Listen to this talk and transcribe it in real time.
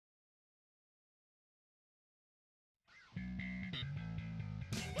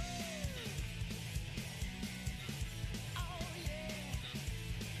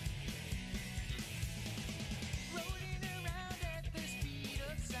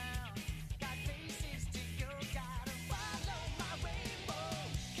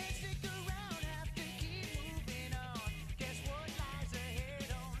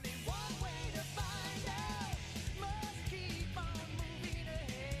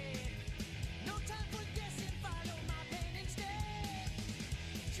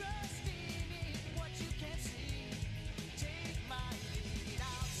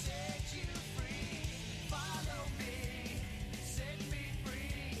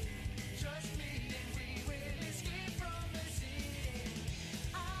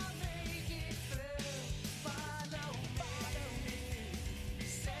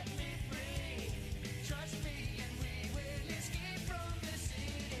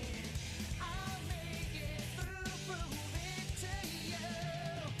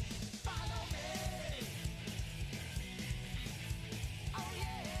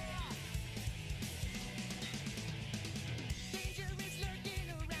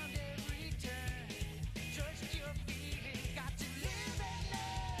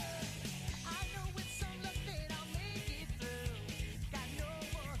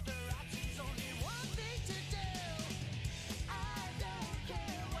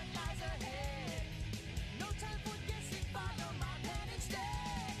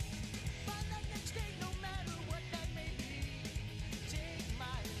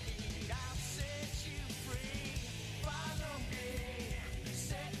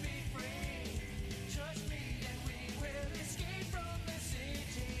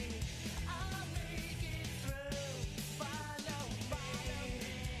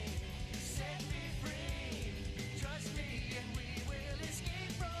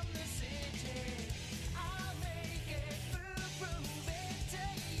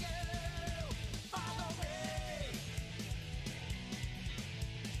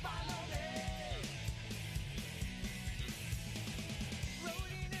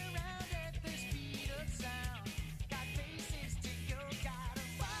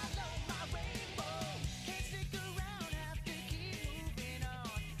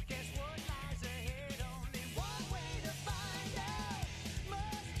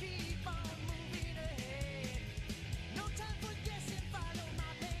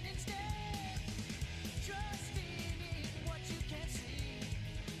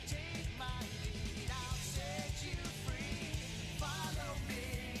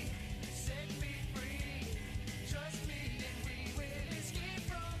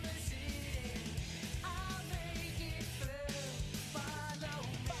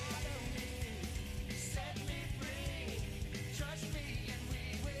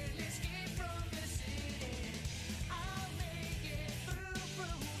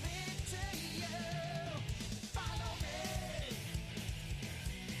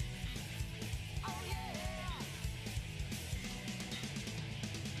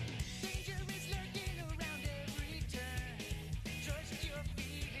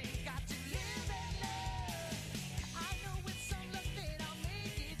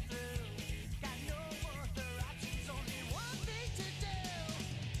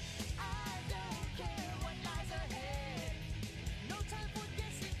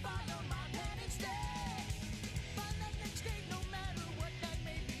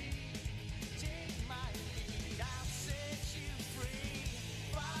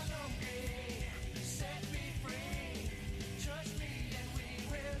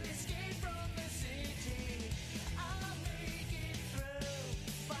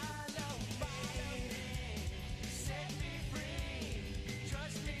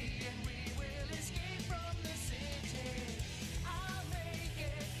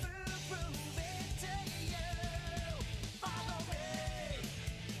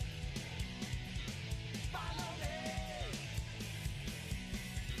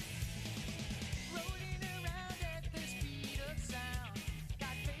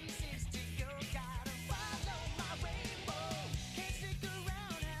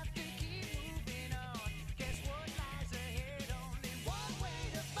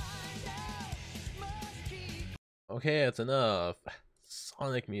Okay, that's enough.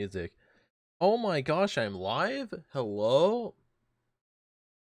 Sonic music. Oh my gosh, I'm live? Hello?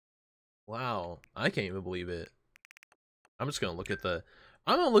 Wow, I can't even believe it. I'm just gonna look at the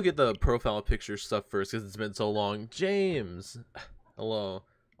profile picture stuff first because it's been so long. James! Hello.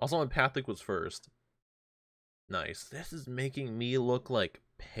 Also, my Pathic was first. Nice. This is making me look like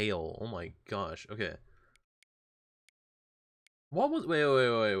pale. Oh my gosh. Okay. What was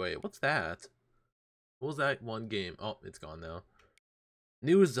wait. What's that? What was that one game? Oh, it's gone now.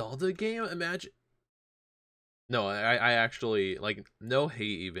 New Zelda game? Imagine. No, I actually, like, no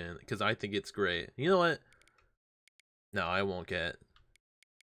hate even, because I think it's great. You know what? No, I won't get.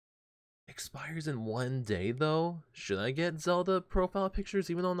 Expires in 1 day, though? Should I get Zelda profile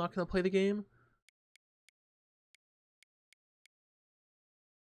pictures even though I'm not going to play the game?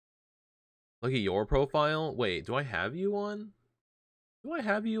 Look at your profile. Wait, do I have you on? Do I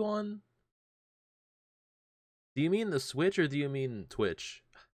have you on? Do you mean the Switch or do you mean Twitch?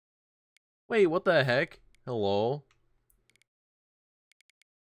 Wait, what the heck? Hello?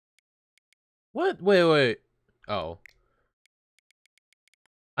 What? Wait. Oh.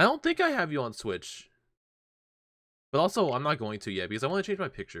 I don't think I have you on Switch. But also, I'm not going to yet because I want to change my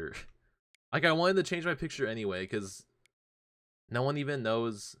picture. Like, I wanted to change my picture anyway because no one even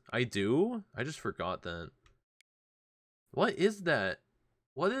knows I do? I just forgot then. What is that?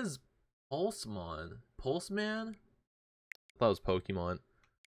 What is Pulsemon? Pulseman? I thought it was Pokemon.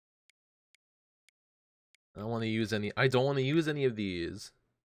 I don't want to use any. I don't want to use any of these.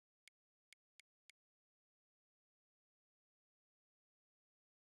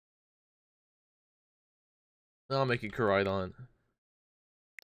 I'll make it Koraidon.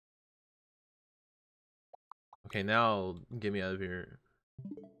 Okay, now get me out of here.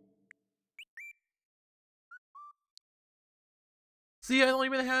 See, I don't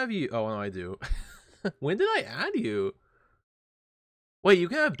even have you. Oh, no, I do. When did I add you? Wait, you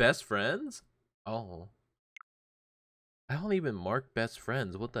can have best friends? Oh. I don't even mark best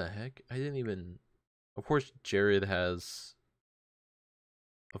friends. What the heck? I didn't even... Of course, Jared has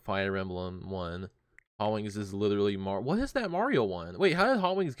a Fire Emblem one. Hot Wings is literally What is that Mario one? Wait, how did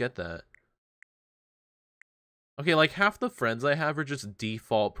Hot Wings get that? Okay, like half the friends I have are just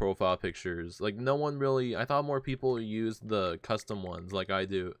default profile pictures. Like no one really... I thought more people use the custom ones like I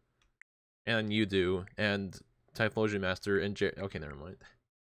do. And you do. And Typhlosion Master and Okay, never mind.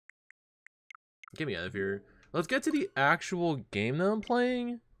 Get me out of here. Let's get to the actual game that I'm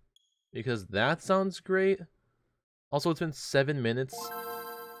playing. Because that sounds great. Also, it's been 7 minutes.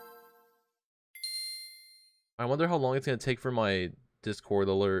 I wonder how long it's going to take for my Discord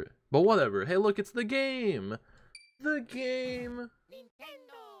alert. But whatever. Hey, look, it's the game! The game!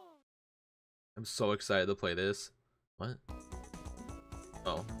 Nintendo! I'm so excited to play this. What?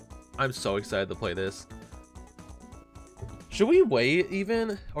 Oh. I'm so excited to play this. Should we wait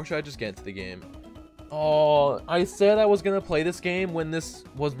even? Or should I just get into the game? Oh, I said I was gonna play this game when this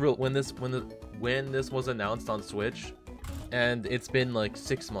was when this was announced on Switch, and it's been like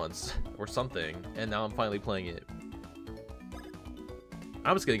 6 months or something, and now I'm finally playing it.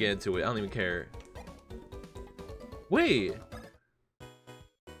 I'm just gonna get into it. I don't even care. Wait.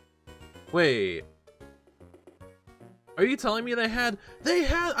 Are you telling me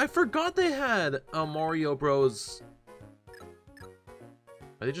I forgot they had a Mario Bros.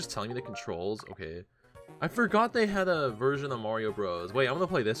 Are they just telling me the controls? Okay. I forgot they had a version of Mario Bros. Wait, I'm gonna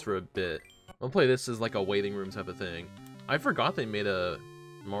play this for a bit. I'm gonna play this as like a waiting room type of thing. I forgot they made a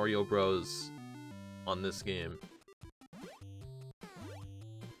Mario Bros. On this game.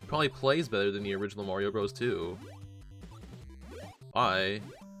 Probably plays better than the original Mario Bros. 2. Bye.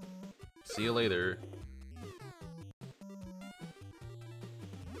 See you later.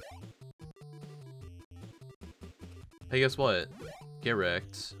 Hey, guess what? Get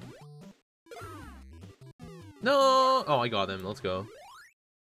wrecked. No! Oh, I got him. Let's go.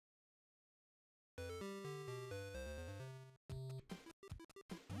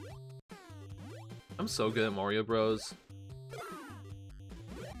 I'm so good at Mario Bros.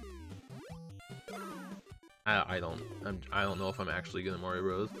 I don't know if I'm actually good at Mario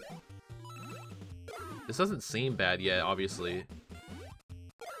Bros. This doesn't seem bad yet, obviously.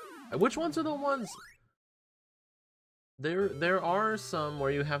 Which ones are the ones? There are some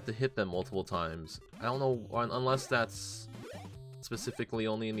where you have to hit them multiple times. I don't know, unless that's specifically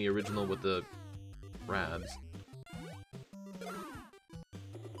only in the original with the crabs.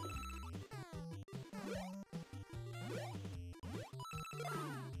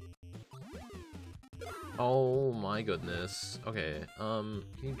 Oh my goodness. Okay, can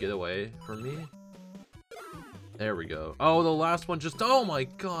you get away from me? There we go. Oh, the last one just, oh my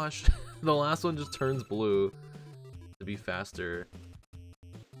gosh. The last one just turns blue. to be faster.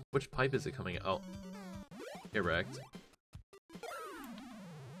 Which pipe is it coming out? Oh, get wrecked.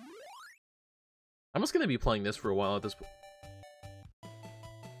 I'm just gonna be playing this for a while at this point.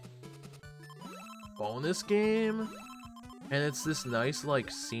 Bonus game? And it's this nice,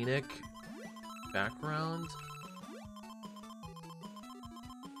 like, scenic background.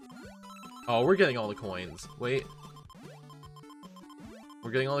 Oh, we're getting all the coins. Wait.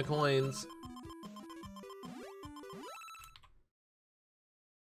 We're getting all the coins.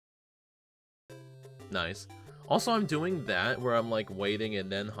 Nice. Also, I'm doing that where I'm like waiting and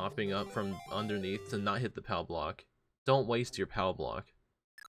then hopping up from underneath to not hit the POW block. Don't waste your POW block.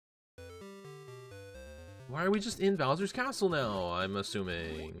 Why are we just in Bowser's Castle now, I'm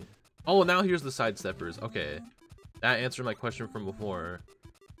assuming? Oh, now here's the sidesteppers. Okay. That answered my question from before.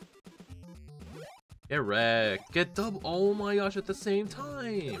 Get wrecked. Get double. Oh my gosh, at the same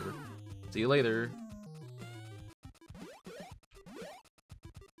time. See you later.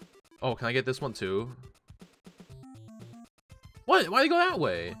 Oh, can I get this one too? What? Why'd you go that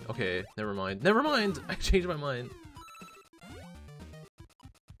way? Okay, never mind. Never mind! I changed my mind.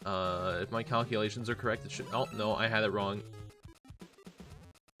 If my calculations are correct, it should... Oh, no, I had it wrong.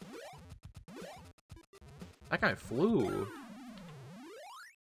 That guy flew.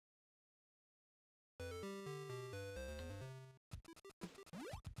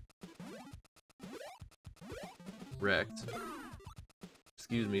 Wrecked.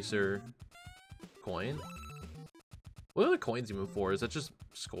 Excuse me, sir. Coin? What are the coins even for? Is that just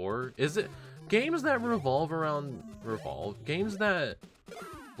score? Is it... Games that revolve around... Games that,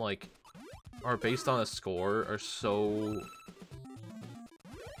 like, are based on a score are so...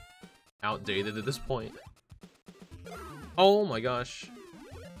 outdated at this point. Oh my gosh.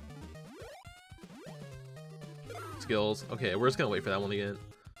 Skills. Okay, we're just gonna wait for that one again.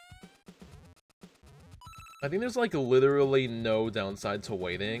 I think there's like literally no downside to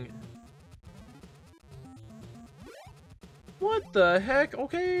waiting. What the heck?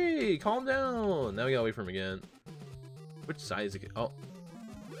 Okay, calm down. Now we gotta wait for him again. Which side is it? Oh.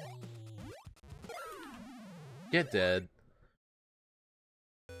 Get dead.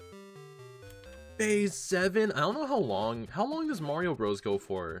 Phase 7? I don't know how long. How long does Mario Bros go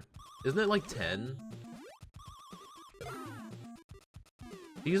for? Isn't it like 10?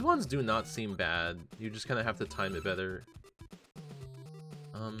 These ones do not seem bad. You just kind of have to time it better.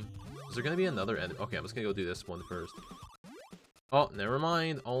 Is there gonna be another end? Okay, I'm just gonna go do this one first. Oh, never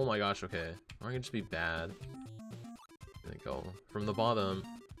mind. Oh my gosh, okay. Or I can just be bad. There we go. From the bottom.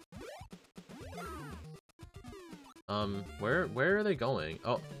 Where are they going?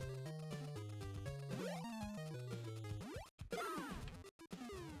 Oh.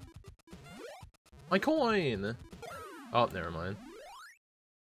 My coin! Oh, never mind.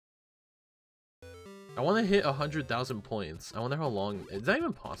 I want to hit 100,000 points. I wonder how long... Is that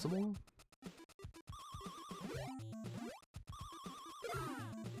even possible?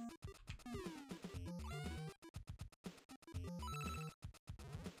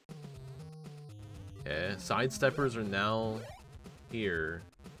 Okay, sidesteppers are now here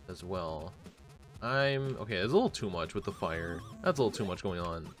as well. Okay, there's a little too much with the fire. That's a little too much going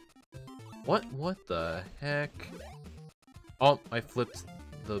on. What the heck? Oh, I flipped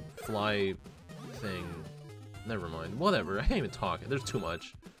the fly thing. Never mind. Whatever. I can't even talk. There's too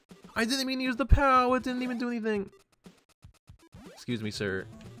much. I didn't mean to use the POW. It didn't even do anything. Excuse me, sir.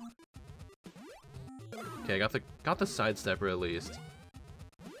 Okay, I got the sidestepper at least.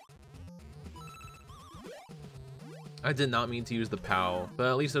 I did not mean to use the POW, but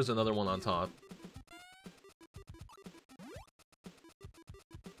at least there's another one on top.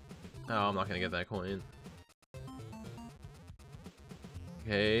 Oh, I'm not gonna get that coin.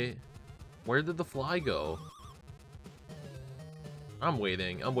 Okay. Where did the fly go? I'm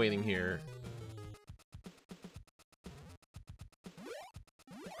waiting. I'm waiting here.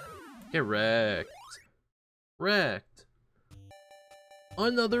 Get wrecked. Wrecked.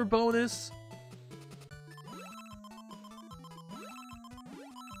 Another bonus?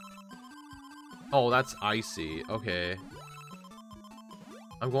 Oh, that's icy. Okay.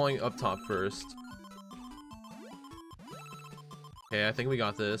 I'm going up top first. Okay, I think we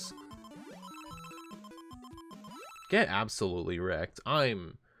got this. Get absolutely wrecked.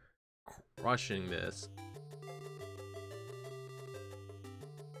 I'm crushing this.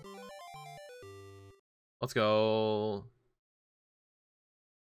 Let's go.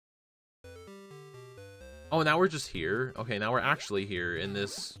 Oh, now we're just here? Okay, now we're actually here in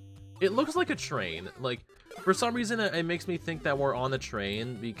this... It looks like a train. Like, for some reason, it makes me think that we're on a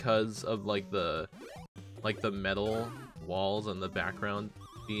train because of, like, the metal walls and the background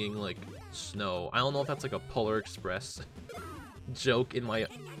being like snow. I don't know if that's like a Polar Express joke in my...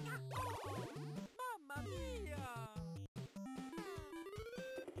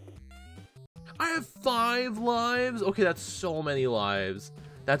 I have 5 lives? Okay, that's so many lives.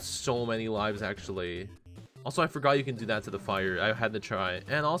 That's so many lives, actually. Also, I forgot you can do that to the fire. I had to try.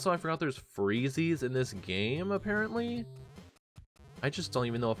 And also, I forgot there's freezies in this game, apparently. I just don't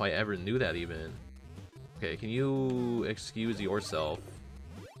even know if I ever knew that, even. Okay, can you excuse yourself?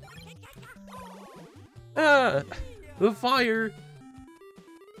 Ah! The fire!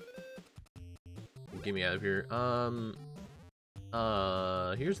 Get me out of here.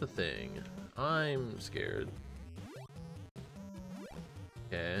 Here's the thing. I'm scared.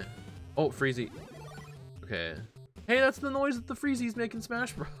 Okay. Oh, Freezy. Okay. Hey, that's the noise that the Freezy's make in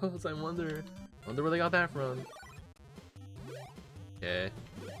Smash Bros. I wonder where they got that from. Okay.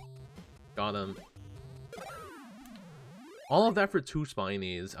 Got him. All of that for 2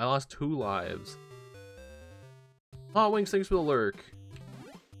 Spinies. I lost 2 lives. Oh, Wings, thanks for the lurk.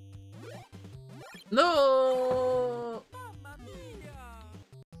 No!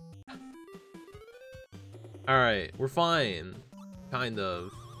 Alright, we're fine. Kind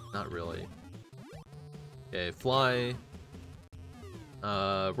of. Not really. Okay, fly.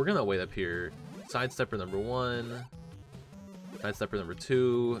 We're gonna wait up here. Sidestepper number 1. Sidestepper number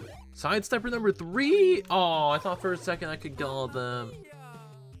 2. Sidestepper number 3? Oh, I thought for a second I could get all of them.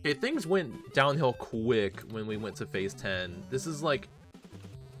 Okay, things went downhill quick when we went to phase 10. This is like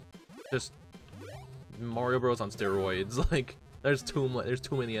just Mario Bros on steroids. Like there's too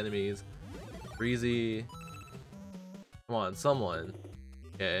many enemies. Breezy. Come on, someone.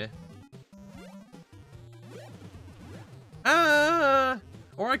 Okay. Ah!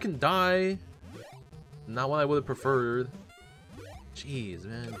 Or I can die. Not what I would have preferred. Jeez,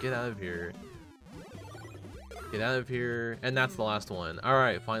 man, get out of here. Get out of here. And that's the last one.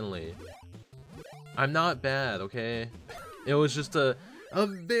 Alright, finally. I'm not bad, okay? It was just a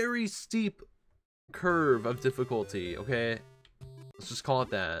very steep curve of difficulty, okay? Let's just call it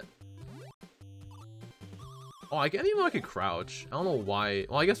that. Oh, I didn't even know I could crouch. I don't know why.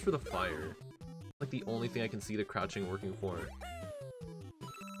 Well, I guess for the fire. Like the only thing I can see the crouching working for.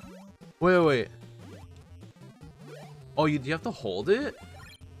 Wait. Oh, you have to hold it?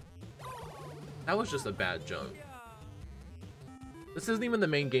 That was just a bad jump. This isn't even the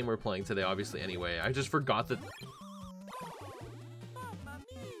main game we're playing today, obviously, anyway. I just forgot that...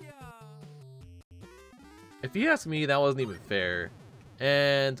 If you ask me, that wasn't even fair.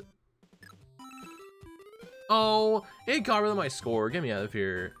 And... Oh, it got rid of my score. Get me out of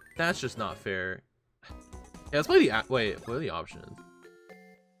here. That's just not fair. Yeah, let's play the... Wait, what are the options?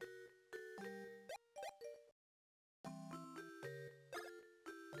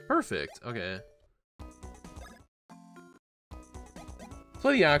 Perfect. Okay. Let's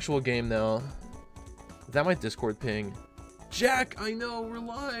play the actual game now. Is that my Discord ping? Jack, I know, we're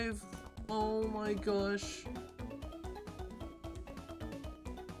live. Oh my gosh.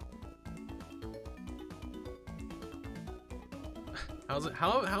 How's it?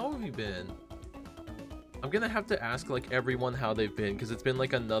 How have you been? I'm gonna have to ask like everyone how they've been because it's been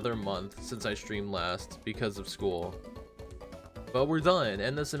like another month since I streamed last because of school. But we're done.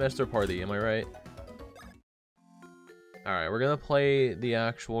 End the semester party, am I right? Alright, we're gonna play the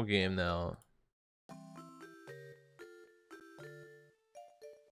actual game now.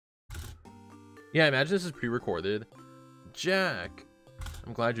 Yeah, imagine this is pre-recorded. Jack,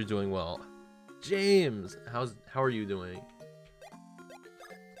 I'm glad you're doing well. James, how are you doing?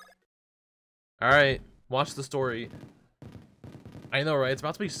 Alright, watch the story. I know, right? It's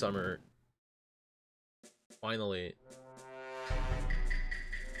about to be summer. Finally.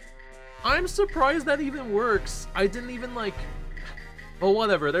 I'm surprised that even works. I didn't even like... Well,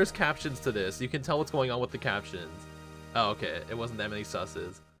 whatever. There's captions to this. You can tell what's going on with the captions. Oh, okay. It wasn't that many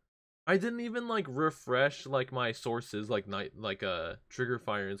susses. I didn't even like refresh like my sources like trigger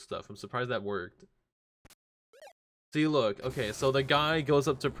fire and stuff. I'm surprised that worked. See, look. Okay, so the guy goes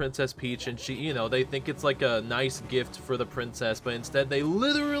up to Princess Peach and she, you know, they think it's like a nice gift for the princess, but instead they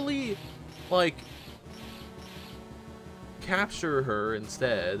literally like capture her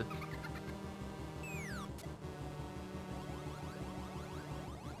instead.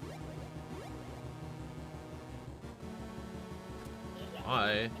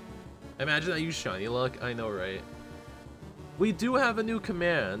 Imagine I use shiny luck. I know, right? We do have a new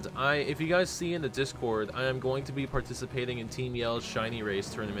command. If you guys see in the Discord, I am going to be participating in Team Yell's Shiny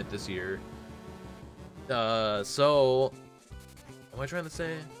Race tournament this year. So... What am I trying to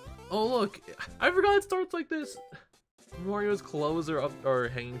say? Oh, look! I forgot it starts like this! Mario's clothes are up or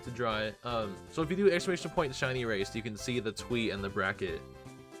hanging to dry. So if you do exclamation point Shiny Race, you can see the tweet and the bracket.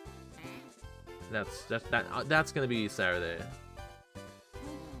 That's gonna be Saturday.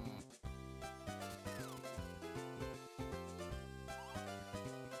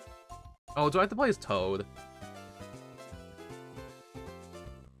 Oh, do I have to play as Toad?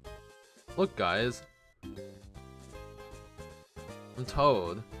 Look, guys. I'm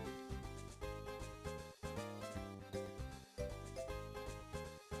Toad.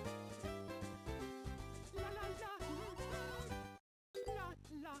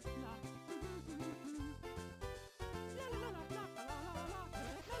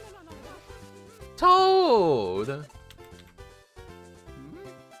 Toad!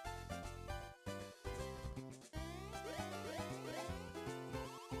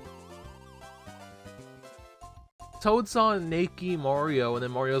 Toad saw Nakey Mario, and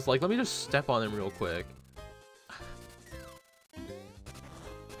then Mario's like, let me just step on him real quick.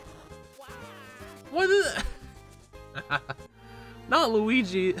 What is it? Not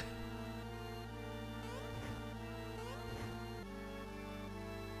Luigi.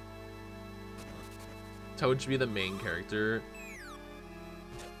 Toad should be the main character.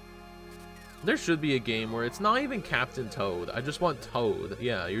 There should be a game where it's not even Captain Toad. I just want Toad.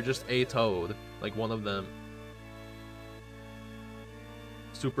 Yeah, you're just a Toad. Like one of them.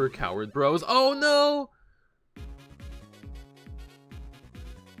 Super Coward Bros. Oh no!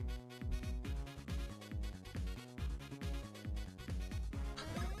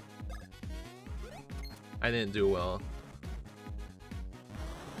 I didn't do well.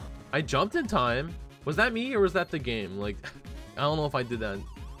 I jumped in time. Was that me or was that the game? Like, I don't know if I did that.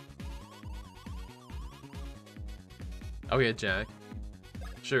 Oh yeah, Jack.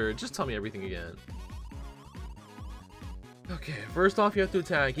 Sure, just tell me everything again. Okay, first off you have to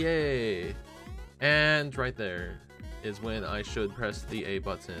attack, yay! And right there is when I should press the A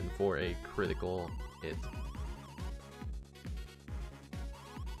button for a critical hit.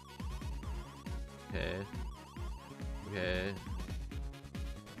 Okay. Okay.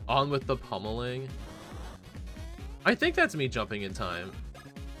 On with the pummeling. I think that's me jumping in time.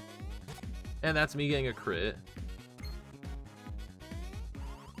 And that's me getting a crit.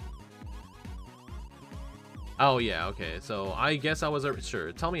 Oh yeah, okay, so I guess I was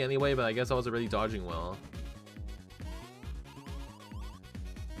sure. Tell me anyway, but I guess I was already dodging well.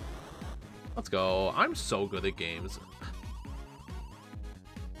 Let's go. I'm so good at games.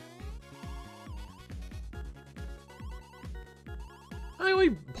 I only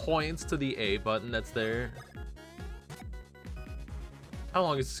points to the A button that's there. How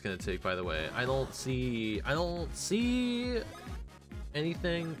long is this gonna take, by the way? I don't see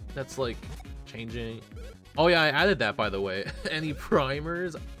anything that's like changing. Oh yeah, I added that, by the way. Any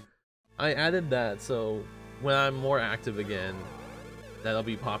primers? I added that, so when I'm more active again, that'll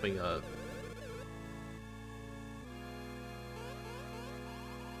be popping up.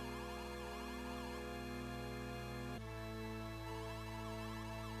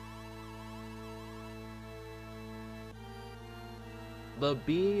 The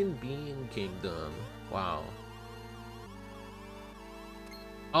Bean Kingdom. Wow.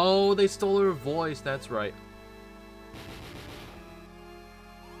 Oh, they stole her voice, that's right.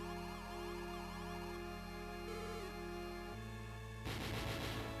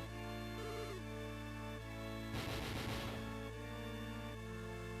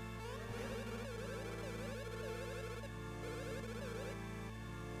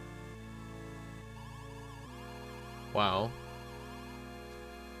 Wow.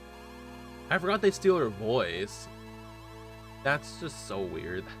 I forgot they steal her voice. That's just so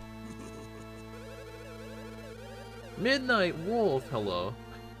weird. Midnight Wolf, hello.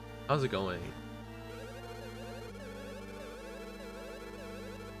 How's it going?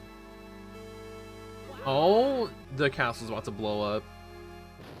 Oh, the castle's about to blow up.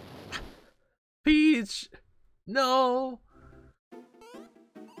 Peach! No!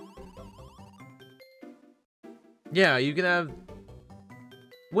 Yeah, you can have...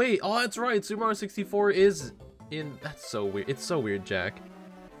 Wait, oh that's right, Super Mario 64 is in... That's so weird. It's so weird, Jack.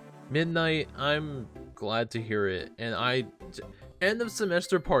 Midnight, I'm glad to hear it. And end of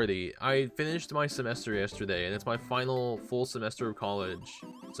semester party. I finished my semester yesterday, and it's my final full semester of college.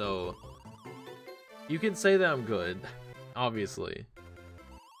 So, you can say that I'm good, obviously.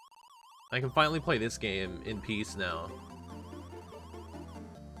 I can finally play this game in peace now.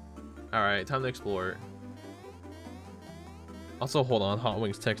 Alright, time to explore. Also, hold on, Hot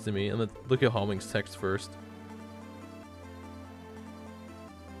Wings texted me. I'm gonna look at Hot Wings text first.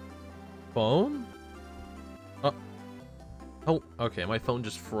 Phone? Oh, okay, my phone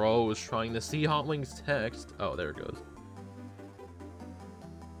just froze trying to see Hot Wings text. Oh, there it goes.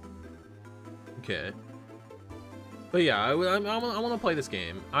 Okay. But yeah, I want to play this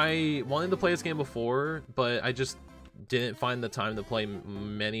game. I wanted to play this game before, but I just didn't find the time to play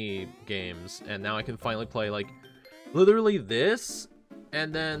many games, and now I can finally play like literally this.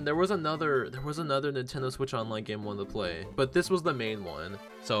 And then there was another Nintendo Switch Online game I wanted to play, but this was the main one.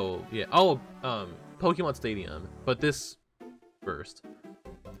 So yeah. Oh, Pokemon Stadium, but this first.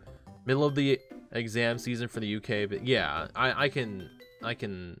 Middle of the exam season for the UK, but yeah, I can,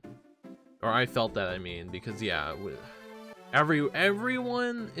 or I felt that, I mean, because yeah,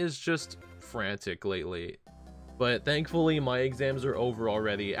 everyone is just frantic lately. But thankfully my exams are over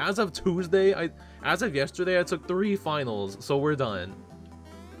already. As of Tuesday, as of yesterday, I took 3 finals, so we're done.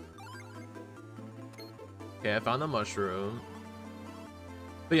 Okay, I found a mushroom.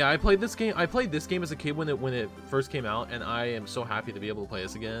 But yeah, I played this game as a kid when it first came out, and I am so happy to be able to play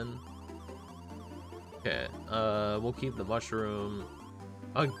this again. Okay, we'll keep the mushroom.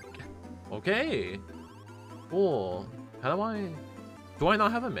 Okay. Cool. How do I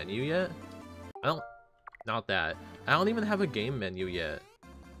not have a menu yet? Not that. I don't even have a game menu yet.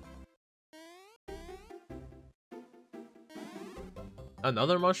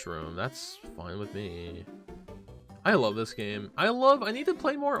 Another mushroom. That's fine with me. I love this game. I need to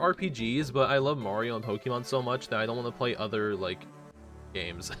play more RPGs, but I love Mario and Pokemon so much that I don't want to play other, like,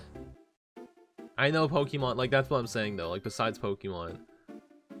 games. I know Pokemon, like, that's what I'm saying, though, like, besides Pokemon.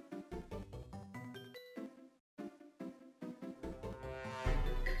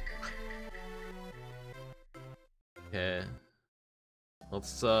 Okay.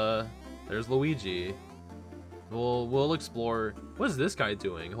 Let's, there's Luigi. We'll explore. What is this guy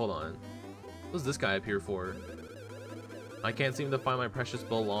doing? Hold on. What's this guy up here for? I can't seem to find my precious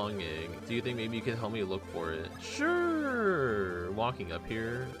belonging. Do you think maybe you can help me look for it? Sure. Walking up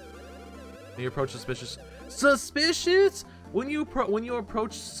here. When you approach suspicious? When you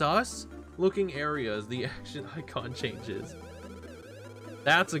approach sus-looking areas, the action icon changes.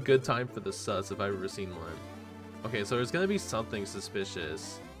 That's a good time for the sus if I've ever seen one. Okay, so there's gonna be something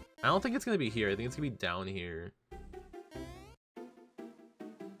suspicious. I don't think it's gonna be here. I think it's gonna be down here.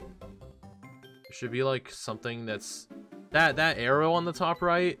 There should be like something that's that arrow on the top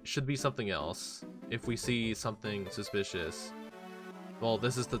right should be something else. If we see something suspicious. Well,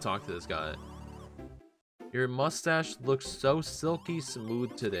 this is to talk to this guy. Your mustache looks so silky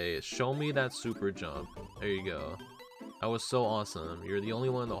smooth today. Show me that super jump. There you go. That was so awesome. You're the only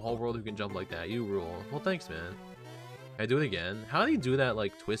one in the whole world who can jump like that. You rule. Well, thanks, man. Can I do it again? How did he do that,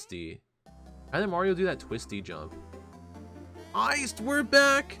 like, twisty? How did Mario do that twisty jump? Iced! We're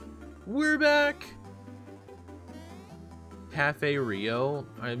back! We're back! Cafe Rio?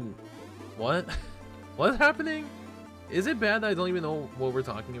 What? What's happening? Is it bad that I don't even know what we're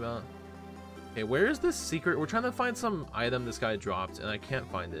talking about? Okay, where is this secret? We're trying to find some item this guy dropped, and I can't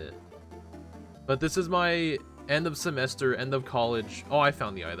find it. But this is my end of semester, end of college. Oh, I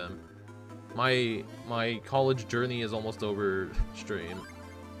found the item. My college journey is almost over stream.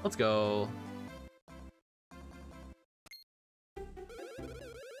 Let's go.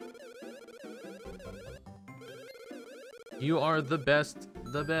 You are the best,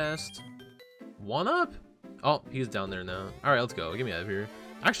 the best. One up? Oh, he's down there now. All right, let's go. Get me out of here.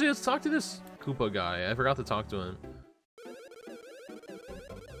 Actually, let's talk to this Koopa guy. I forgot to talk to him.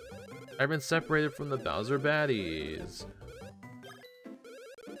 I've been separated from the Bowser baddies.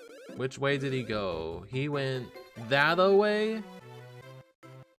 Which way did he go? He went that way?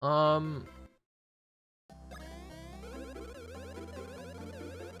 I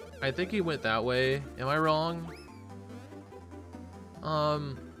think he went that way. Am I wrong?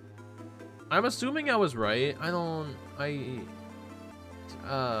 I'm assuming I was right.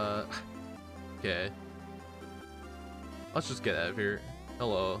 Okay. Let's just get out of here.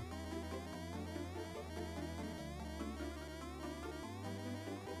 Hello.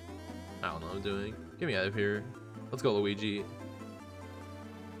 I don't know what I'm doing. Get me out of here. Let's go, Luigi.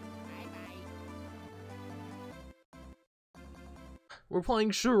 We're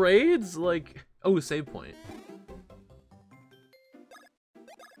playing charades? Like, oh, save point.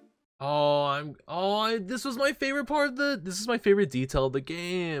 This was my favorite part of this is my favorite detail of the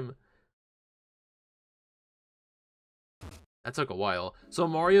game. That took a while. So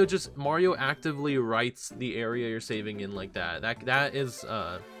Mario actively writes the area you're saving in like that. That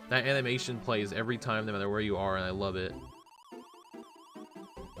animation plays every time no matter where you are, and I love it.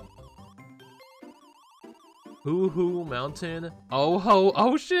 Hoo-hoo mountain. Oh-ho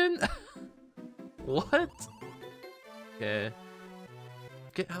ocean? What? Okay.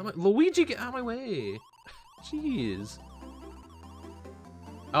 Get out of my Luigi, get out of my way. Jeez.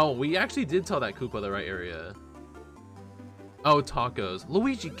 Oh, we actually did tell that Koopa the right area. Oh, tacos.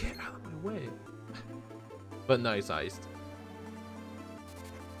 Luigi, get out of my way. but nice iced.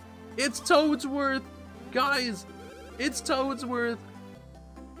 It's Toadsworth! Guys! It's Toadsworth!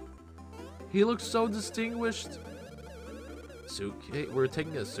 He looks so distinguished. Suitcase? We're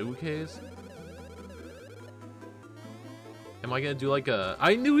taking a suitcase? Am I gonna do like a...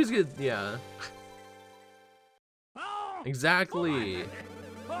 I knew he's gonna... Yeah. Exactly.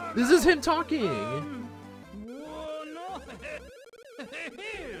 This is him talking.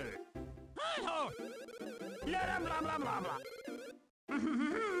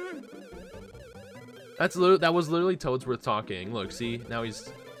 That was literally Toadsworth talking. Look, see? Now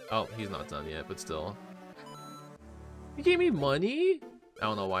he's... Oh, he's not done yet, but still. He gave me money? I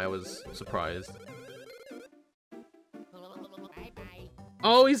don't know why I was surprised.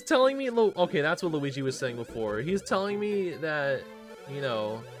 Oh, he's telling me... Okay, that's what Luigi was saying before. He's telling me that, you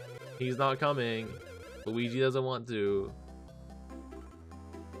know, he's not coming. Luigi doesn't want to.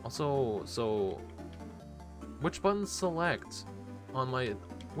 Also, so... Which button select on my...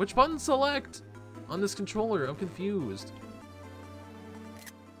 Which button select on this controller? I'm confused.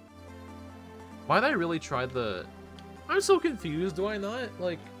 Why'd I really try the... I'm so confused, do I not?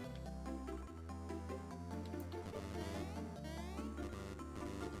 Like...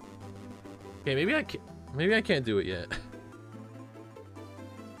 Okay, maybe I can't do it yet.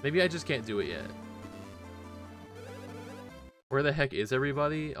 Maybe I just can't do it yet. Where the heck is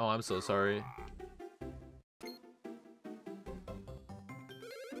everybody? Oh, I'm so sorry.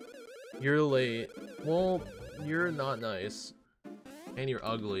 You're late. Well, you're not nice. And you're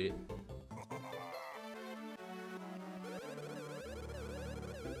ugly.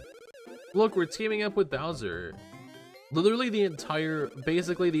 Look, we're teaming up with Bowser. Literally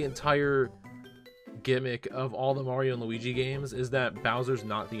basically the entire gimmick of all the Mario and Luigi games is that Bowser's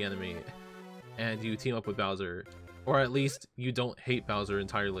not the enemy. And you team up with Bowser. Or at least you don't hate Bowser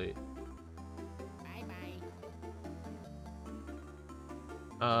entirely.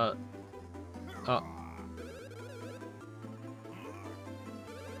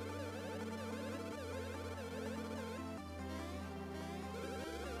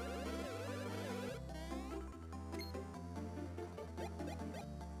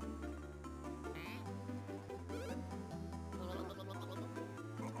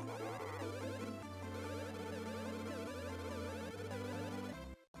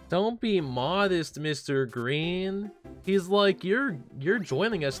 Don't be modest, Mr. Green. He's like, you're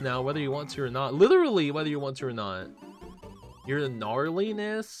joining us now, whether you want to or not. Literally, whether you want to or not. Your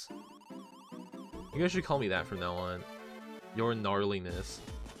gnarliness? You guys should call me that from now on. Your gnarliness.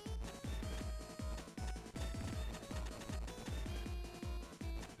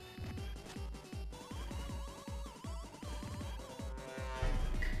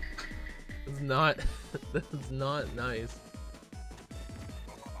 It's not... That's not nice.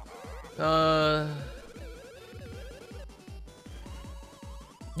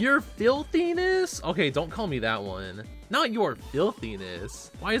 Your filthiness? Okay, don't call me that one. Not your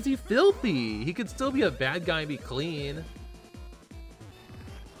filthiness. Why is he filthy? He could still be a bad guy and be clean.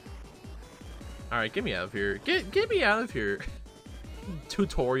 Alright, get me out of here. Get me out of here.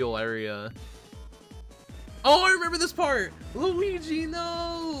 Tutorial area. Oh, I remember this part! Luigi,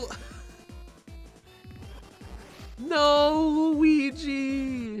 no! No,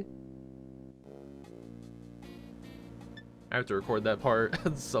 Luigi! I have to record that part.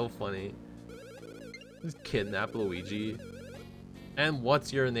 That's so funny. Just kidnap Luigi. And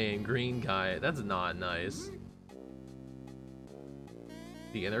what's your name? Green guy. That's not nice.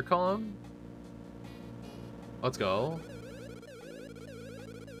 The intercom? Let's go.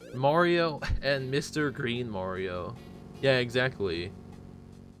 Mario and Mr. Green Mario. Yeah, exactly.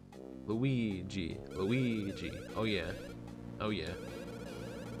 Luigi. Luigi. Oh yeah. Oh yeah.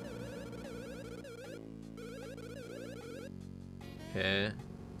 Okay.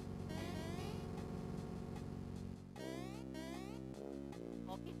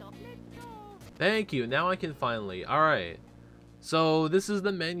 Thank you. Now I can finally. Alright. So this is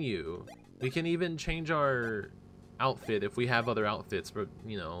the menu. We can even change our outfit if we have other outfits, but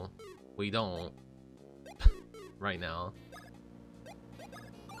you know, we don't right now.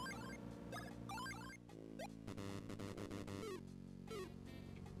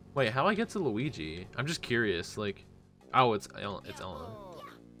 Wait, how do I get to Luigi? I'm just curious, like, oh, it's Ellen.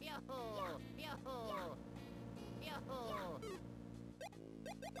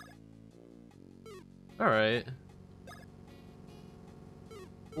 Alright.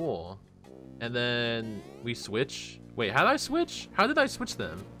 Cool. And then we switch. Wait, how did I switch? How did I switch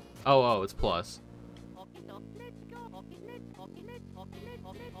them? Oh, it's plus.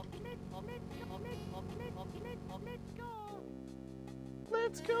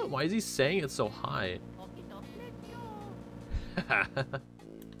 Let's go. Why is he saying it so high?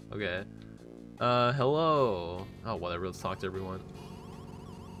 Okay. Hello. Oh, whatever. Let's talk to everyone.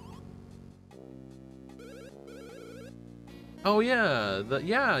 Oh yeah,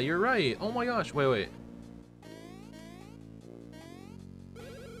 yeah, you're right. Oh my gosh. Wait.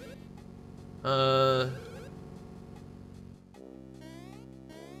 Can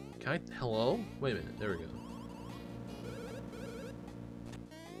I? Hello? Wait a minute. There we go.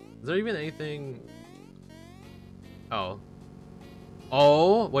 Is there even anything? Oh.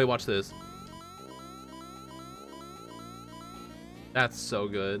 Oh, wait, watch this. That's so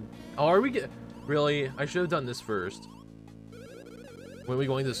good. Oh, are we really? I should have done this first. When we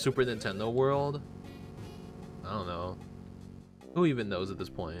going to Super Nintendo World? I don't know. Who even knows at this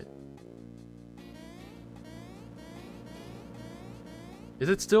point? Is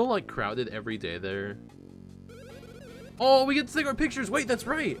it still like crowded every day there? Oh, we get to take our pictures. Wait, that's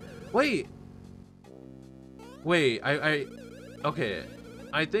right. Wait, okay.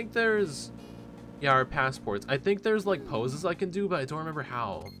 I think there's, yeah, our passports. I think there's like poses I can do, but I don't remember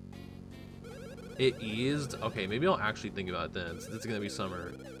how. It eased? Okay, maybe I'll actually think about it then, since it's gonna be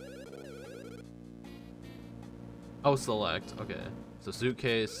summer. Oh, select. Okay, so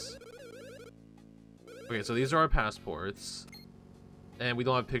suitcase. Okay, so these are our passports. And we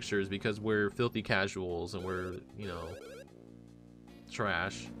don't have pictures because we're filthy casuals and we're, you know,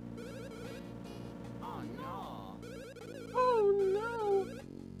 trash. Oh no. Oh no.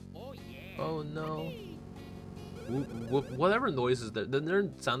 Oh yeah. Oh no. Whatever noises that, their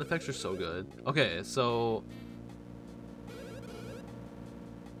sound effects are so good. Okay, so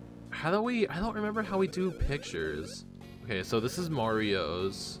how do we? I don't remember how we do pictures. Okay, so this is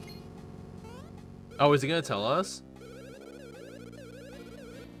Mario's. Oh, is he gonna tell us?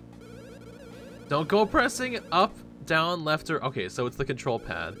 Don't go pressing up, down, left, or okay. So it's the control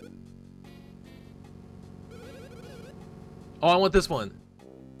pad. Oh, I want this one.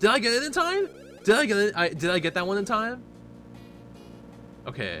 Did I get it in time? Did I get it? Did I get that one in time?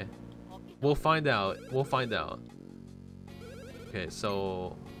 Okay. We'll find out. We'll find out. Okay,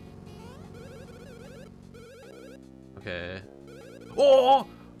 so... Okay. Oh!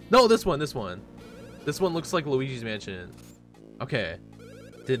 No, this one, this one. This one looks like Luigi's Mansion. Okay.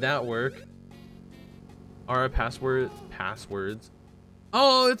 Did that work? Are our passwords?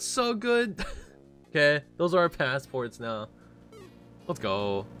 Oh, it's so good! Okay, those are our passports now. Let's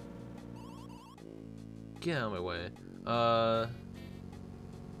go. Get out of my way.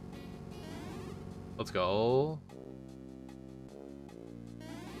 Let's go.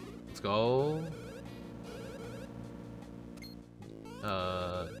 Let's go.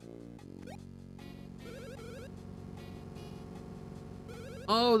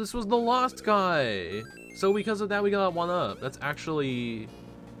 Oh, this was the lost guy. So because of that, we got 1-up. That's actually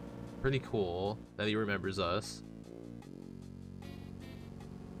pretty cool that he remembers us.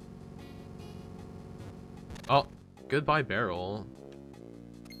 Oh, goodbye barrel.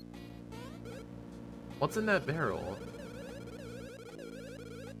 What's in that barrel?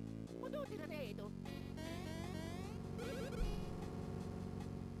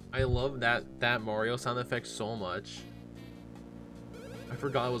 I love that Mario sound effect so much. I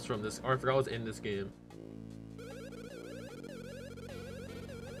forgot it was from this, or I forgot it was in this game.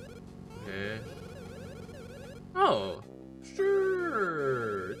 Okay. Oh,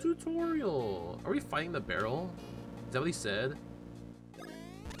 sure. Tutorial. Are we fighting the barrel? Is that what he said?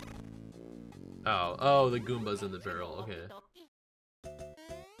 Oh, the Goomba's in the barrel. Okay.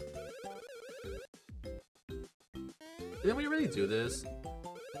 Didn't we already do this?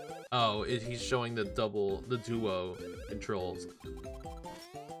 Oh, he's showing the duo controls.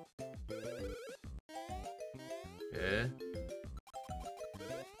 Okay.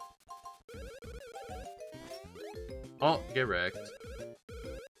 Oh, get wrecked.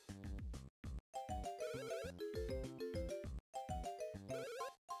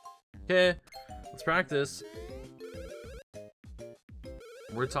 Okay, let's practice.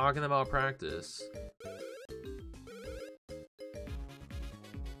 We're talking about practice.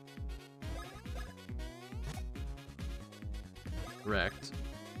 Wrecked.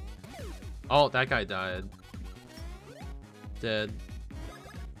 Oh, that guy died. Dead.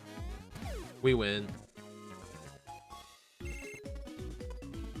 We win.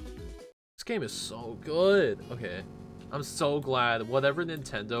 This game is so good. Okay. I'm so glad whatever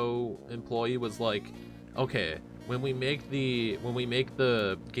Nintendo employee was like, okay, when we make the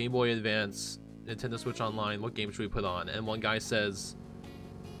Game Boy Advance Nintendo Switch Online, what game should we put on? And one guy says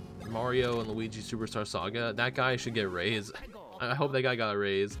Mario and Luigi Superstar Saga. That guy should get raised. I hope that guy got a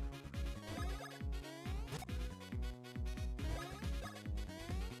raise.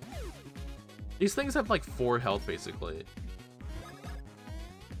 These things have like 4 health basically.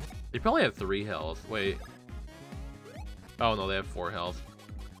 They probably have 3 health. Wait. Oh no, they have 4 health.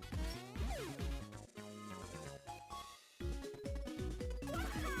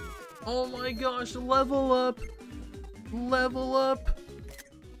 Oh my gosh, level up! Level up!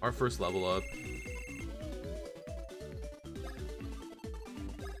 Our first level up.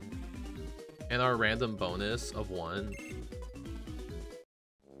 And our random bonus of 1.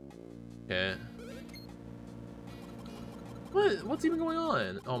 Okay. What? What's even going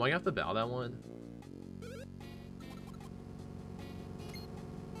on? Oh, am I gonna have to bow that one?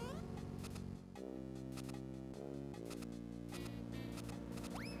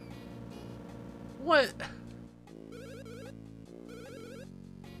 What?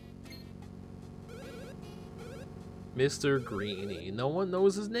 Mr. Greenie. No one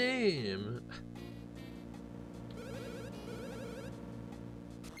knows his name.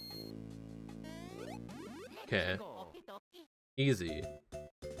 Okay. Easy.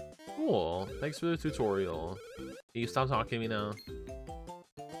 Cool. Thanks for the tutorial. Can you stop talking to me now?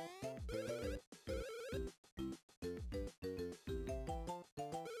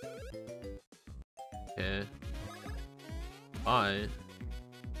 Okay. Bye.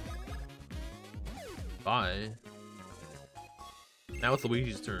 Bye. Now it's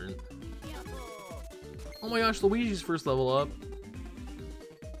Luigi's turn. Oh my gosh, Luigi's first level up.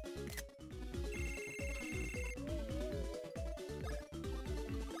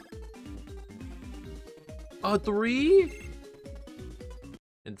 A 3?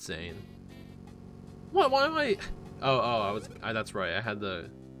 Insane. What? Why am I? Oh, that's right. I had to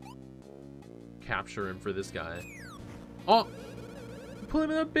capture him for this guy. Oh, put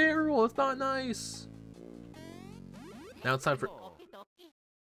him in a barrel. It's not nice. Now it's time for.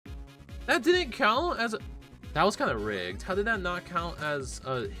 That didn't count as a. That was kind of rigged. How did that not count as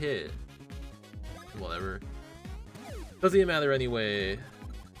a hit? Whatever. Doesn't even matter anyway.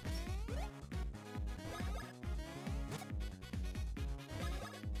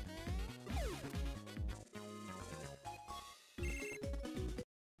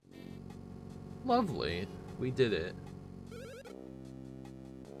 Lovely. We did it.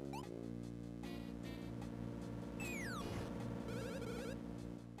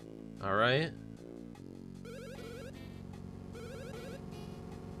 All right.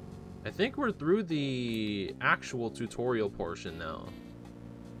 I think we're through the actual tutorial portion now.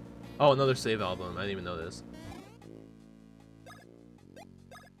 Oh, another save album. I didn't even know this.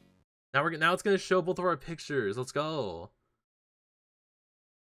 Now it's gonna show both of our pictures. Let's go.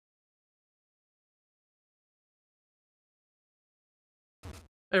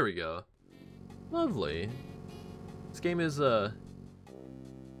 There we go. Lovely. This game is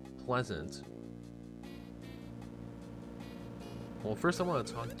pleasant. Well, first I want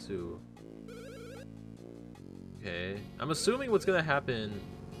to talk to. Okay, I'm assuming what's gonna happen.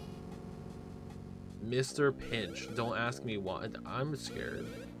 Mr. Pinch. Don't ask me why. I'm scared.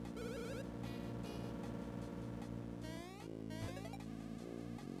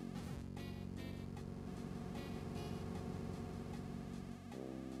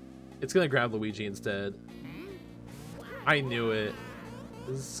 It's gonna grab Luigi instead. I knew it.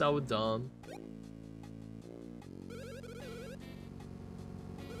 This is so dumb.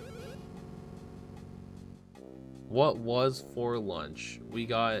 What was for lunch? We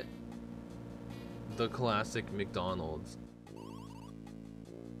got the classic McDonald's.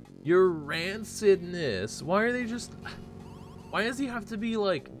 Your rancidness. Why are they just... Why does he have to be,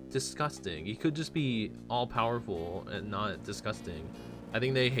 like, disgusting? He could just be all-powerful and not disgusting. I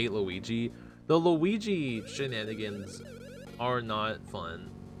think they hate Luigi. The Luigi shenanigans are not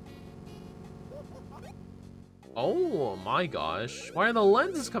fun. Oh my gosh. Why are the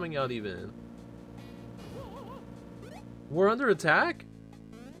lenses coming out even? We're under attack?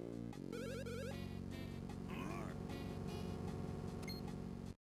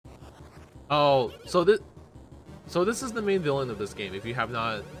 Oh, so this is the main villain of this game. If you have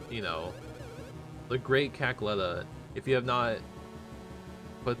not, you know, the Great Cackletta, if you have not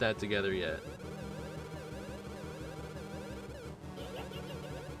put that together yet.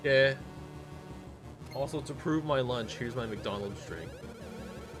 Yeah. Also, to prove my lunch, here's my McDonald's drink.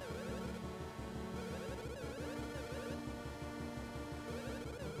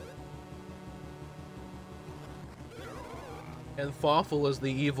 And Fawful is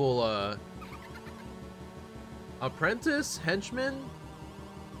the evil, apprentice? Henchman?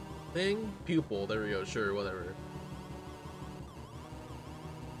 Thing? Pupil, there we go, sure, whatever.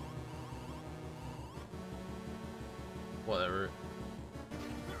 Whatever.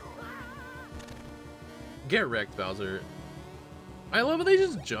 Get wrecked, Bowser. I love how they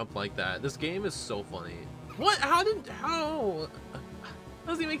just jump like that. This game is so funny. What? How?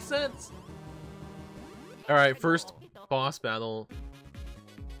 Doesn't even make sense. Alright, first boss battle.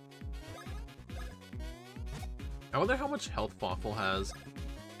 I wonder how much health Waffle has.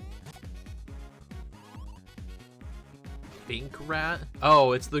 Pink rat?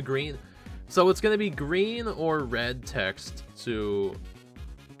 Oh, it's the green. So it's gonna be green or red text to...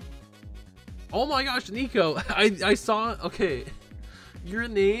 Oh my gosh, Nico! I saw... Okay. Your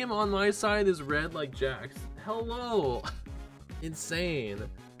name on my side is red like Jack's. Hello! Insane.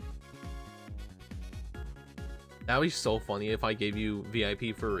 That would be so funny if I gave you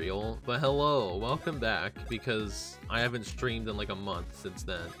VIP for real. But hello, welcome back, because I haven't streamed in like a month since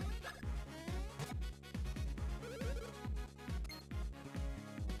then.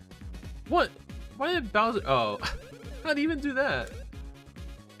 What? Why did Bowser... Oh, how'd he even do that?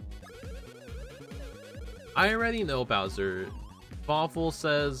 I already know Bowser. Waffle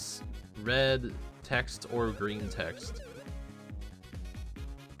says red text or green text.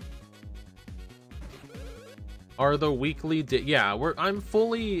 Are the weekly yeah, I'm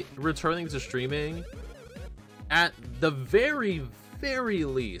fully returning to streaming at the very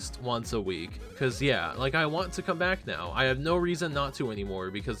least once a week, because yeah, like I want to come back now. I have no reason not to anymore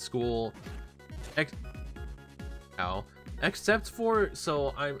because school except for,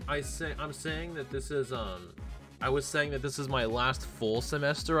 so I'm saying that this is I was saying that this is my last full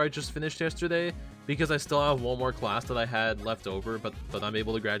semester I just finished yesterday, because I still have one more class that I had left over, but I'm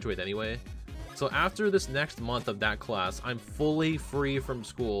able to graduate anyway. So after this next month of that class, I'm fully free from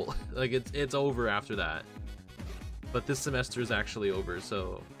school. Like it's over after that. But this semester is actually over,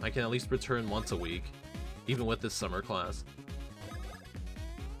 so I can at least return once a week, even with this summer class.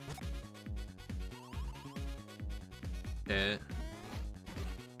 Okay.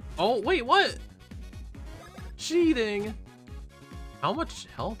 Oh, wait, what? Cheating! How much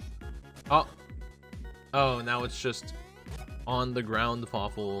health? Oh. Oh, now it's just on the ground,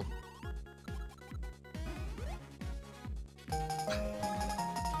 Waffle.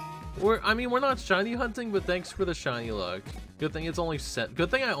 We're not shiny hunting, but thanks for the shiny luck. Good thing it's only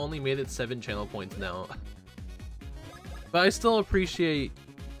good thing I only made it 7 channel points now. But I still appreciate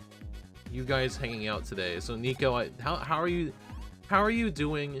you guys hanging out today. So Nico, how are you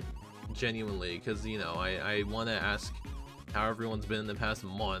doing genuinely? Because you know, I want to ask how everyone's been in the past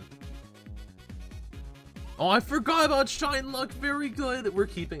month. Oh, I forgot about shine luck. Very good. We're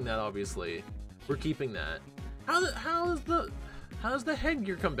keeping that, obviously. We're keeping that. How does the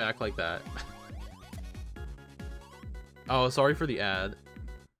headgear come back like that? Oh, sorry for the ad.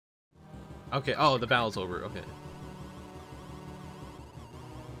 Okay, oh, the battle's over, okay.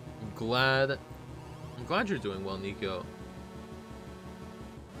 I'm glad you're doing well, Nico.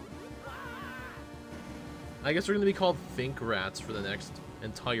 I guess we're gonna be called Fink Rats for the next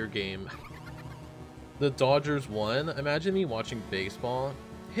entire game. The Dodgers won? Imagine me watching baseball.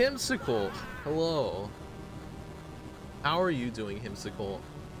 Himsicle, hello. How are you doing, Himsicle?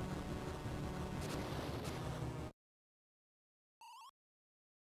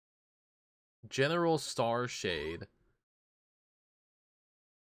 General Star Shade.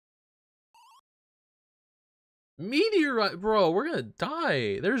 Meteorite, bro, we're gonna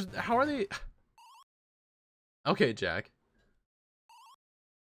die. How are they? Okay, Jack.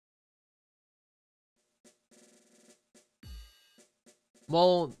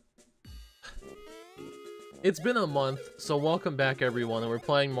 Well, it's been a month, so welcome back everyone, and we're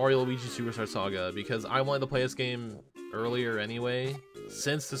playing Mario Luigi Superstar Saga because I wanted to play this game earlier anyway,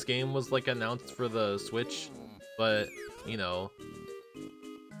 since this game was like announced for the Switch, but you know,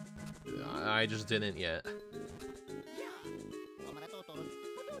 I just didn't yet.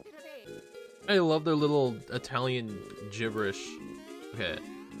 I love their little Italian gibberish. Okay,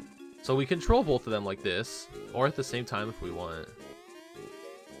 so we control both of them like this, or at the same time if we want.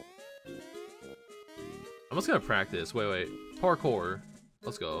 I'm just gonna practice. Wait. Parkour.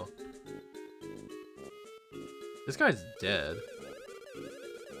 Let's go. This guy's dead.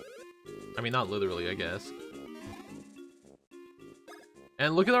 I mean, not literally, I guess.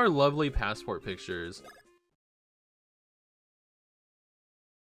 And look at our lovely passport pictures.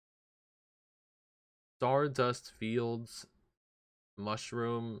 Stardust Fields.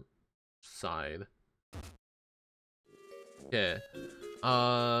 Mushroom Side. Okay.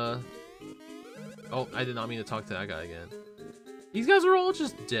 Oh, I did not mean to talk to that guy again. These guys are all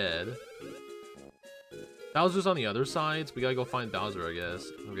just dead. Bowser's on the other side, so we gotta go find Bowser, I guess.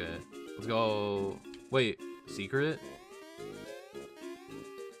 Okay, let's go. Wait, secret?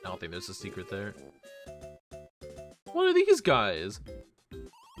 I don't think there's a secret there. What are these guys?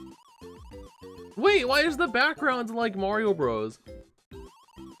 Wait, why is the background like Mario Bros?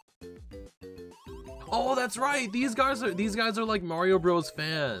 Oh, that's right. These guys are like Mario Bros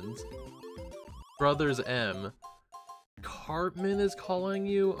fans. Brothers M. Cartman is calling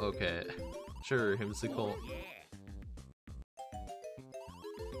you? Okay. Sure, Himsicle.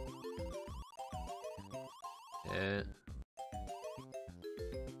 Yeah.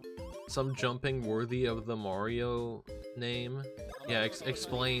 Some jumping worthy of the Mario name? Yeah,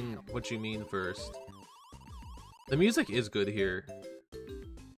 explain what you mean first. The music is good here.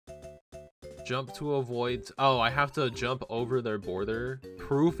 Jump to avoid... Oh, I have to jump over their border?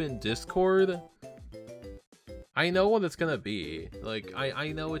 Proof in Discord? I know what it's gonna be. Like,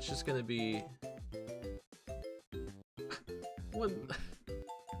 I know it's just gonna be... What?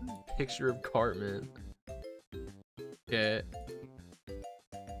 Picture of Cartman. Okay.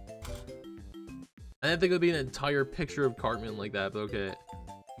 I didn't think it would be an entire picture of Cartman like that, but okay.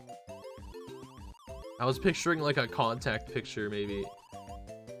 I was picturing like a contact picture, maybe.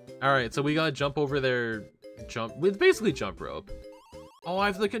 Alright, so we gotta jump over their jump with basically jump rope. Oh, I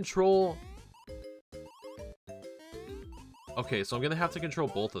have to control. Okay, so I'm gonna have to control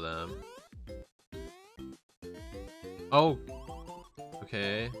both of them. Oh.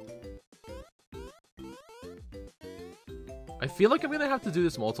 Okay. I feel like I'm gonna have to do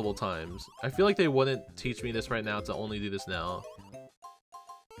this multiple times. I feel like they wouldn't teach me this right now to only do this now.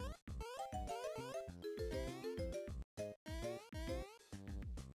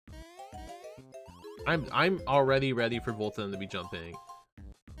 I'm already ready for both of them to be jumping.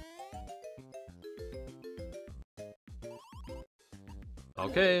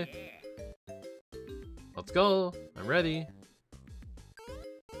 Okay. Let's go. I'm ready.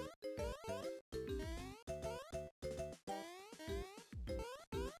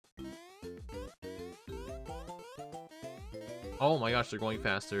 Oh my gosh, they're going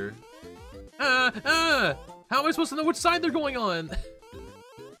faster. How am I supposed to know which side they're going on?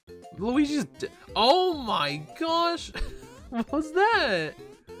 Luigi's oh my gosh! What was that?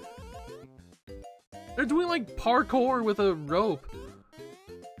 They're doing like parkour with a rope.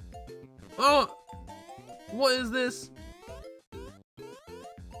 Oh! What is this?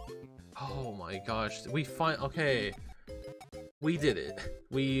 Oh my gosh, okay. We did it.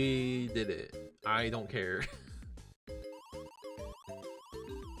 We did it. I don't care.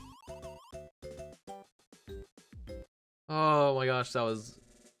 Oh my gosh, that was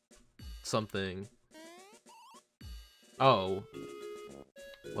something. Oh.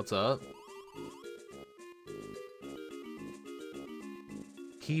 What's up?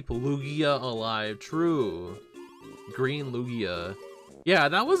 Keep Lugia alive. True. Green Lugia. Yeah,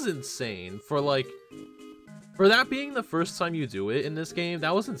 that was insane. For that being the first time you do it in this game,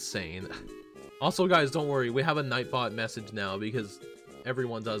 that was insane. Also, guys, don't worry. We have a Nightbot message now because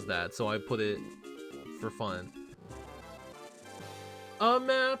everyone does that, so I put it for fun. A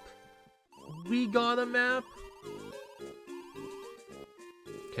map. We got a map.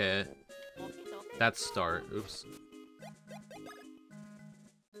 Okay. That's start. Oops.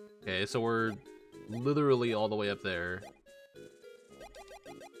 Okay, so we're literally all the way up there.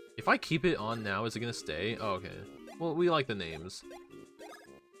 If I keep it on now, is it gonna stay? Oh, okay. Well, we like the names.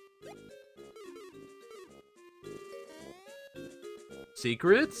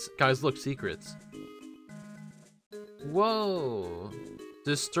 Secrets? Guys, look, secrets. Whoa.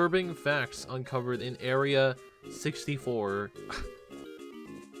 Disturbing facts uncovered in Area 64.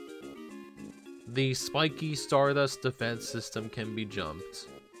 The spiky Stardust defense system can be jumped.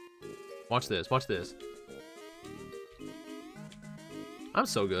 Watch this, watch this. I'm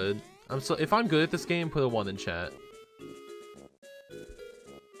so good. If I'm good at this game, put a 1 in chat.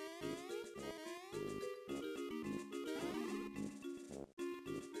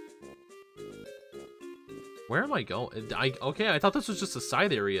 Where am I going? Okay, I thought this was just a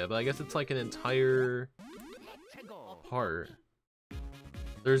side area, but I guess it's like an entire part.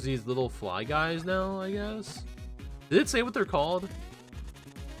 There's these little fly guys now, I guess. Did it say what they're called?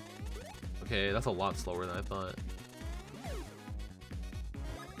 Okay, that's a lot slower than I thought.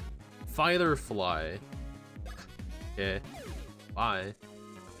 Fighter fly. Okay. Bye.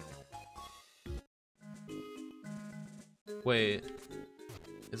 Wait.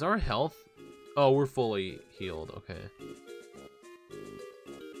 Is our health? Oh, we're fully healed. Okay.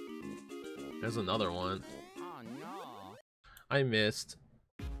 There's another one. Oh no. I missed.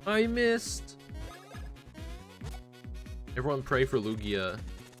 I missed. Everyone pray for Lugia.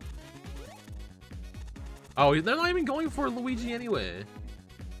 Oh, they're not even going for Luigi anyway.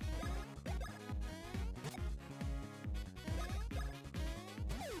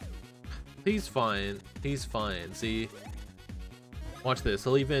 He's fine. He's fine. See? Watch this.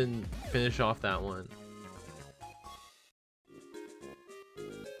 He'll even finish off that one.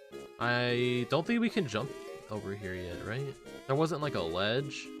 I don't think we can jump over here yet, right? There wasn't like a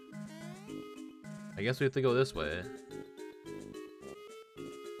ledge. I guess we have to go this way.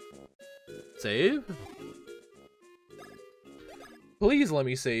 Save? Please let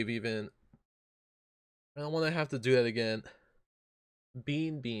me save even. I don't want to have to do that again.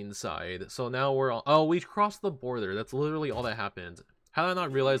 Bean side. So now we're on. Oh, we crossed the border. That's literally all that happened. How did I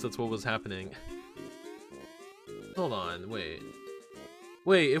not realize that's what was happening? Hold on, wait.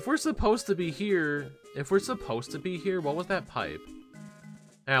 Wait, if we're supposed to be here, what was that pipe?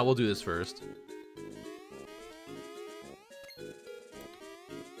 Ah, we'll do this first.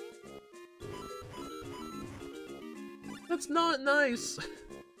 That's not nice.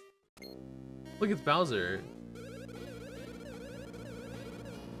 Look, it's Bowser.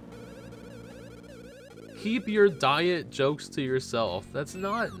 Keep your diet jokes to yourself. That's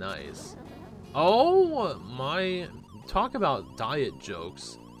not nice. Oh my, talk about diet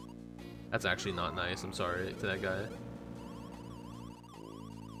jokes. That's actually not nice. I'm sorry to that guy.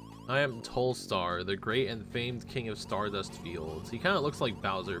 I am Tolstar, the great and famed king of Stardust Fields. He kind of looks like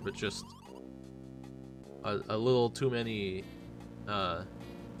Bowser, but just a little too many.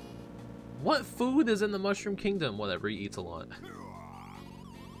 What food is in the Mushroom Kingdom? Whatever, he eats a lot.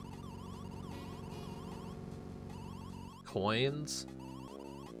 Coins.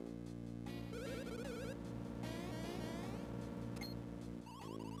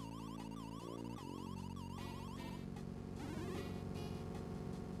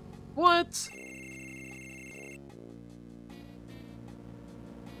 What?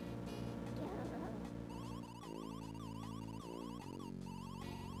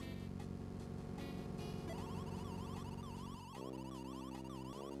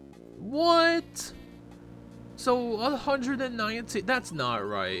 What? So 119, that's not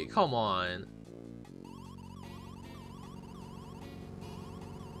right. Come on.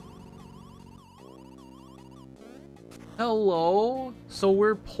 Hello? So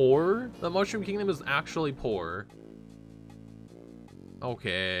we're poor? The Mushroom Kingdom is actually poor.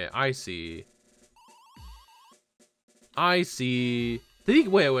 Okay, I see. I see. Did he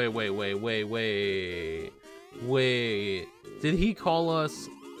wait. Did he call us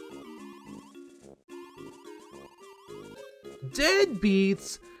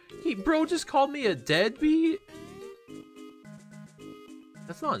deadbeats? Bro just called me a deadbeat?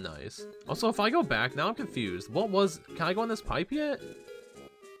 That's not nice. Also, if I go back, now I'm confused. Can I go in this pipe yet?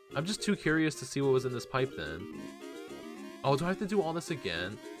 I'm just too curious to see what was in this pipe then. Oh, do I have to do all this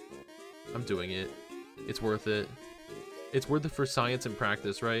again? I'm doing it. It's worth it. It's worth it for science and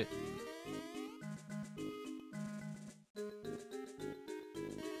practice, right?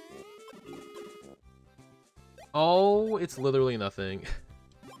 Oh, it's literally nothing.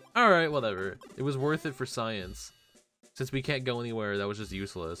 Alright, whatever. It was worth it for science. Since we can't go anywhere, that was just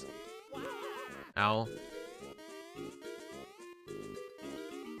useless. Ow.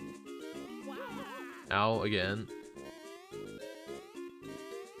 Ow, again.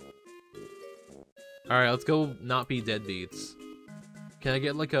 Alright, let's go not be deadbeats. Can I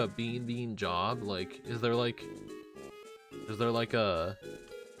get like a bean job? Like, is there like a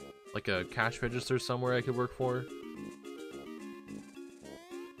cash register somewhere I could work for?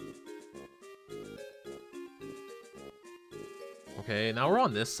 Okay, now we're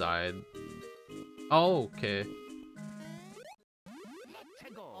on this side. Oh, okay.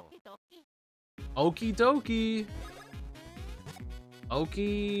 Okie dokie.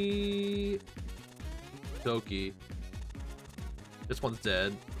 Okie dokie. This one's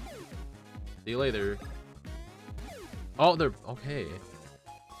dead. See you later. Oh, they're okay.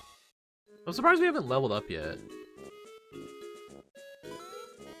 I'm surprised we haven't leveled up yet.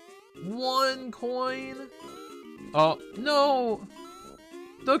 1 coin. Oh, no!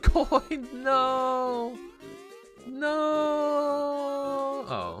 The coin, no! No!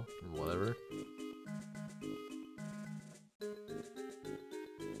 Oh, whatever.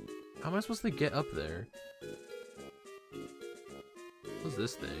 How am I supposed to get up there? What's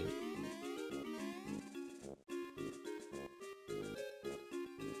this thing?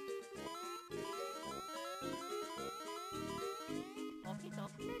 Let's go.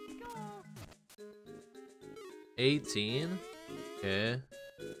 18? Okay.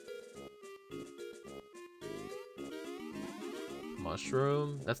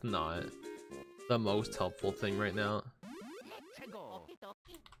 Mushroom? That's not the most helpful thing right now. Let's go.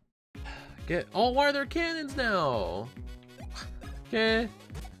 Oh, why are there cannons now? Okay.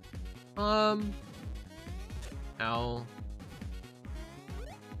 Ow.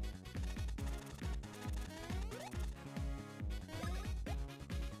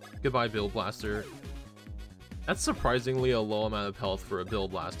 Goodbye, Bill Blaster. That's surprisingly a low amount of health for a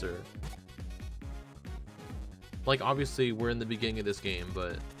Build Blaster. Like, obviously, we're in the beginning of this game,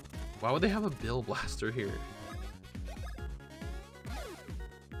 but why would they have a Build Blaster here?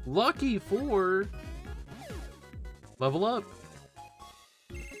 Lucky 4! Level up!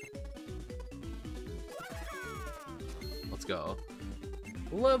 Let's go.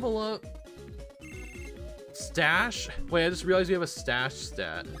 Level up! Stash? Wait, I just realized we have a stash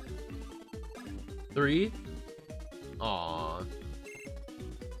stat. 3? Aww.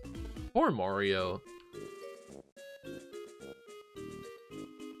 Poor Mario.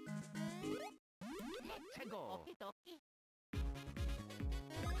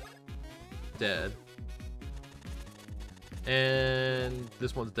 Dead. And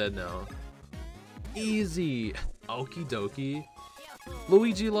this one's dead now. Easy. Okie dokie.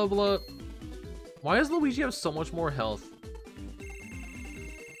 Luigi level up. Why does Luigi have so much more health?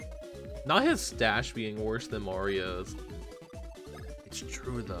 Not his stash being worse than Mario's. It's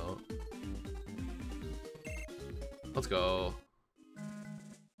true though. Let's go.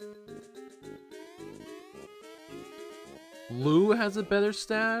 Lou has a better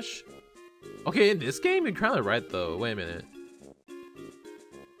stash? Okay, in this game, you're kind of right though. Wait a minute.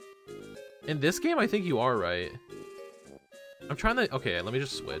 In this game, I think you are right. I'm trying to... Okay, let me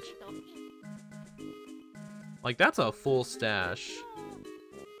just switch. Like, that's a full stash.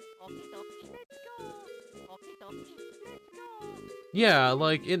 Yeah,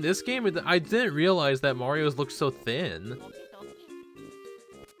 like, in this game, I didn't realize that Mario's look so thin.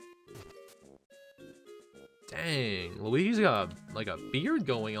 Dang, Luigi's got, like, a beard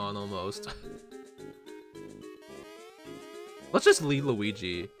going on almost. Let's just lead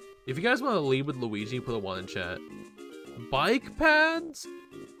Luigi. If you guys want to lead with Luigi, put a 1 in chat. Bike pads?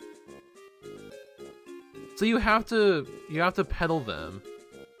 So you have to pedal them.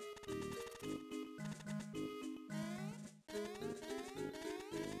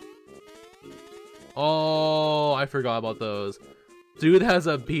 Oh, I forgot about those. Dude has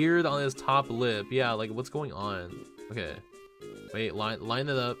a beard on his top lip. Yeah, like what's going on? Okay. Wait, line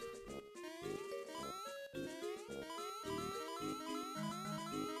it up.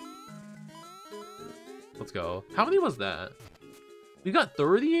 Let's go. How many was that? We got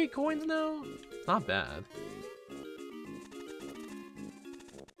 38 coins now? It's not bad.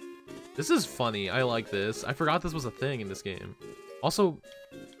 This is funny. I like this. I forgot this was a thing in this game. Also,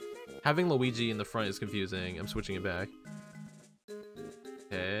 having Luigi in the front is confusing. I'm switching it back.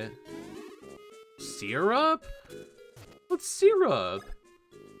 Okay. Syrup? What's syrup?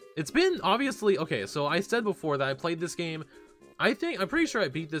 It's been obviously... Okay, so I said before that I played this game... I'm pretty sure I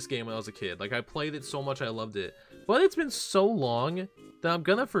beat this game when I was a kid. Like, I played it so much I loved it. But it's been so long that I'm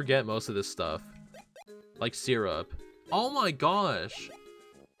gonna forget most of this stuff. Like syrup. Oh my gosh!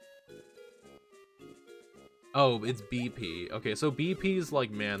 Oh, it's BP. Okay, so BP is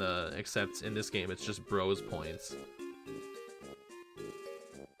like mana, except in this game it's just bros points.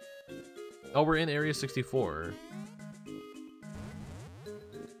 Oh, we're in Area 64.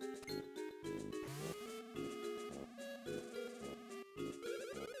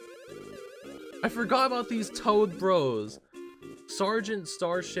 I forgot about these Toad bros. Sergeant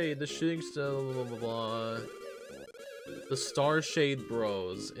Starshade, the shooting star, blah, blah, blah. The Starshade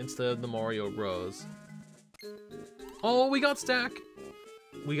bros instead of the Mario bros. Oh, we got stack.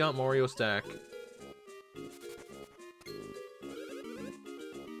 We got Mario stack.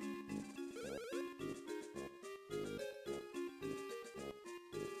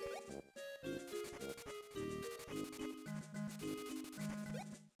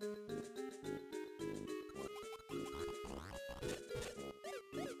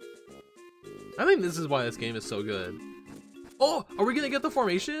 I think this is why this game is so good. Oh, are we gonna get the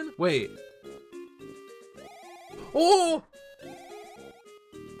formation? Wait. Oh!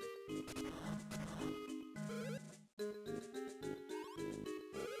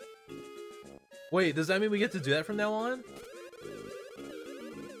 Wait, does that mean we get to do that from now on?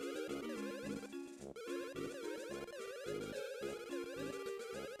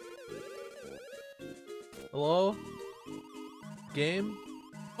 Hello? Game?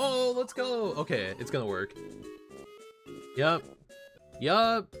 Oh, let's go! Okay, it's gonna work. Yup.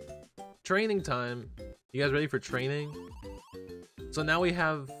 Yup! Training time. You guys ready for training? So now we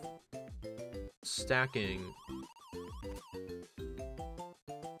have stacking.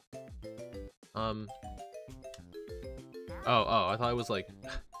 Oh, I thought it was like...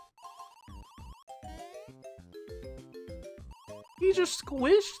 He just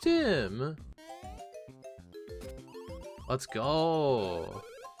squished him! Let's go!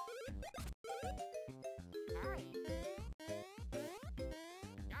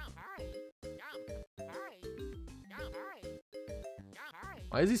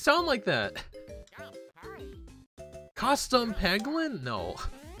 Why does he sound like that? Custom Peglin? No.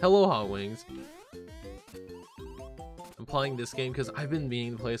 Hello, Hot Wings. I'm playing this game because I've been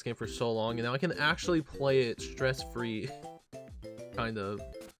meaning to play this game for so long, and now I can actually play it stress-free. Kind of.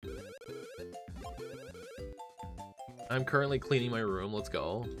 I'm currently cleaning my room. Let's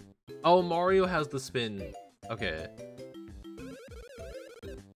go. Oh, Mario has the spin. Okay.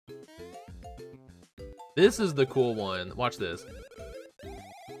 This is the cool one. Watch this.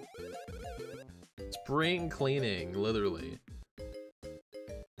 Spring cleaning, literally.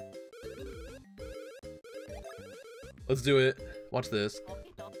 Let's do it. Watch this.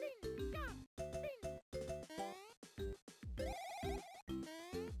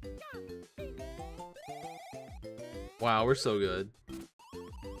 Wow, we're so good.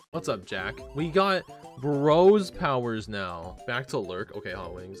 What's up, Jack? We got bros powers now. Back to lurk. Okay,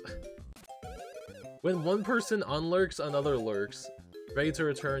 Hot Wings. When one person unlurks, another lurks. Ready to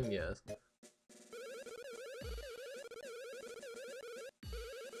return? Yes.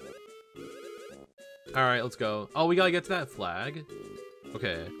 Alright, let's go. Oh, we gotta get to that flag?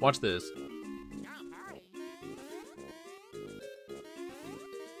 Okay, watch this.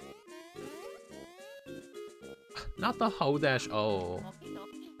 Not the ho dash oh.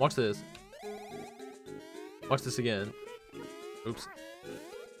 Watch this. Watch this again. Oops.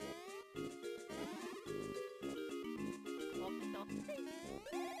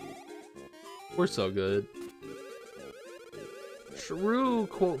 We're so good. True,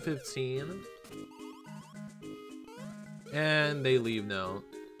 quote 15. And they leave now.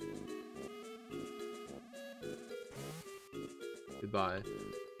 Goodbye.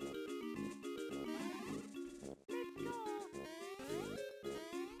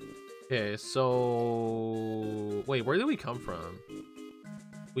 Okay, so... Wait, where did we come from?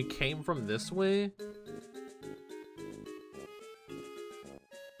 We came from this way?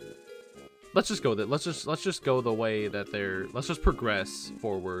 Let's just go that. Let's just go the way that they're. Let's just progress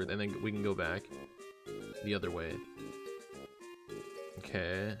forward, and then we can go back the other way.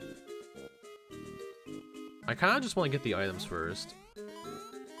 Okay. I kind of just want to get the items first.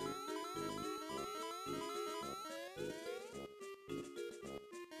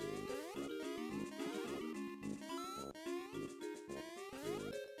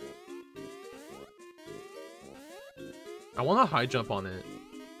 I want to high jump on it.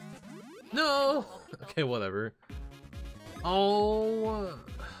 No! Okay, whatever. Oh.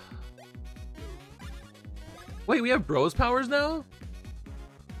 Wait, we have bros powers now?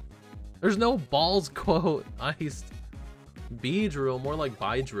 There's no balls quote iced. B drill, more like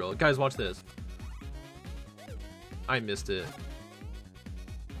bi drill. Guys, watch this. I missed it.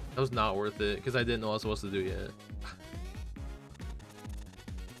 That was not worth it because I didn't know what I was supposed to do yet.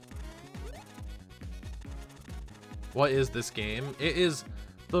 What is this game? It is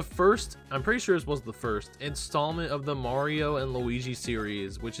the first, I'm pretty sure it was the first installment of the Mario and Luigi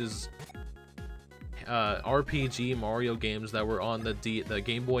series, which is RPG Mario games that were on the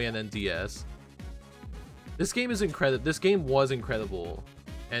Game Boy and then DS. This game is incredible. This game was incredible,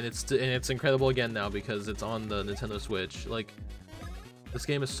 and it's incredible again now because it's on the Nintendo Switch. Like, this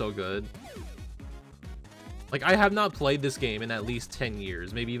game is so good. Like, I have not played this game in at least 10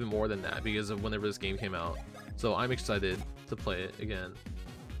 years, maybe even more than that, because of whenever this game came out. So I'm excited to play it again.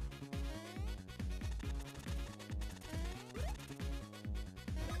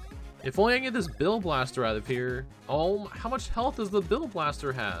 If only I can get this Bill Blaster out of here. Oh, how much health does the Bill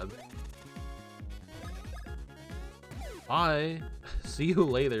Blaster have? Bye. See you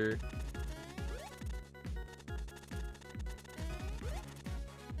later.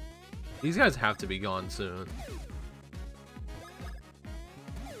 These guys have to be gone soon.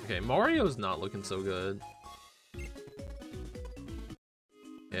 Okay, Mario's not looking so good.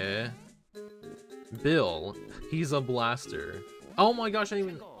 Yeah. Bill, he's a blaster. Oh my gosh, I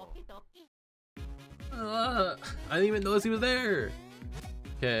didn't even notice he was there.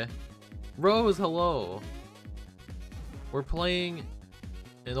 Okay. Rose, hello. We're playing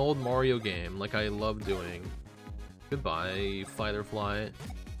an old Mario game like I love doing. Goodbye, Fighterfly.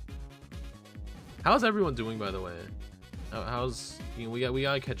 How's everyone doing, by the way? How's, you know, we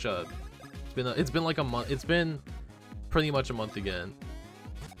gotta catch up. It's been like a month. It's been pretty much a month again.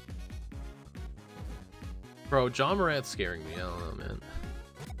 Bro, John Morant's scaring me. I don't know, man.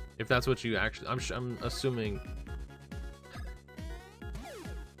 If that's what you actually, I'm assuming.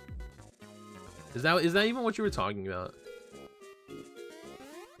 Is that even what you were talking about?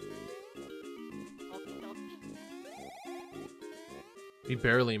 We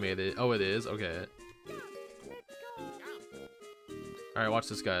barely made it. Oh, it is? Okay. Alright, watch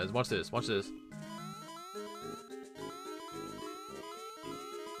this, guys. Watch this. Watch this.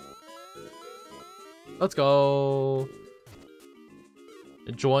 Let's go.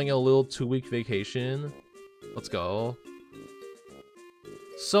 Enjoying a little 2-week vacation. Let's go.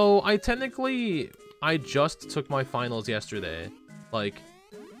 So I just took my finals yesterday. Like,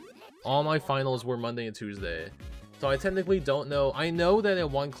 all my finals were Monday and Tuesday. So I technically don't know. I know that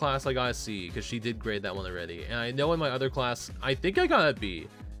in one class I got a C because she did grade that one already. And I know in my other class, I think I got a B.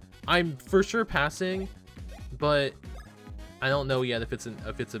 I'm for sure passing, but I don't know yet if it's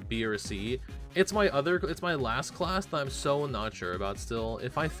a B or a C. It's my last class that I'm so not sure about still.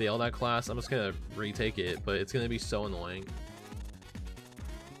 If I fail that class, I'm just gonna retake it, but it's gonna be so annoying.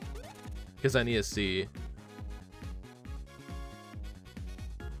 Because I need a C.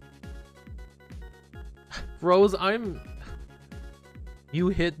 Rose, you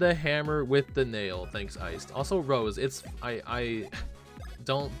hit the hammer with the nail. Thanks, Iced. Also, Rose, I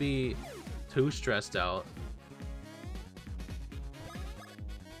don't be too stressed out.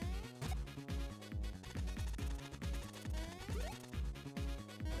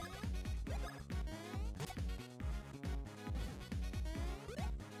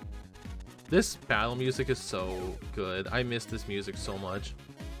 This battle music is so good. I miss this music so much.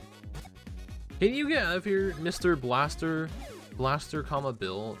 Can you get out of here, Mr. Blaster? Blaster,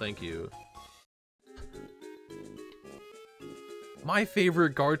 Bill. Thank you. My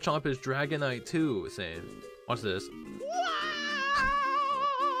favorite Garchomp is Dragonite too. Same. Watch this.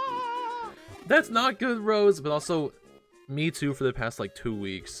 That's not good, Rose, but also me too for the past like 2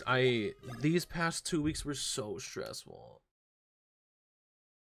 weeks. These past 2 weeks were so stressful.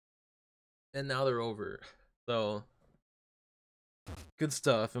 And now they're over. So good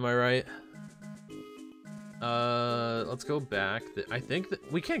stuff, am I right? Let's go back. I think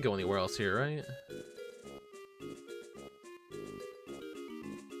that we can't go anywhere else here, right?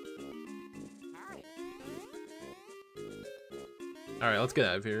 Alright, let's get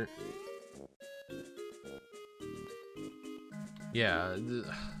out of here. Yeah,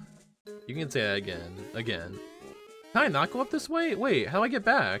 you can say that again. Can I not go up this way? Wait, how do I get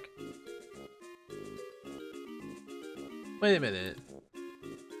back? Wait a minute.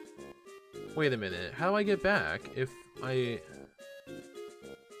 How do I get back if am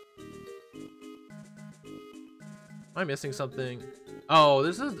I missing something? Oh,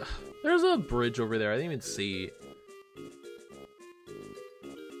 there's a bridge over there. I didn't even see.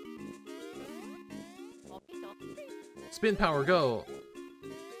 Spin power, go.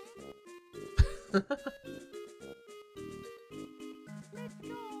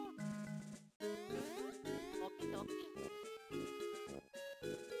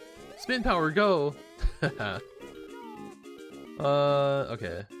 Spin power, go.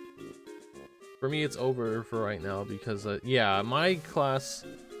 Okay. For me, it's over for right now because, yeah, my class.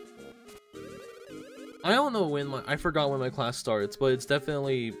 I don't know I forgot when my class starts, but it's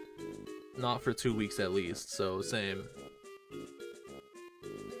definitely not for 2 weeks at least. So same.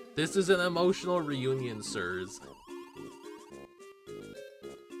 This is an emotional reunion, sirs.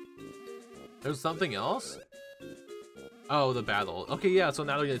 There's something else? Oh, the battle. Okay, yeah, so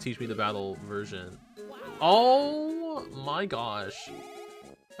now they're gonna teach me the battle version. Oh my gosh.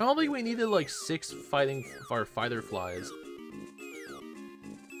 I don't think we needed like 6 fighter flies.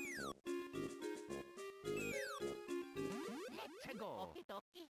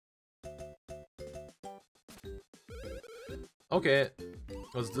 Okay.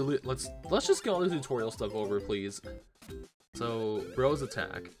 Let's just get all the tutorial stuff over, please. So, bros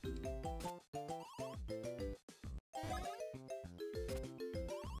attack.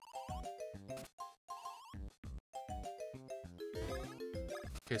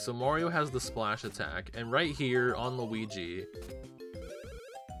 Okay, so Mario has the splash attack, and right here on Luigi,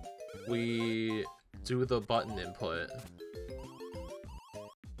 we do the button input.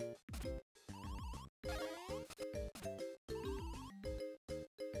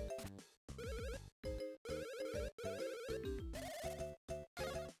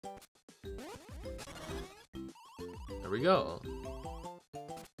 There we go.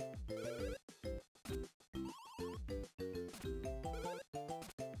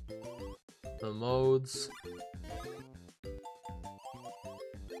 The modes.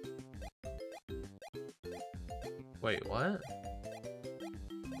 Wait, what?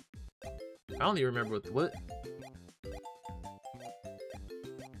 I don't even remember what.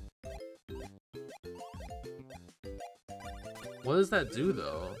 What does that do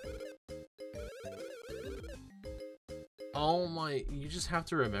though? Oh my, you just have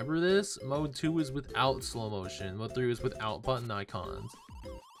to remember this? Mode 2 is without slow motion, mode 3 is without button icons.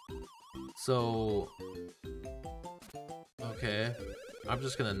 So, okay, I'm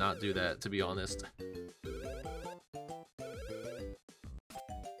just gonna not do that, to be honest.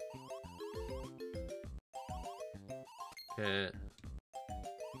 Okay.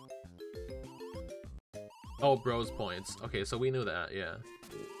 Oh, bros points. Okay, so we knew that, yeah.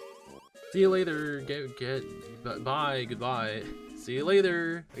 See you later. Bye. Goodbye. See you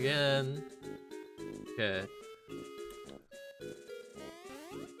later again. Okay.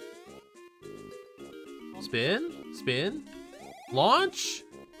 Spin. Launch.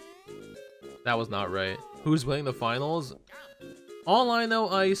 That was not right. Who's winning the finals? All I know,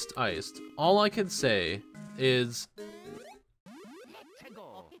 iced. All I can say is,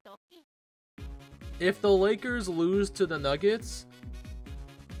 if the Lakers lose to the Nuggets,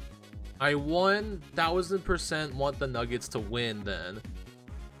 I 1000% want the Nuggets to win then.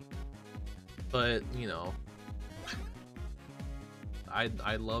 But, you know,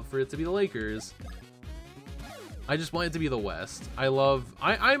 I'd love for it to be the Lakers. I just want it to be the West.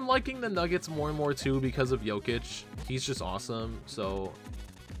 I'm liking the Nuggets more and more too because of Jokic. He's just awesome. So,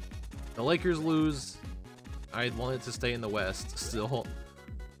 the Lakers lose, I'd want it to stay in the West still.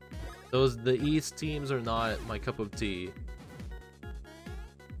 The East teams are not my cup of tea.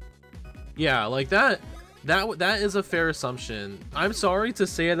 Yeah, like that is a fair assumption. I'm sorry to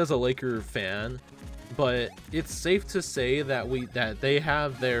say it as a Laker fan, but it's safe to say that they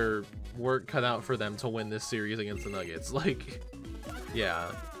have their work cut out for them to win this series against the Nuggets. Like,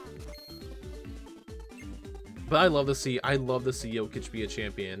 yeah. But I love to see Jokic be a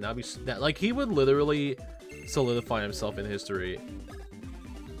champion. Like, he would literally solidify himself in history.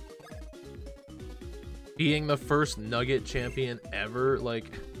 Being the first Nugget champion ever,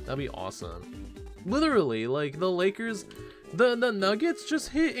 like, that'd be awesome. Literally, like, the Lakers, the Nuggets just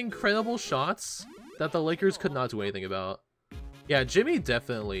hit incredible shots that the Lakers could not do anything about. Yeah, Jimmy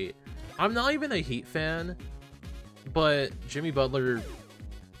definitely. I'm not even a Heat fan, but Jimmy Butler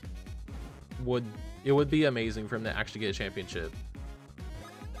would be amazing for him to actually get a championship.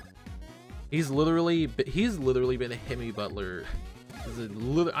 He's literally been a Jimmy Butler.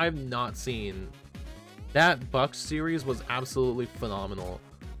 I've not seen that Bucks series was absolutely phenomenal.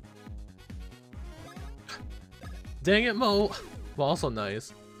 Dang it, Mo. Well, also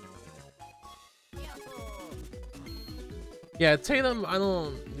nice. Yeah, Tatum,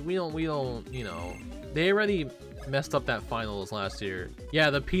 we don't, you know, they already messed up that finals last year. Yeah,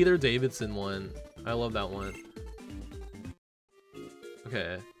 the Peter Davidson one. I love that one.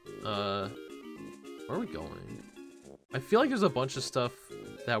 Okay. Where are we going? I feel like there's a bunch of stuff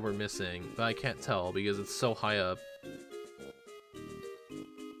that we're missing, but I can't tell because it's so high up.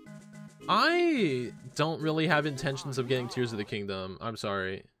 I don't really have intentions of getting Tears of the Kingdom. I'm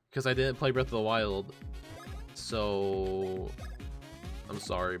sorry, because I didn't play Breath of the Wild. So, I'm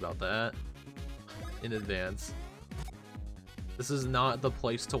sorry about that in advance. This is not the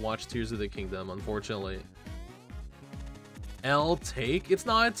place to watch Tears of the Kingdom, unfortunately. Take? It's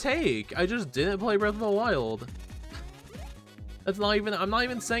not a take. I just didn't play Breath of the Wild. That's not even. I'm not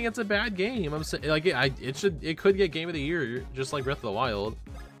even saying it's a bad game. I'm saying like it could get Game of the Year just like Breath of the Wild.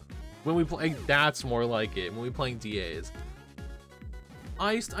 When we play, that's more like it. When we playing DAs.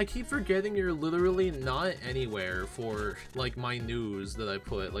 Iced, I keep forgetting you're literally not anywhere for like my news that I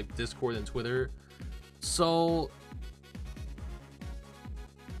put, like Discord and Twitter. So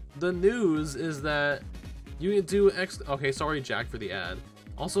the news is that you can do okay, sorry Jack for the ad.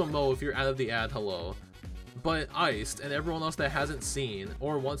 Also Mo, if you're out of the ad, hello. But Iced and everyone else that hasn't seen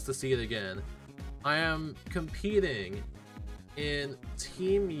or wants to see it again, I am competing in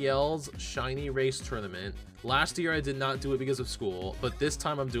Team Yell's Shiny Race tournament. Last year I did not do it because of school, but this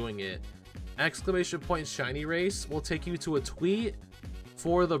time I'm doing it. Exclamation point Shiny Race will take you to a tweet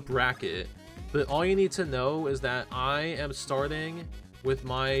for the bracket, but all you need to know is that I am starting with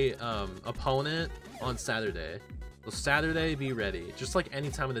my opponent on Saturday. So Saturday, be ready. Just like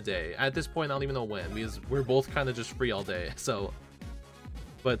any time of the day. At this point, I don't even know when, because we're both kind of just free all day. So,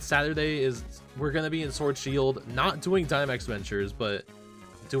 but Saturday is, we're going to be in Sword Shield, not doing Dynamax Ventures, but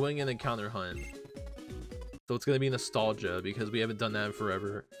doing an encounter hunt. So it's going to be nostalgia, because we haven't done that in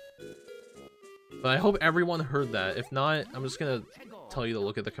forever. But I hope everyone heard that. If not, I'm just going to tell you to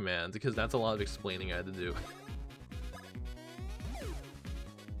look at the command, because that's a lot of explaining I had to do.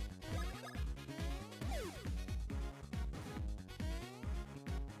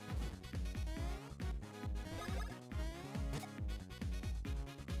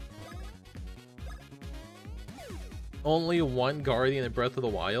 Only one Guardian in Breath of the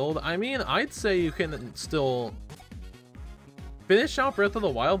Wild? I mean, I'd say you can still finish out Breath of the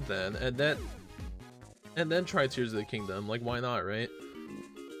Wild then, and then try Tears of the Kingdom. Like, why not, right?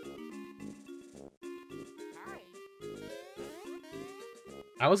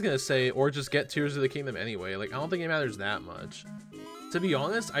 I was gonna say, or just get Tears of the Kingdom anyway. Like, I don't think it matters that much. To be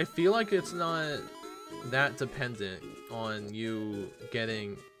honest, I feel like it's not that dependent on you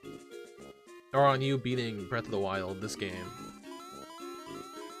getting, or on you beating Breath of the Wild this game.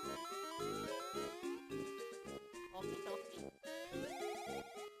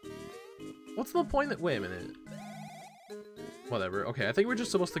 What's the point that- wait a minute. Whatever, okay, I think we're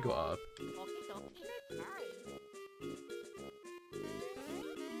just supposed to go up.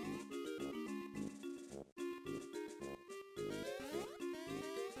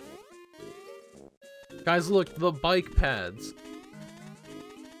 Guys, look, the bike pads.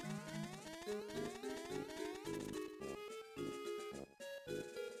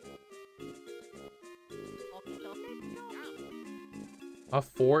 A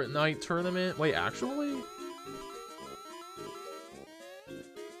Fortnite tournament? Wait, actually?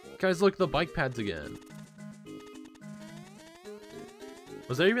 Guys, look, the bike pads again.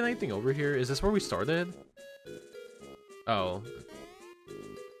 Was there even anything over here? Is this where we started? Oh.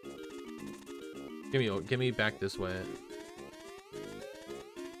 Give me back this way.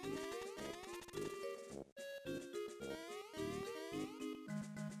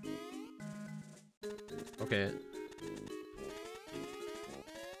 Okay.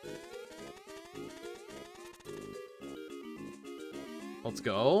 Let's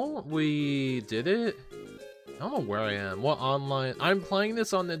go. We did it. I don't know where I am. What online? I'm playing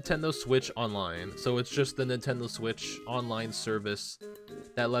this on Nintendo Switch Online. So it's just the Nintendo Switch online service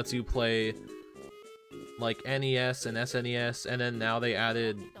that lets you play like NES and SNES, and then now they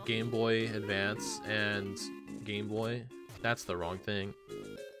added Game Boy Advance and Game Boy. That's the wrong thing.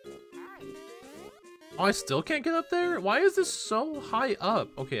 Oh, I still can't get up there? Why is this so high up?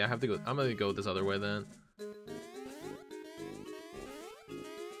 Okay, I have to go. I'm gonna go this other way then.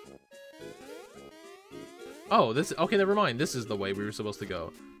 Oh, this, okay, never mind. This is the way we were supposed to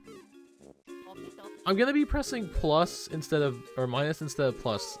go. I'm gonna be pressing plus instead of, or minus instead of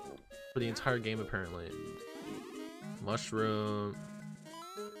plus for the entire game, apparently. Mushroom.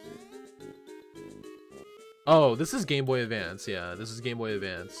 Oh, this is Game Boy Advance. Yeah, this is Game Boy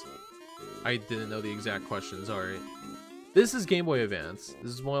Advance. I didn't know the exact question, sorry. This is Game Boy Advance.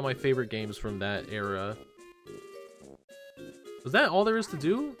 This is one of my favorite games from that era. Was that all there is to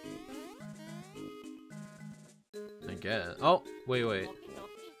do? I guess. Oh, wait.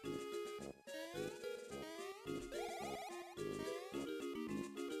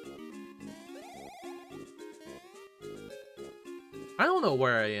 I don't know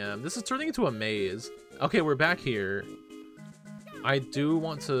where I am. This is turning into a maze. Okay, we're back here. I do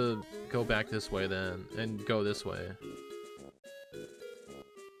want to go back this way then, and go this way.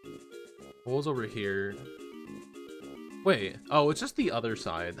 What was over here? Wait, oh, it's just the other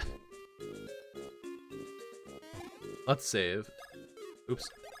side. Let's save. Oops.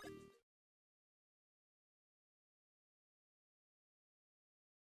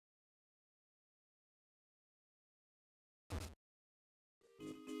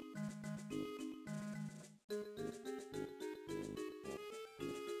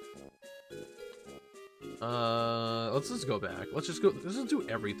 Let's just go back. Let's just do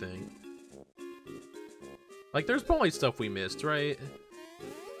everything. Like, there's probably stuff we missed, right?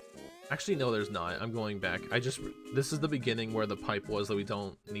 Actually, no, there's not. I'm going back. This is the beginning where the pipe was that we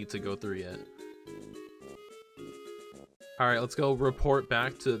don't need to go through yet. Alright, let's go report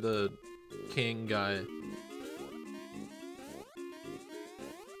back to the king guy.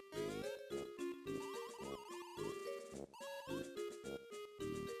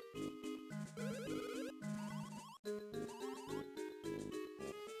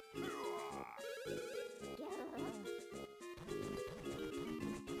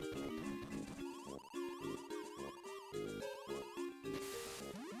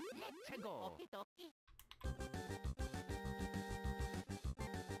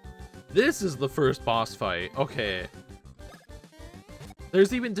 This is the first boss fight. Okay.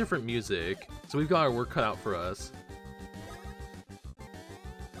 There's even different music, so we've got our work cut out for us.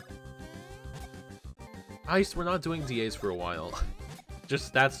 Ice, we're not doing DAs for a while.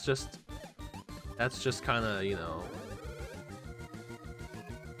 That's just kind of, you know.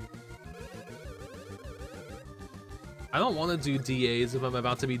 I don't want to do DAs if I'm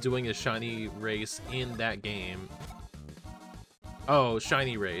about to be doing a shiny race in that game. Oh,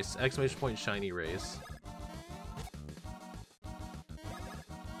 shiny race. Exclamation point shiny race.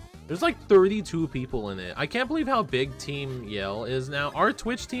 There's like 32 people in it. I can't believe how big Team Yell is now. Our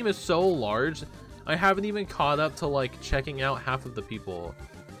Twitch team is so large, I haven't even caught up to like checking out half of the people.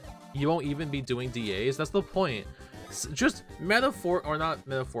 You won't even be doing DAs? That's the point. Just or not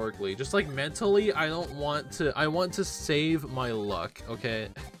metaphorically, just like mentally, I want to save my luck, okay?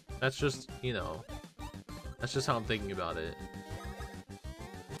 That's just, you know, that's just how I'm thinking about it.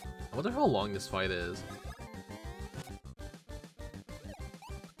 I wonder how long this fight is.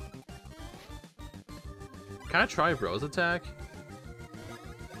 Can I try Bro's attack?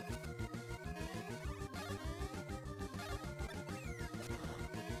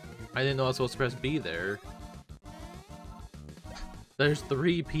 I didn't know I was supposed to press B there. There's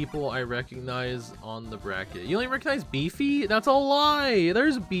 3 people I recognize on the bracket. You only recognize Beefy? That's a lie!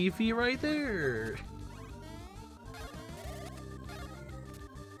 There's Beefy right there!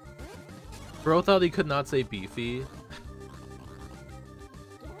 Bro thought he could not say Beefy.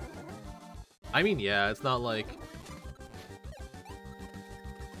 I mean, yeah, it's not like...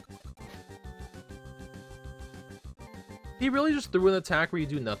 He really just threw an attack where you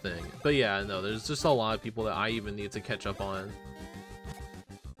do nothing. But yeah, no, there's just a lot of people that I even need to catch up on.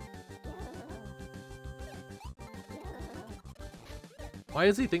 Why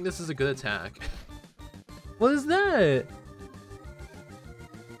does he think this is a good attack? What is that?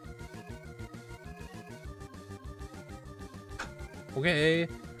 Okay.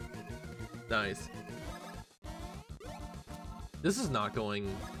 Nice. This is not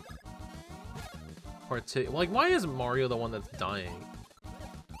going... Like, why is Mario the one that's dying?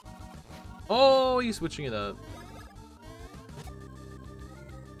 Oh, he's switching it up.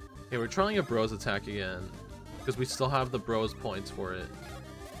 Okay, we're trying a Bros attack again. Because we still have the Bros points for it.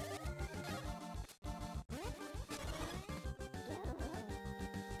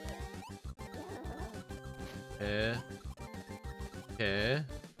 Okay. Okay.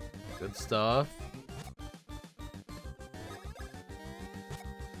 Good stuff.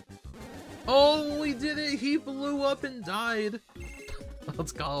 Oh, we did it! He blew up and died!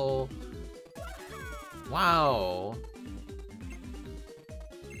 Let's go. Wow.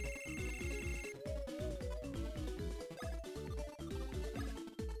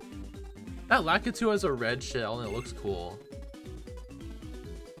 That Lakitu has a red shell and it looks cool.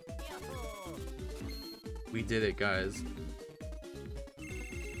 We did it, guys.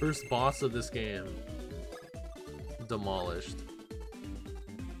 First boss of this game. Demolished.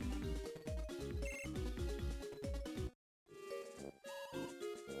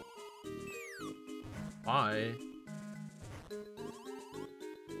 Why?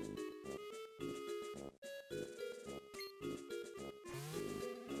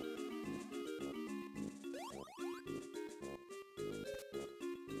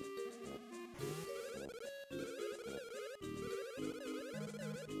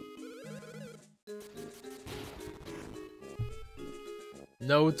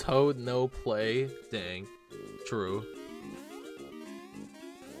 No Toad, no play. Dang. True.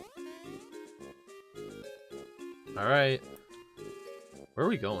 Alright. Where are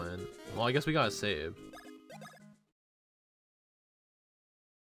we going? Well, I guess we gotta save.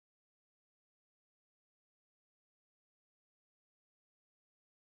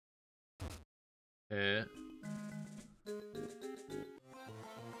 Okay.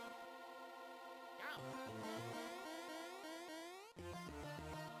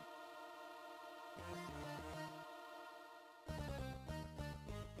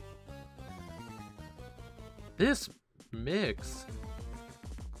 This mix.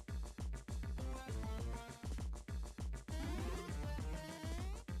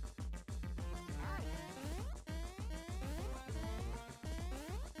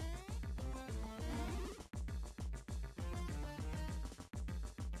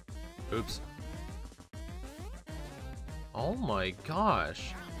 Oops. Oh my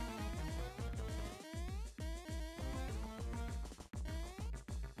gosh.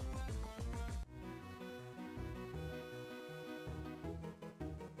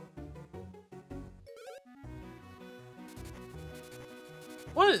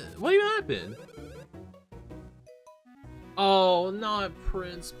 What even happened? Oh, not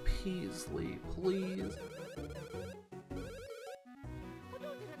Prince Peasley, please.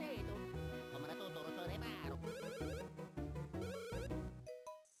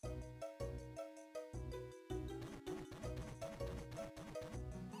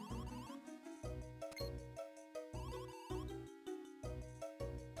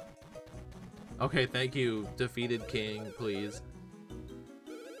 Okay, thank you, defeated king, please.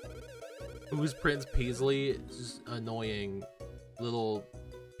 Who's Prince Peasley? Just annoying little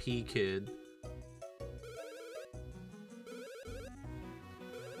pea kid.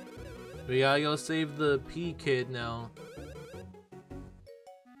 We gotta go save the pea kid now.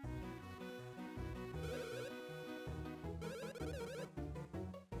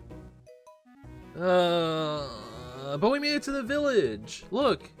 But we made it to the village.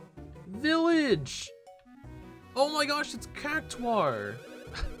 Look, village. Oh my gosh, it's Cactuar.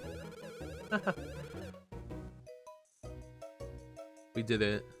 We did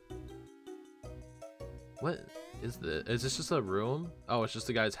it. What is this? Is this just a room? Oh, it's just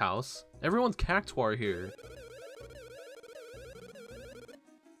a guy's house. Everyone's Cactuar here.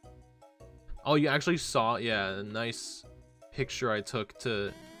 Oh, you actually saw, yeah, a nice picture I took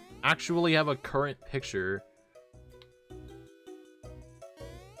to actually have a current picture.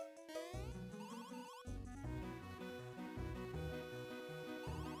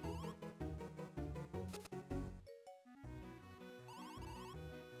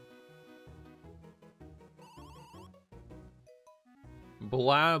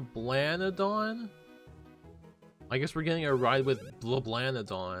 Blanadon? I guess we're getting a ride with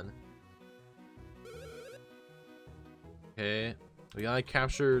Blanadon. Okay, we gotta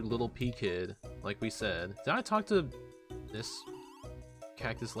capture Little P Kid, like we said. Did I talk to this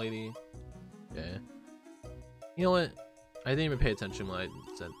cactus lady? Okay. You know what? I didn't even pay attention when I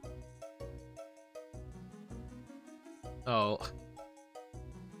said. Oh.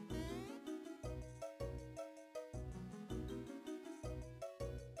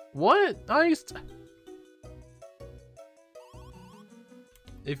 What?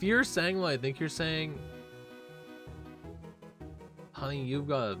 If you're saying what I think you're saying, honey, you've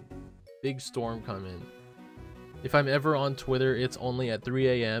got a big storm coming. If I'm ever on Twitter, it's only at 3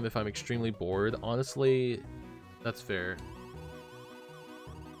 AM if I'm extremely bored. Honestly, that's fair.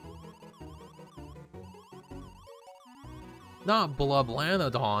 Not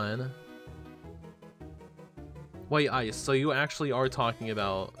Blablanadon. Wait, Ice, so you actually are talking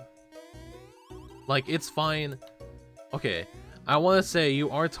about... Like, it's fine. Okay, I want to say you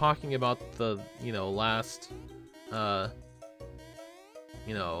are talking about the, you know, last,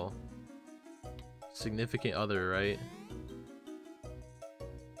 you know, significant other, right?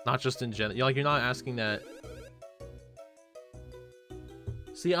 Not just in general. Like, you're not asking that.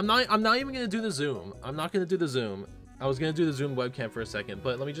 See, I'm not even gonna do the zoom. I'm not gonna do the zoom. I was gonna do the zoom webcam for a second,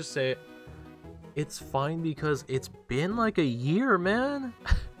 but let me just say, it's fine because it's been like a year, man.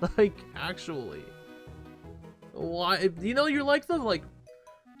 Like, actually. Why? You know, you're like the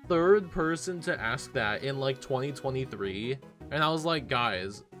third person to ask that in like 2023, and I was like,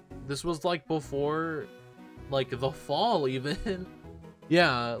 guys, this was like before like the fall even.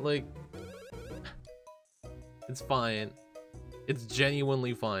 Yeah, like, it's fine. It's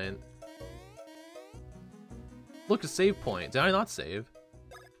genuinely fine. Look, a save point. Did I not save?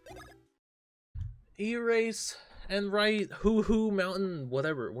 Erase and write Hoo Hoo Mountain,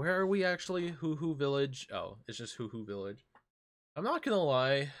 whatever. Where are we actually? Hoo Hoo Village. Oh, it's just Hoo Hoo Village. I'm not gonna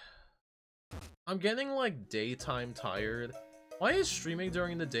lie. I'm getting like daytime tired. Why is streaming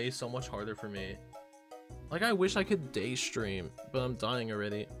during the day so much harder for me? Like, I wish I could day stream, but I'm dying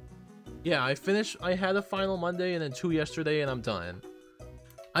already. Yeah, I had a final Monday and then 2 yesterday and I'm done.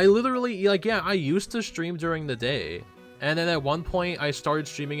 I literally, like, yeah, I used to stream during the day. And then at one point I started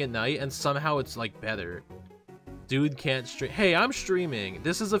streaming at night and somehow it's like better. Dude can't stream. Hey, I'm streaming.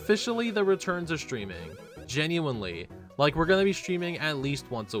 This is officially the return to streaming. Genuinely. Like, we're gonna be streaming at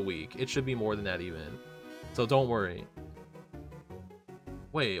least once a week. It should be more than that even. So don't worry.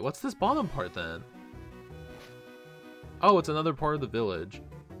 Wait, what's this bottom part then? Oh, it's another part of the village.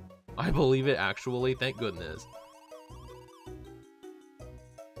 I believe it actually, thank goodness.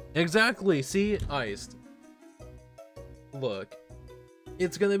 Exactly, see? Iced. Look,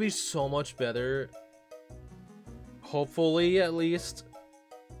 it's gonna be so much better. Hopefully, at least,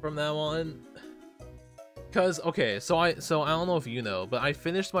 from now on. Cause, okay, so I don't know if you know, but I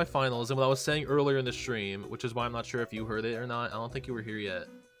finished my finals, and what I was saying earlier in the stream, which is why I'm not sure if you heard it or not, I don't think you were here yet.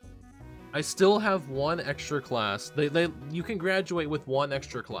 I still have one extra class. You can graduate with one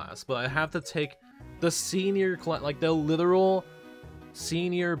extra class, but I have to take the senior class, like the literal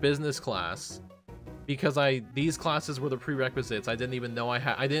senior business class, because these classes were the prerequisites. I didn't even know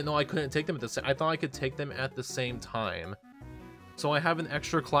I didn't know I couldn't take them at the same. I thought I could take them at the same time. So I have an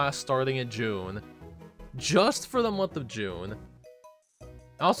extra class starting in June, just for the month of June.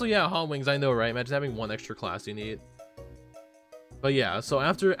 Also, yeah, Hot Wings, I know, right? Imagine having one extra class you need. But yeah, so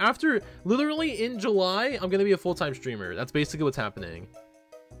after literally in July, I'm gonna be a full-time streamer. That's basically what's happening.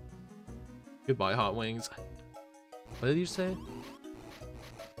 Goodbye, Hot Wings. What did you say?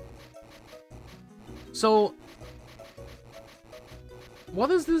 So, what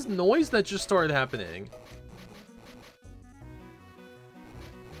is this noise that just started happening?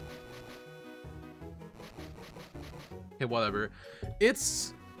 Okay, whatever.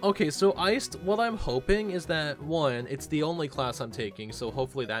 It's... Okay, so Iced, what I'm hoping is that, one, it's the only class I'm taking, so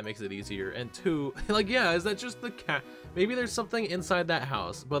hopefully that makes it easier, and two, like, yeah, is that just the cat? Maybe there's something inside that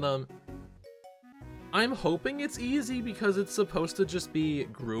house, but, I'm hoping it's easy because it's supposed to just be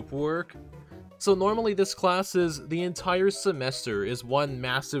group work. So normally this class is, the entire semester is one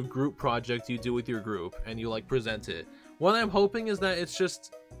massive group project you do with your group, and you, like, present it. What I'm hoping is that it's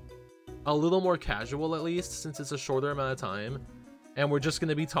just a little more casual, at least, since it's a shorter amount of time. And we're just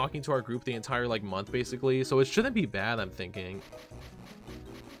gonna be talking to our group the entire like month basically, so it shouldn't be bad, I'm thinking.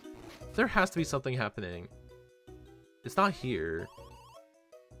 There has to be something happening. It's not here.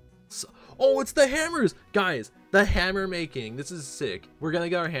 Oh, it's the hammers! Guys, the hammer making. This is sick. We're gonna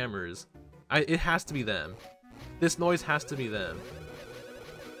get our hammers. It has to be them. This noise has to be them.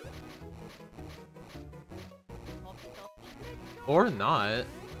 Or not.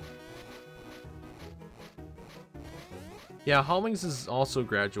 Yeah, Hollings is also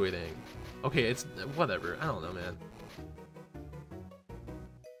graduating. Okay, it's whatever. I don't know, man.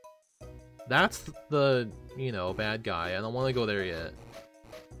 That's the, you know, bad guy. I don't want to go there yet.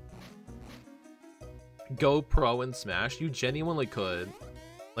 Go pro and smash? You genuinely could.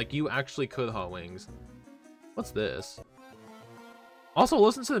 Like, you actually could, Hot Wings. What's this? Also,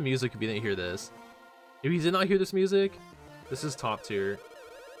 listen to the music if you didn't hear this. If you did not hear this music, this is top tier.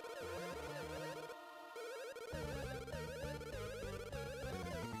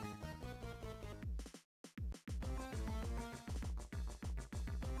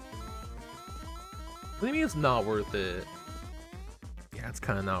 What do you mean it's not worth it? Yeah, it's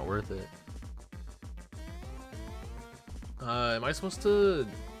kind of not worth it. Am I supposed to...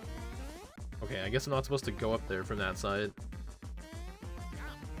 Okay, I guess I'm not supposed to go up there from that side.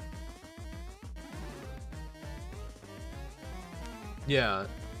 Yeah,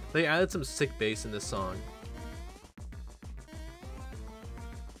 they added some sick bass in this song.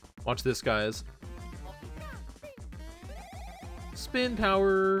 Watch this, guys. Spin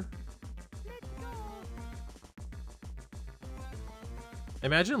power.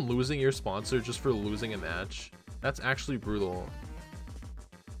 Imagine losing your sponsor just for losing a match. That's actually brutal.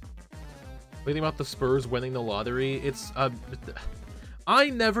 What do you think about the Spurs winning the lottery? It's I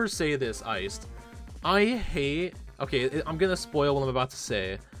never say this, Iced. I hate... Okay, I'm gonna spoil what I'm about to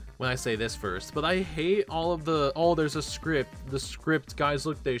say when I say this first, but I hate all of the... Oh, there's a script. The script, guys,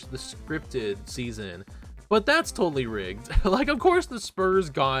 look, there's the scripted season. But that's totally rigged. Like, of course the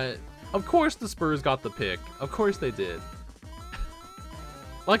Spurs got... Of course the Spurs got the pick. Of course they did.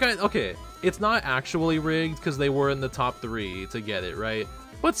 Like, okay, it's not actually rigged because they were in the top 3 to get it, right?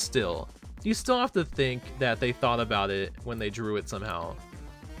 But still, you still have to think that they thought about it when they drew it somehow.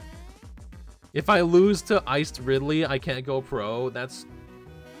 If I lose to Iced Ridley, I can't go pro. That's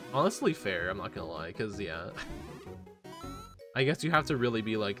honestly fair, I'm not gonna lie, because, yeah. I guess you have to really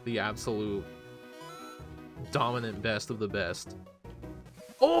be, like, the absolute dominant best of the best.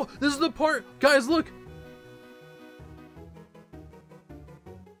 Oh, this is the part! Guys, look!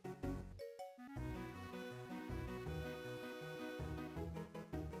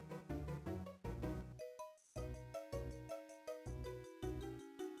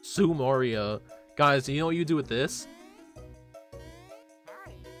 Sumoria. Guys, you know what you do with this?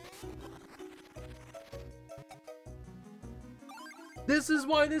 This is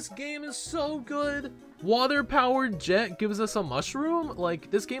why this game is so good. Water-powered jet gives us a mushroom? Like,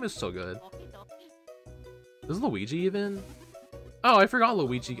 this game is so good. Does Luigi even? Oh, I forgot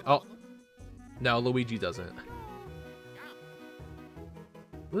Luigi. Oh. No, Luigi doesn't.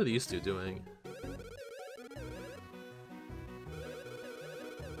 What are these two doing?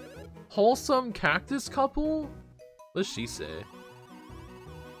 Wholesome cactus couple? What does she say?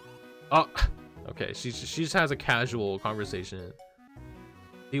 Oh, okay. She just has a casual conversation.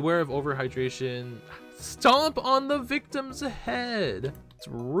 Beware of overhydration. Stomp on the victim's head. It's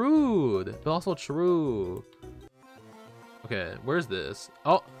rude, but also true. Okay, where's this?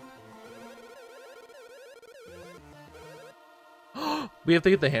 Oh. We have to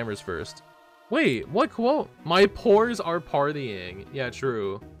get the hammers first. Wait, what quote? My pores are partying. Yeah,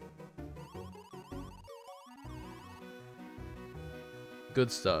 true. Good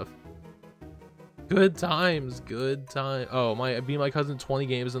stuff. Good times, good time. Oh, beat my cousin 20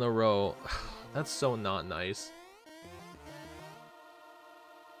 games in a row. That's so not nice.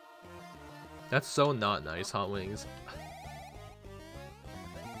 That's so not nice, Hot Wings.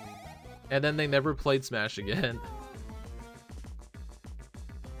 And then they never played Smash again.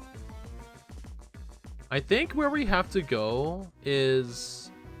 I think where we have to go is...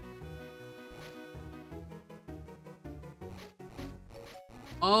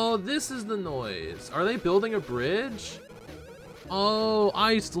 Oh, this is the noise. Are they building a bridge? Oh,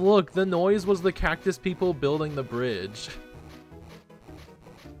 Iced, look, the noise was the cactus people building the bridge.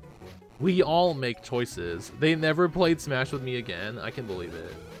 We all make choices. They never played Smash with me again. I can believe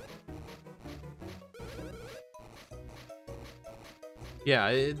it. Yeah,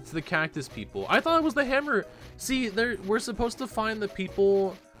 it's the cactus people. I thought it was the hammer. See, we're supposed to find the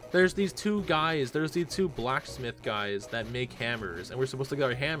people... There's these two guys, there's these two blacksmith guys that make hammers, and we're supposed to get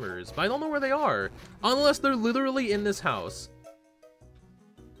our hammers, but I don't know where they are, unless they're literally in this house.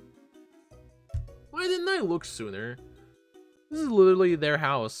 Why didn't I look sooner? This is literally their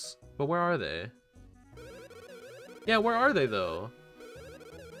house. But where are they? Yeah, where are they though?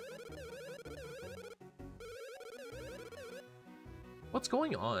 What's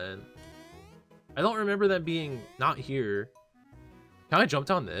going on? I don't remember them being not here. Can I jump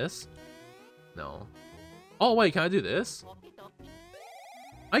down this? No. Oh wait, can I do this?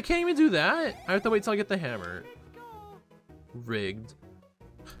 I can't even do that? I have to wait till I get the hammer. Rigged.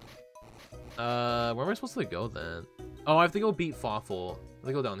 Where am I supposed to go then? Oh, I have to go beat Fawful. I have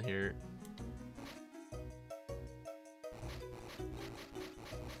to go down here.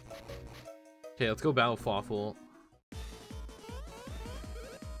 Okay, let's go battle Fawful.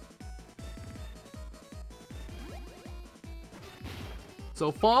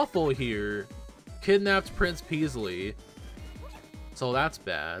 So Fawful here kidnapped Prince Peasley. So that's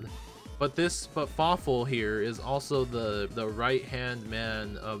bad. But Fawful here is also the right-hand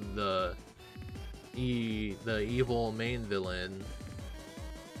man of the evil main villain.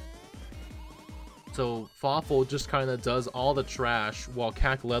 So Fawful just kind of does all the trash while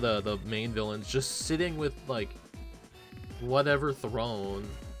Cackletta, the main villain's just sitting with like whatever throne,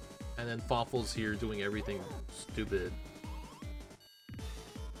 and then Fawful's here doing everything stupid.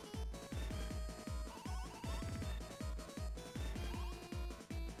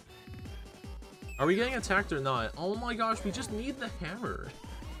 Are we getting attacked or not? Oh my gosh, we just need the hammer.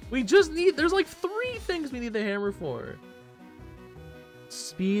 We just need, there's like 3 things we need the hammer for.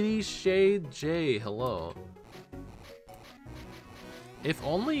 Speedy Shade J, hello. If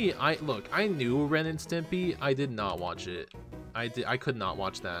only look, I knew Ren and Stimpy, I did not watch it. I could not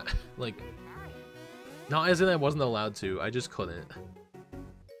watch that. Like, not as in I wasn't allowed to, I just couldn't.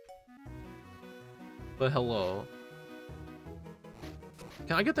 But hello.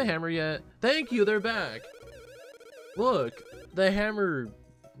 Can I get the hammer yet? Thank you, they're back. Look, the hammer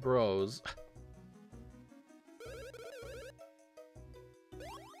bros.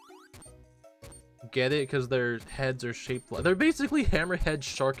 Get it? Because their heads are shaped like... They're basically hammerhead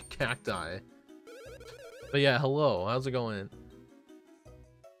shark cacti. But yeah, hello. How's it going?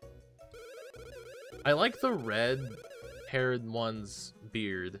 I like the red-haired one's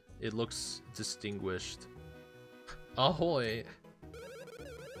beard. It looks distinguished. Ahoy!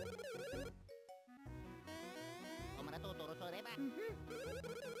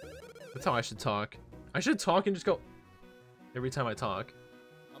 That's how I should talk. I should talk and just go every time I talk.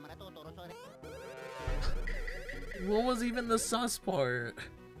 What was even the sus part?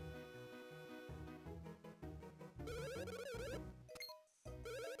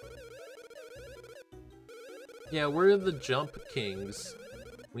 Yeah, we're the jump kings.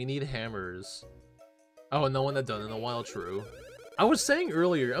 We need hammers. Oh, no one had done it in a while, true. I was saying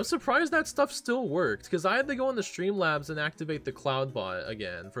earlier, I was surprised that stuff still worked, because I had to go in the Streamlabs and activate the cloud bot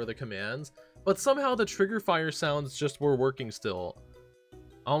again for the commands, but somehow the trigger fire sounds just were working still.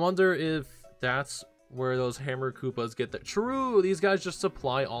 I wonder if that's where those hammer Koopas get that. True, these guys just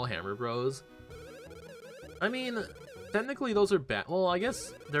supply all hammer bros. I mean, technically those are bad. Well, I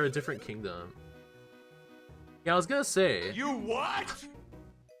guess they're a different kingdom. Yeah, I was gonna say. You what?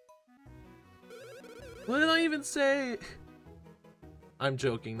 What did I even say? I'm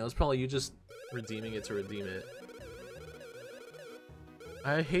joking. That was probably you just redeeming it to redeem it.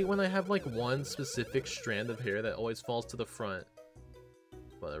 I hate when I have like one specific strand of hair that always falls to the front.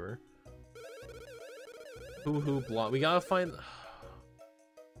 Whatever. Hoo-hoo block. We gotta find...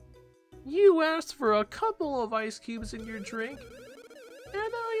 You asked for a couple of ice cubes in your drink, and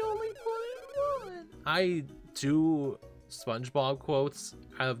I only put in 1. I do SpongeBob quotes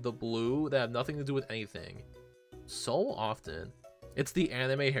out of the blue that have nothing to do with anything. So often. It's the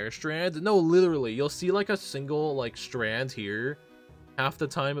anime hair strand. No, literally, you'll see like a single like strand here half the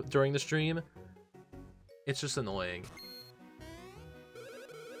time during the stream. It's just annoying.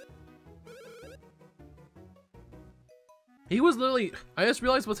 He was literally, I just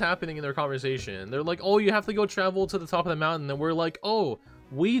realized what's happening in their conversation. They're like, oh, you have to go travel to the top of the mountain. And we're like, oh,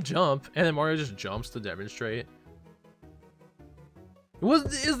 we jump. And then Mario just jumps to demonstrate.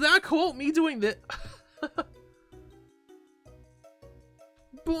 Is that quote me doing that?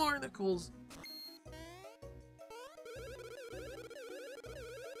 Barnacles.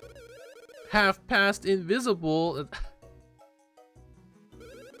 Half past invisible.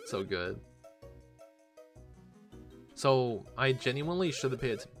 So good. So I genuinely should have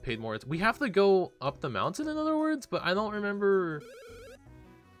paid more. We have to go up the mountain, in other words, but I don't remember.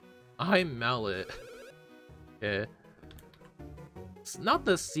 I'm Mallet. Okay. It's not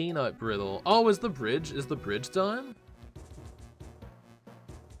the C-nut brittle. Oh, is the bridge done?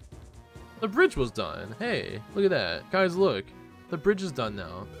 The bridge was done. Hey, look at that. Guys, look. The bridge is done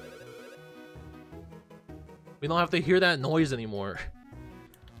now. We don't have to hear that noise anymore.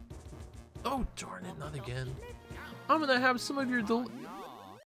 Oh, darn it, not again. I'm gonna have some of your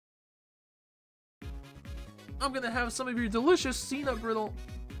delicious peanut brittle.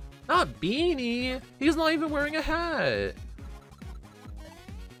 Not beanie. He's not even wearing a hat.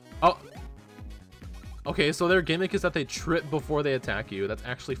 Oh. Okay, so their gimmick is that they trip before they attack you. That's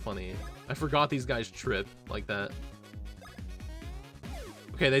actually funny. I forgot these guys trip like that.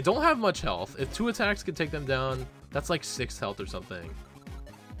 Okay, they don't have much health. If 2 attacks could take them down, that's like 6 health or something.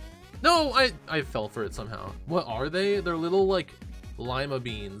 No, I fell for it somehow. What are they? They're little like lima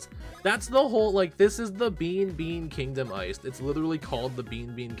beans. That's the whole, like, this is the Bean Kingdom iced. It's literally called the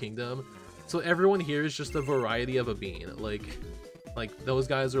Bean Kingdom. So everyone here is just a variety of a bean. Like those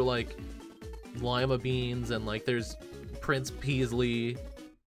guys are like lima beans, and like there's Prince Peasley,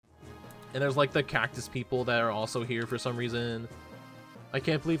 and there's like the cactus people that are also here for some reason. I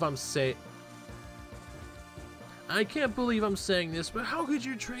can't believe I'm saying this, but how could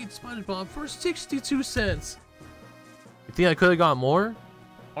you trade SpongeBob for 62 cents? You think I could have got more?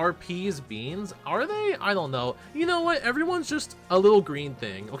 Are peas beans? Are they? I don't know. You know what? Everyone's just a little green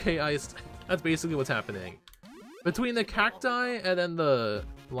thing. Okay, that's basically what's happening. Between the cacti and then the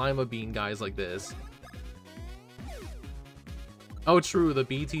lima bean guys like this. Oh, true, the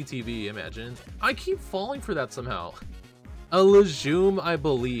BTTV, imagine. I keep falling for that somehow. A legume, I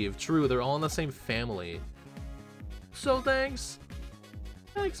believe. True, they're all in the same family. So thanks.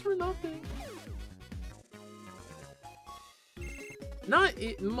 Thanks for nothing. Not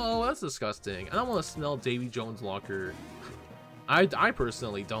it. Oh, that's disgusting. I don't want to smell Davy Jones' locker. I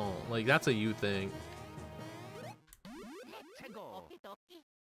personally don't. Like, that's a you thing.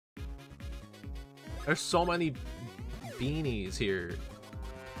 There's so many beanies here.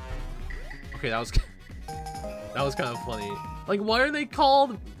 Okay, that was kind of funny. Like, why are they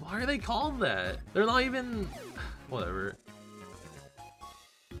called that? They're not even whatever.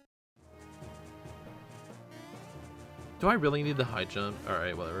 Do I really need the high jump?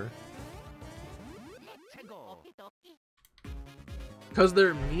 Alright, whatever. Cause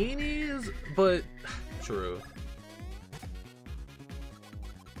they're meanies, but true.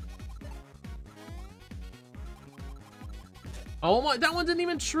 Oh my, that one didn't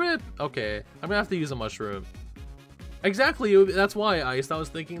even trip. Okay, I'm gonna have to use a mushroom. Exactly, that's why, Ice. I was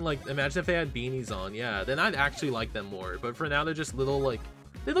thinking, like, imagine if they had beanies on. Yeah, then I'd actually like them more. But for now, they're just little, like,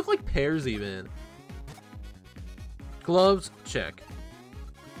 they look like pears even. Gloves, check.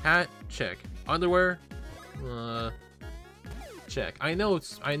 Hat, check. Underwear, check. I know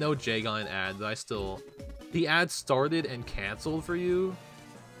Jay got an ad, but I still... The ad started and canceled for you?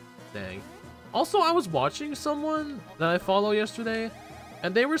 Dang. Also, I was watching someone that I follow yesterday,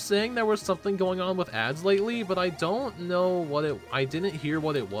 and they were saying there was something going on with ads lately, but I don't know what I didn't hear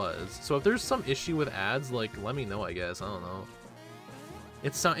what it was. So if there's some issue with ads, like, let me know, I guess. I don't know.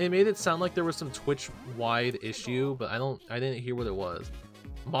 It made it sound like there was some Twitch-wide issue, but I didn't hear what it was.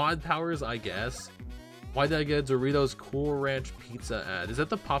 Mod powers, I guess. Why did I get a Doritos Cool Ranch Pizza ad? Is that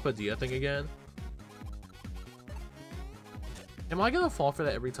the Papadilla thing again? Am I gonna fall for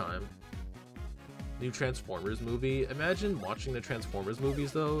that every time? New Transformers movie. Imagine watching the Transformers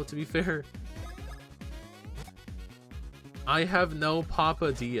movies, though, to be fair. I have no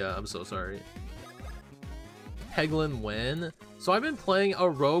Papadilla. I'm so sorry. Peglin when? So I've been playing a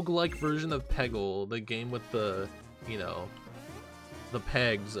roguelike version of Peggle, the game with the, you know, the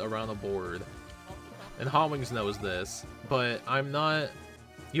pegs around the board. And Hot Wings knows this, but I'm not...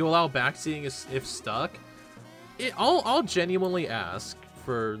 You allow backseating if stuck? I'll genuinely ask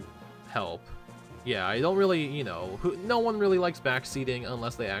for help. Yeah, I don't really, you know, no one really likes backseating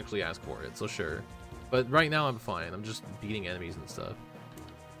unless they actually ask for it, so sure. But right now I'm fine. I'm just beating enemies and stuff.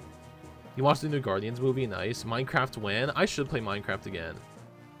 You watched the new Guardians movie? Nice. Minecraft when? I should play Minecraft again.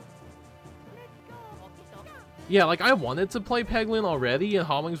 Yeah, like, I wanted to play Peglin already, and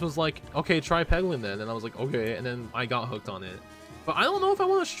Hot Wings was like, okay, try Peglin then. And I was like, okay, and then I got hooked on it. But I don't know if I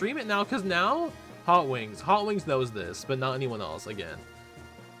want to stream it now, because now, Hot Wings knows this, but not anyone else, again.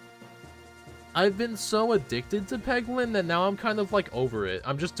 I've been so addicted to Peglin that now I'm kind of, like, over it.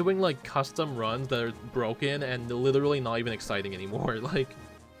 I'm just doing, like, custom runs that are broken and literally not even exciting anymore, like...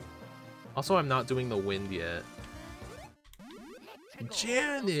 Also, I'm not doing the wind yet.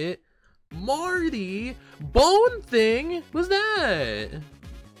 Janet! Marty! Bone thing? What's that?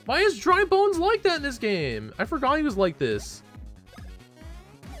 Why is Dry Bones like that in this game? I forgot he was like this.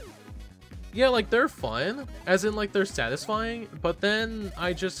 Yeah, like, they're fun. As in, like, they're satisfying. But then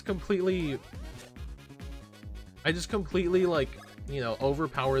I just completely, like, you know,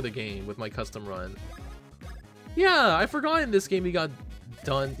 overpower the game with my custom run. Yeah, I forgot in this game he got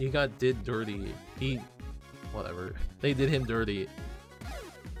did dirty. Whatever. They did him dirty.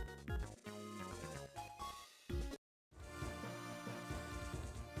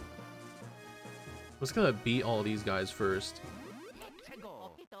 I'm just gonna beat all these guys first.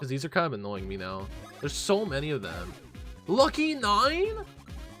 Because these are kind of annoying me now. There's so many of them. Lucky 9?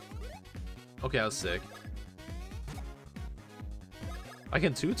 Okay, I was sick. I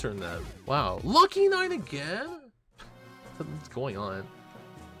can 2-turn them. Wow. Lucky 9 again? What's going on?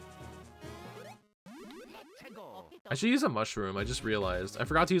 I should use a mushroom, I just realized. I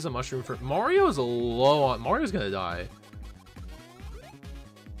forgot to use a mushroom for... Mario is low on... Mario's gonna die.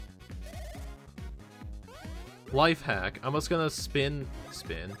 Life hack. I'm just gonna spin.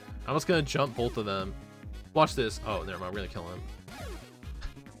 I'm just gonna jump both of them. Watch this. Oh, never mind. I'm gonna kill him.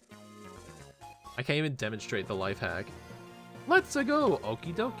 I can't even demonstrate the life hack. Let's go.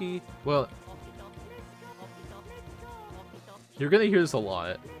 Okie dokie. Well, you're gonna hear this a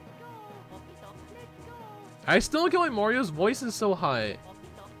lot. I still don't get why Mario's voice is so high.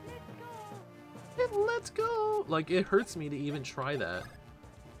 Let's go. Like, it hurts me to even try that.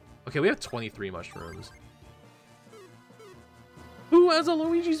 Okay, we have 23 mushrooms. Who has a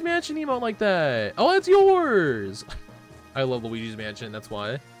Luigi's Mansion emote like that? Oh, it's yours! I love Luigi's Mansion, that's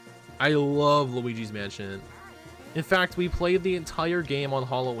why. I love Luigi's Mansion. In fact, we played the entire game on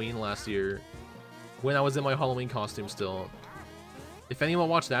Halloween last year. When I was in my Halloween costume still. If anyone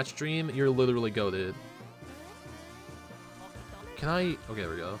watched that stream, you're literally goated. Can I... Okay,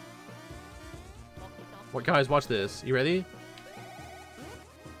 there we go. What, guys, watch this. You ready?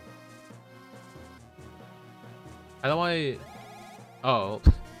 How do I... Oh.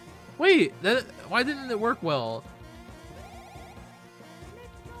 Wait! Why didn't it work well?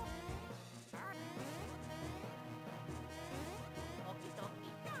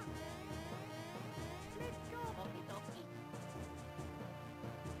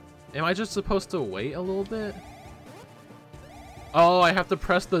 Am I just supposed to wait a little bit? Oh, I have to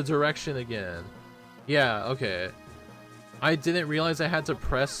press the direction again. Yeah, okay. I didn't realize I had to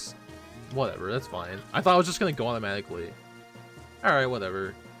press... Whatever, that's fine. I thought I was just gonna go automatically. Alright,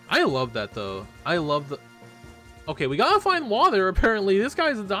 whatever. I love that, though. I love the... Okay, we gotta find water, apparently. This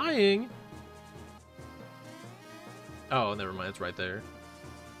guy's dying. Oh, never mind. It's right there.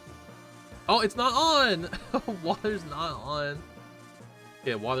 Oh, it's not on! Water's not on.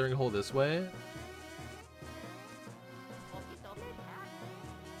 Okay, watering hole this way.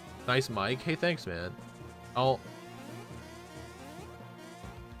 Nice mic. Hey, thanks, man. Oh.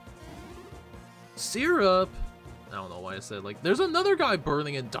 Syrup! I don't know why I said, like, there's another guy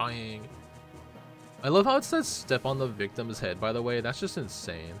burning and dying. I love how it says step on the victim's head, by the way. That's just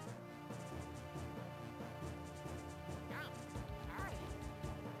insane.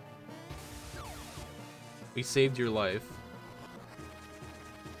 We saved your life.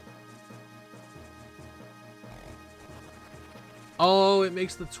 Oh, it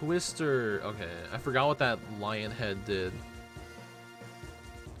makes the twister. Okay, I forgot what that lion head did.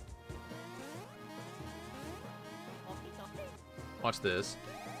 Watch this.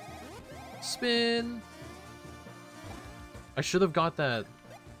 Spin! I should have got that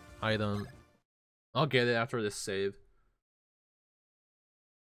item. I'll get it after this save.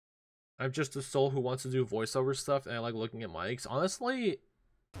 I'm just a soul who wants to do voiceover stuff and I like looking at mics. Honestly,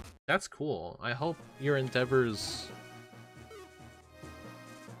 that's cool. I hope your endeavors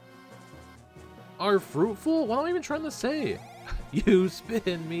are fruitful? What am I even trying to say? You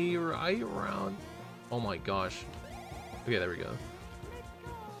spin me right around. Oh my gosh. Okay, there we go.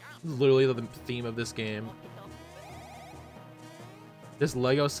 This is literally the theme of this game. This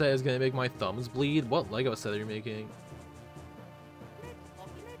Lego set is gonna make my thumbs bleed. What Lego set are you making?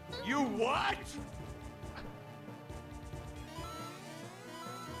 You what?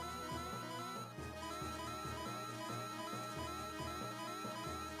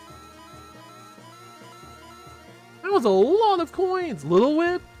 That was a lot of coins. Little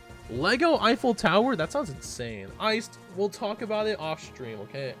Whip, Lego Eiffel Tower. That sounds insane. Iced. We'll talk about it off stream,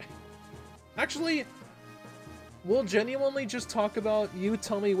 okay? Actually, we'll genuinely just talk about you.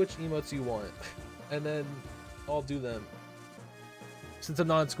 Tell me which emotes you want, and then I'll do them. Since I'm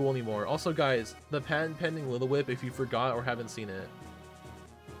not in school anymore. Also, guys, the patent pending Little Whip. If you forgot or haven't seen it.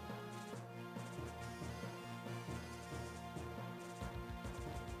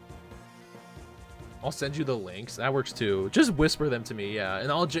 I'll send you the links. That works too. Just whisper them to me, yeah.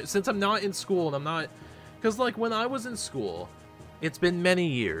 And I'll since I'm not in school and I'm not, because like when I was in school, it's been many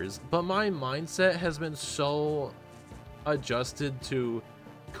years, but my mindset has been so adjusted to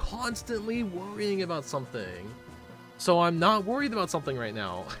constantly worrying about something. So I'm not worried about something right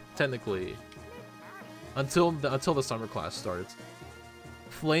now, technically, until the summer class starts.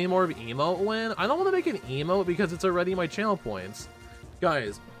 Flame Orb emote win? I don't want to make an emote because it's already my channel points.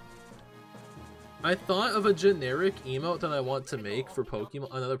 Guys, I thought of a generic emote that I want to make for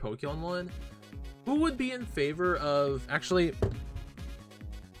Pokemon, another Pokemon one. Who would be in favor of actually?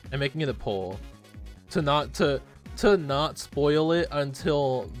 I'm making it a poll to not spoil it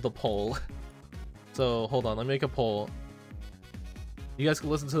until the poll. So hold on, let me make a poll. You guys can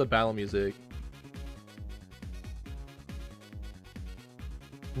listen to the battle music.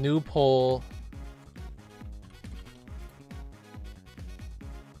 New poll.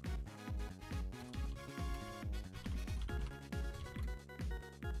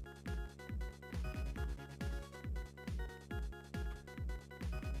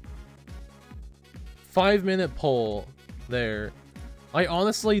 Five-minute poll there. I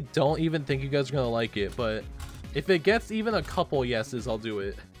honestly don't even think you guys are gonna like it, but if it gets even a couple yeses, I'll do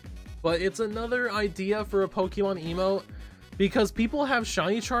it. But it's another idea for a Pokemon emote because people have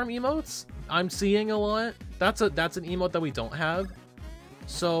Shiny Charm emotes. I'm seeing a lot. That's an emote that we don't have.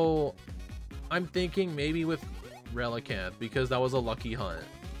 So I'm thinking maybe with Relicanth because that was a lucky hunt.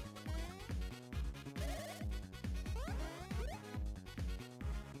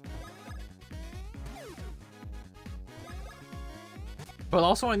 But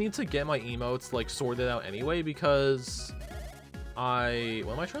also I need to get my emotes like sorted out anyway because what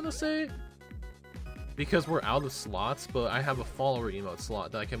am I trying to say? Because we're out of slots, but I have a follower emote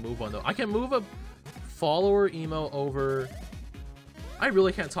slot that I can move on. I can move a follower emote over. I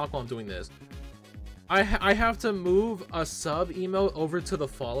really can't talk while I'm doing this. I have to move a sub emote over to the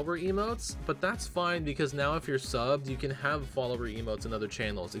follower emotes, but that's fine because now if you're subbed, you can have follower emotes in other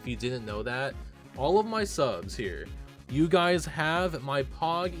channels. If you didn't know that, all of my subs here, you guys have my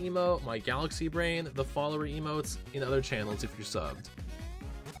Pog emote, my Galaxy Brain, the follower emotes in other channels if you're subbed.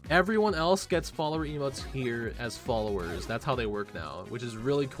 Everyone else gets follower emotes here as followers. That's how they work now, which is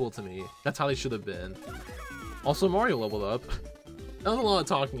really cool to me. That's how they should have been. Also, Mario leveled up. That was a lot of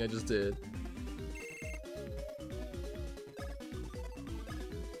talking I just did.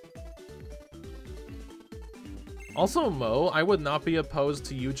 Also, Mo, I would not be opposed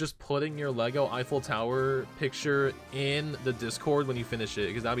to you just putting your Lego Eiffel Tower picture in the Discord when you finish it,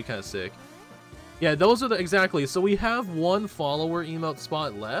 because that'd be kind of sick. Yeah, those are the exactly. So we have one follower emote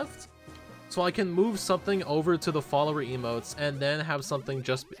spot left, so I can move something over to the follower emotes and then have something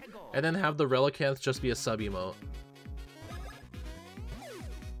just, and then have the Relicanth just be a sub emote.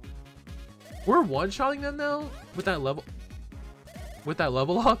 We're one-shotting them now with that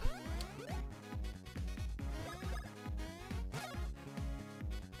level up.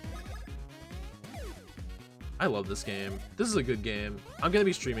 I love this game. This is a good game. I'm gonna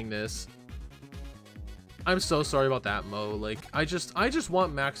be streaming this. I'm so sorry about that, Mo. Like, I just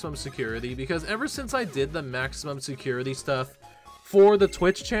want maximum security because ever since I did the maximum security stuff for the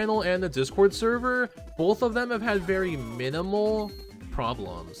Twitch channel and the Discord server, both of them have had very minimal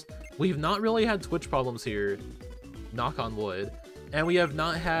problems. We've not really had Twitch problems here, knock on wood, and we have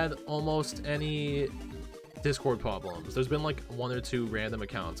not had almost any Discord problems. There's been like 1 or 2 random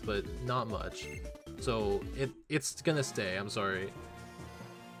accounts, but not much. So it's gonna stay, I'm sorry.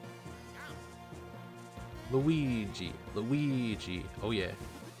 Luigi, oh yeah,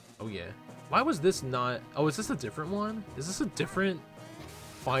 oh yeah. Why was this not, oh, is this a different one? Is this a different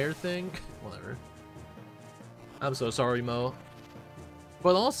fire thing? Whatever. I'm so sorry, Mo.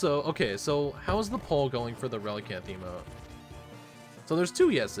 But also, okay, so how's the poll going for the Relicanth emote? So there's 2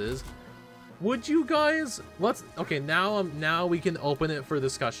 yeses. Would you guys, okay, now we can open it for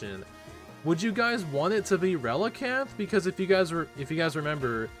discussion. Would you guys want it to be Relicanth? Because if you guys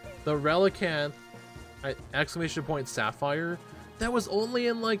remember, the Relicanth exclamation point Sapphire, that was only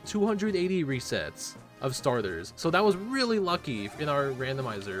in like 280 resets of starters. So that was really lucky in our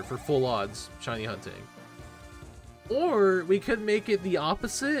randomizer for full odds shiny hunting. Or we could make it the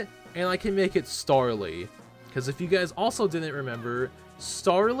opposite and I can make it Starly. Because if you guys also didn't remember,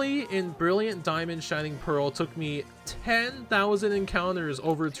 Starly in Brilliant Diamond Shining Pearl took me 10,000 encounters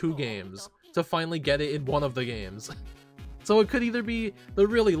over 2 games to finally get it in one of the games. So it could either be the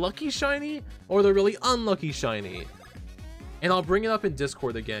really lucky shiny or the really unlucky shiny. And I'll bring it up in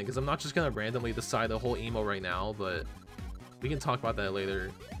Discord again because I'm not just going to randomly decide the whole emo right now, but we can talk about that later.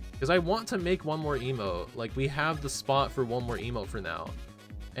 Because I want to make one more emote. Like, we have the spot for one more emote for now.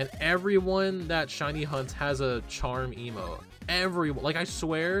 And everyone that shiny hunts has a charm emote. Everyone, like, I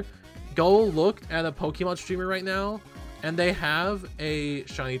swear, go look at a Pokemon streamer right now and they have a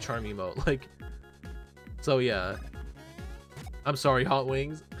shiny charm emote. Like, so yeah. I'm sorry, Hot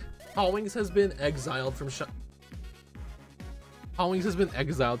Wings. Hot Wings has been exiled from shiny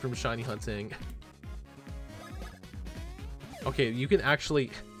hunting. Okay, you can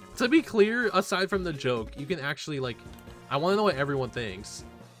actually, to be clear, aside from the joke, you can actually, like, I want to know what everyone thinks.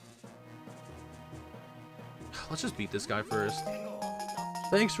 Let's just beat this guy first.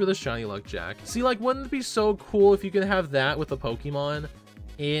 Thanks for the shiny luck, Jack. See, like, wouldn't it be so cool if you could have that with a Pokemon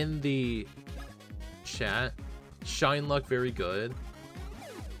in the chat? Shine luck, very good.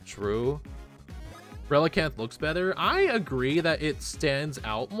 True. Relicanth looks better. I agree that it stands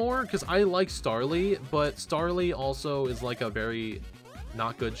out more because I like Starly, but Starly also is like a very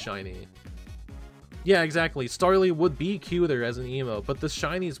not good shiny. Yeah, exactly. Starly would be cuter as an emo, but the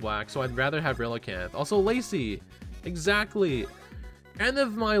shiny's whack, so I'd rather have Relicanth. Also, Lacey. Exactly. End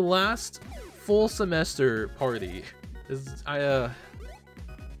of my last full semester party.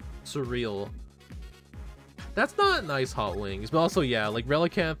 Surreal. That's not nice hot wings, but also, yeah, like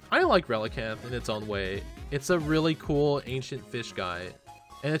Relicanth. I like Relicanth in its own way. It's a really cool ancient fish guy,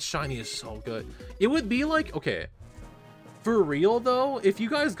 and its shiny is so good. It would be like, okay, for real though, if you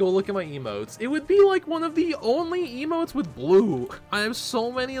guys go look at my emotes, it would be like one of the only emotes with blue. I have so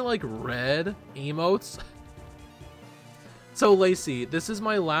many like red emotes. So Lacey, this is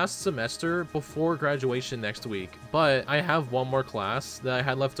my last semester before graduation next week, but I have one more class that I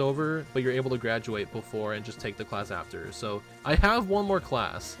had left over, but you're able to graduate before and just take the class after. So I have one more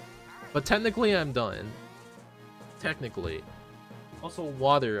class, but technically I'm done. Technically. Also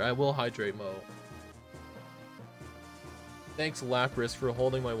water, I will hydrate Mo. Thanks Lapras for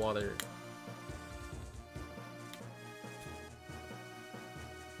holding my water.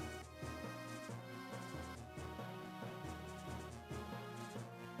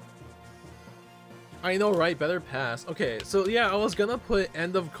 I know, right? Better pass. Okay, so yeah, I was gonna put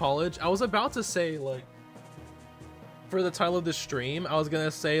end of college. I was about to say, like, for the title of this stream, I was gonna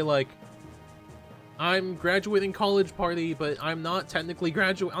say, like, I'm graduating college party, but I'm not technically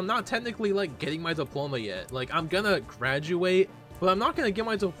I'm not technically, like, getting my diploma yet. Like, I'm gonna graduate, but I'm not gonna get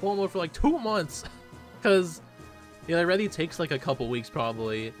my diploma for, like, 2 months. Because it already takes, like, a couple weeks,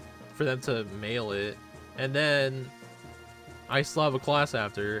 probably, for them to mail it. And then I still have a class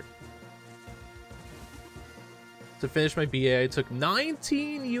after. To finish my BA, I took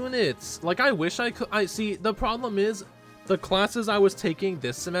 19 units. Like, I wish I could. I see, the problem is, the classes I was taking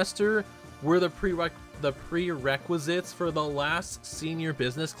this semester were the prerequisites for the last senior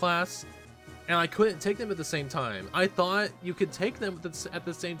business class, and I couldn't take them at the same time. I thought you could take them at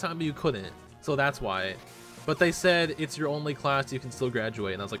the same time, but you couldn't. So that's why. But they said it's your only class, you can still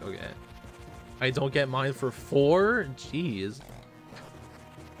graduate, and I was like, okay. I don't get mine for 4? Jeez.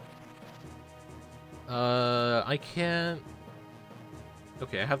 I can't.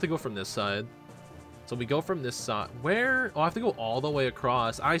 Okay, I have to go from this side. So we go from this side. Where? Oh, I have to go all the way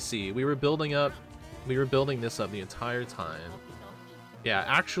across. I see. We were building this up the entire time. Yeah,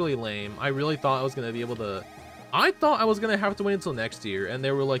 actually lame. I really thought I was gonna be able to. I thought I was gonna have to wait until next year, and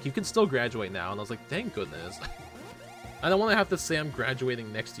they were like, you can still graduate now, and I was like, thank goodness. I don't want to have to say I'm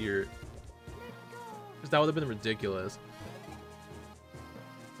graduating next year, because that would have been ridiculous.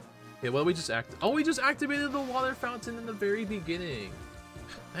 Yeah, well, we just we just activated the water fountain in the very beginning.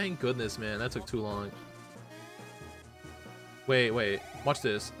 Thank goodness, man. That took too long. Wait. Watch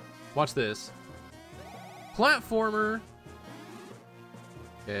this. Watch this. Platformer.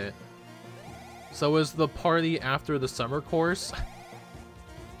 Okay. So is the party after the summer course?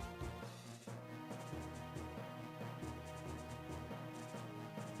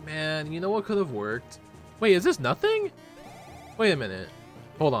 Man, you know what could have worked? Wait, is this nothing? Wait a minute.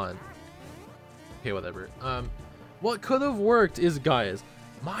 Hold on. Okay, whatever. What could have worked is, guys,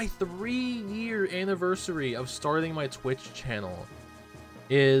 my 3-year anniversary of starting my Twitch channel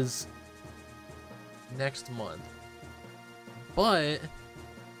is next month. But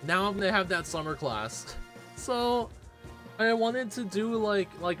now I'm gonna have that summer class. So I wanted to do like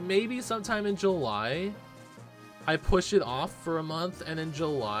maybe sometime in July I push it off for a month, and in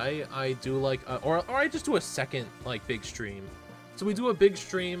July I do like or I just do a second like big stream. So we do a big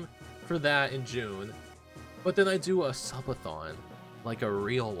stream for that in June, but then I do a subathon, like a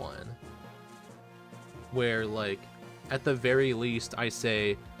real one, where like at the very least I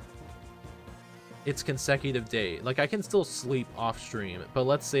say it's consecutive day. Like I can still sleep off stream, but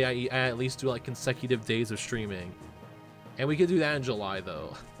let's say I at least do like consecutive days of streaming, and we could do that in July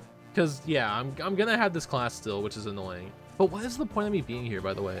though, because yeah, I'm gonna have this class still, which is annoying. But what is the point of me being here,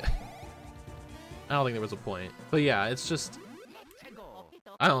 by the way? I don't think there was a point, but yeah, it's just,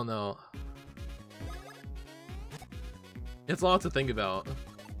 I don't know. It's a lot to think about.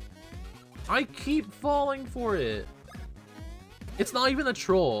 I keep falling for it. It's not even a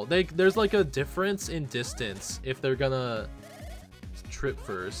troll. There's like a difference in distance if they're gonna trip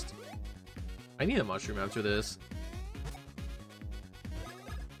first. I need a mushroom after this.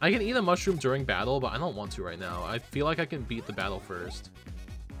 I can eat a mushroom during battle, but I don't want to right now. I feel like I can beat the battle first.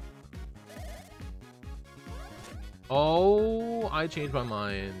 Oh, I changed my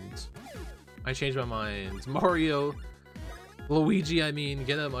mind. I changed my mind. Mario, Luigi, I mean,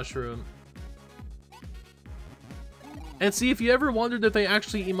 get a mushroom. And see, if you ever wondered if they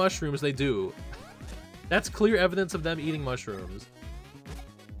actually eat mushrooms, they do. That's clear evidence of them eating mushrooms.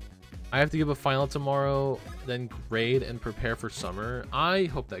 I have to give a final tomorrow, then grade and prepare for summer. I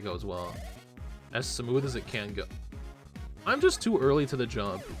hope that goes well. As smooth as it can go. I'm just too early to the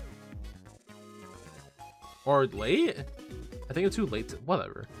jump. Or late? I think it's too late to,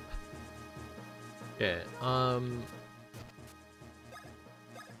 whatever. Okay,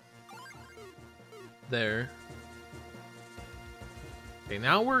 there. Okay,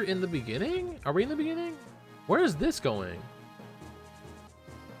 now we're in the beginning? Are we in the beginning? Where is this going?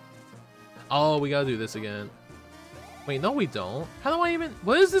 Oh, we gotta do this again. Wait, no we don't. How do I even...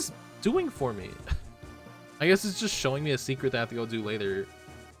 What is this doing for me? I guess it's just showing me a secret that I have to go do later.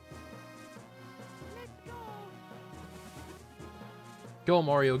 Go,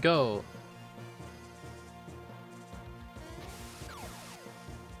 Mario, go!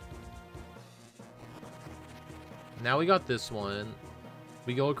 Now we got this one.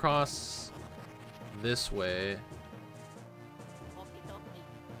 We go across this way.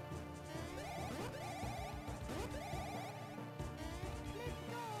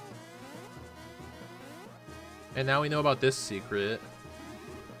 And now we know about this secret.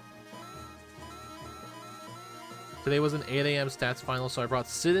 Today was an 8 AM stats final, so I brought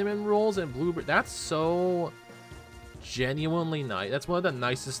cinnamon rolls and blueberry. That's so genuinely nice. That's one of the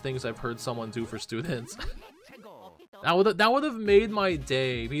nicest things I've heard someone do for students. That would have made my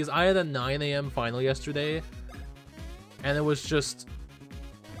day, because I had a 9 AM final yesterday, and it was just...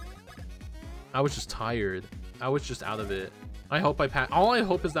 I was just tired. I was just out of it. I hope I pass. All I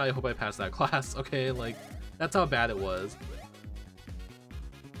hope is that I hope I pass that class, okay? Like, that's how bad it was.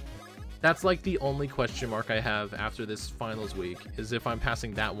 That's like the only question mark I have after this finals week, is if I'm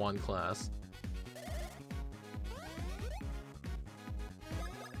passing that one class.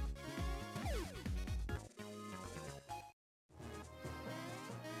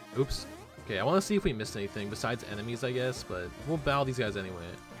 Oops. Okay, I want to see if we missed anything besides enemies, I guess, but we'll battle these guys anyway.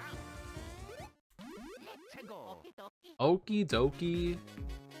 Okie dokie.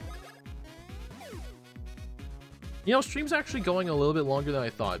 You know, stream's actually going a little bit longer than I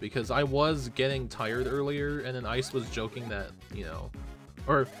thought, because I was getting tired earlier, and then Ice was joking that, you know,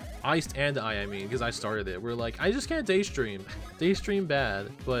 or Iced and I mean, because I started it. We're like, I just can't day stream. Day stream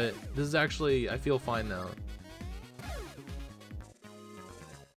bad, but this is actually, I feel fine now.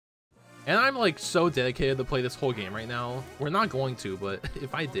 And I'm like so dedicated to play this whole game right now. We're not going to, but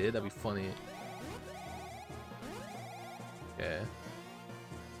if I did, that'd be funny. Okay.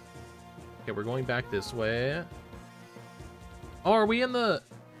 Okay, we're going back this way. Oh, are we in the...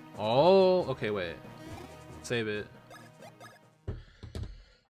 Oh, okay, wait. Save it.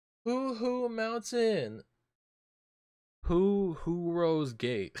 Hoo-hoo Mountain. Hoo-hoo-rose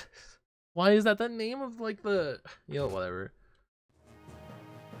Gate. Why is that the name of, like, the... You know, whatever.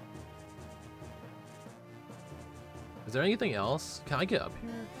 Is there anything else? Can I get up here?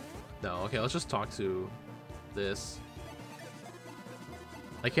 No, okay, let's just talk to this.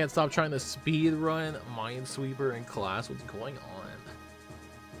 I can't stop trying to speed run Minesweeper in class. What's going on?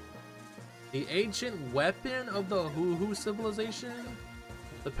 The ancient weapon of the Hoo-hoo civilization?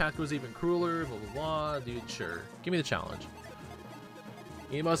 The path was even crueler, blah blah blah. Dude, sure. Give me the challenge.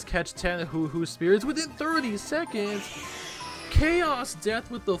 You must catch 10 Hoo-hoo spirits within 30 seconds. Chaos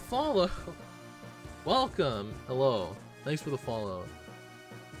death with the follow. Welcome. Hello. Thanks for the follow.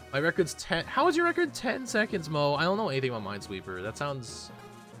 My record's 10. How is your record 10 seconds, Mo? I don't know anything about Minesweeper. That sounds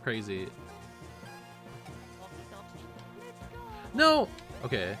crazy. No!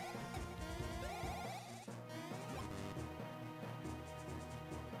 Okay.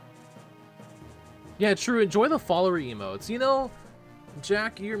 Yeah, true. Enjoy the follower emotes. You know,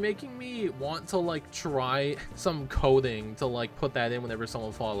 Jack, you're making me want to, like, try some coding to, like, put that in whenever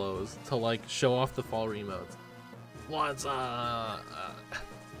someone follows. To, like, show off the follower emotes. What's up?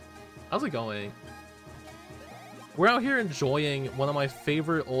 How's it going? We're out here enjoying one of my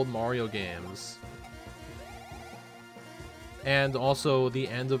favorite old Mario games. And also the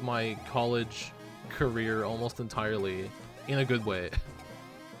end of my college career almost entirely. In a good way.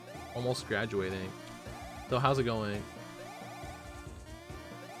 Almost graduating. So how's it going?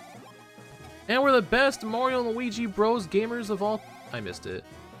 And we're the best Mario and Luigi Bros gamers of all... I missed it.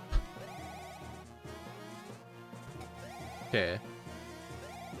 Okay.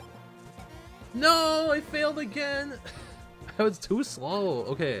 No, I failed again. I was too slow.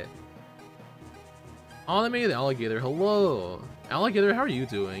 Okay. Animated alligator, hello. Alligator, how are you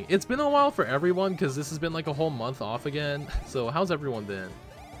doing? It's been a while for everyone because this has been like a whole month off again. So how's everyone been?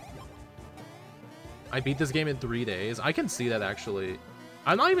 I beat this game in 3 days. I can see that actually.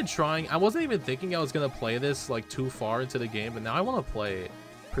 I'm not even trying. I wasn't even thinking I was gonna play this like too far into the game, but now I want to play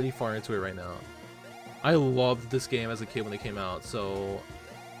pretty far into it right now. I loved this game as a kid when it came out, so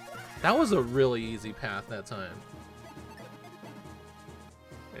that was a really easy path that time.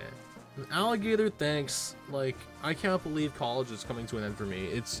 Okay. An alligator, thanks. Like, I can't believe college is coming to an end for me.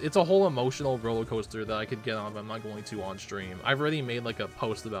 It's a whole emotional roller coaster that I could get on, but I'm not going to on stream. I've already made like a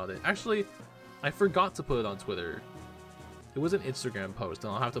post about it. Actually, I forgot to put it on Twitter. It was an Instagram post,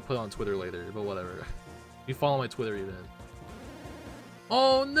 and I'll have to put it on Twitter later, but whatever. You follow my Twitter even.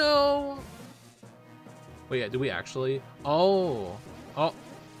 Oh no! Wait, yeah, do we actually? Oh. Oh.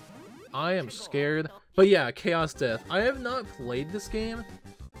 I am scared. But yeah, Chaos Death. I have not played this game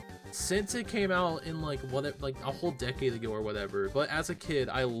since it came out in like a whole decade ago or whatever. But as a kid,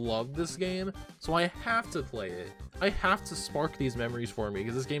 I loved this game, so I have to play it. I have to spark these memories for me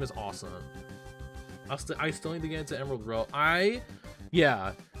because this game is awesome. I still need to get into Emerald Row.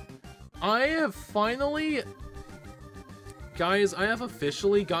 Yeah. I have finally... Guys, I have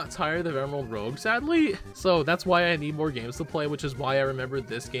officially got tired of Emerald Rogue, sadly. So that's why I need more games to play, which is why I remembered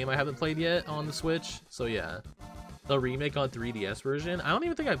this game I haven't played yet on the Switch. So yeah. The remake on 3DS version. I don't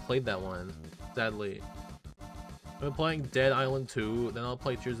even think I played that one, sadly. I've been playing Dead Island 2, then I'll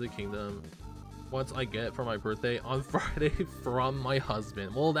play Tears of the Kingdom once I get it for my birthday on Friday from my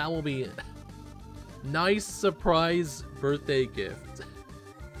husband. Well, that will be... nice surprise birthday gift.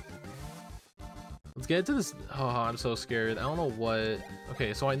 Let's get into this. Oh, I'm so scared. I don't know what.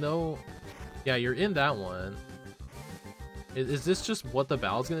 Okay, so I know. Yeah, you're in that one. Is this just what the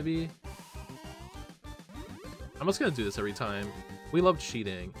battle's gonna be? I'm just gonna do this every time. We love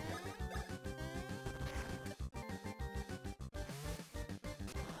cheating.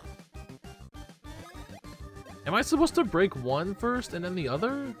 Am I supposed to break one first and then the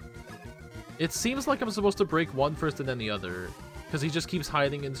other? It seems like I'm supposed to break one first and then the other, because he just keeps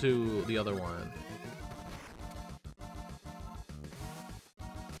hiding into the other one.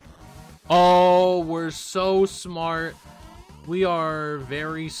 Oh, we're so smart. We are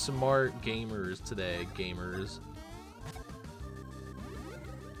very smart gamers today, gamers.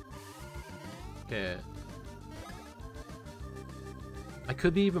 Okay. I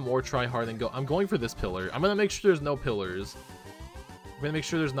could be even more try hard and go. I'm going for this pillar. I'm gonna make sure there's no pillars. I'm gonna make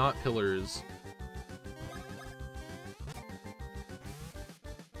sure there's not pillars.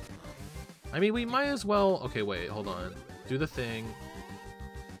 I mean, we might as well... Okay, wait, hold on. Do the thing.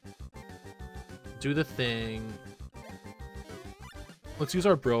 Do the thing. Let's use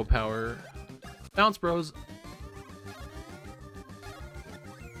our bro power. Bounce, bros.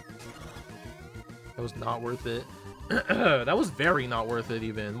 That was not worth it. That was very not worth it,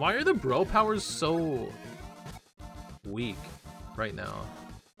 even. Why are the bro powers so weak right now?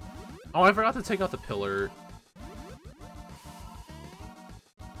 Oh, I forgot to take out the pillar.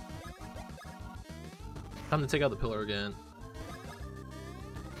 Time to take out the pillar again.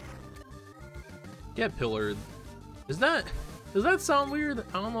 Get pillared. Does that sound weird?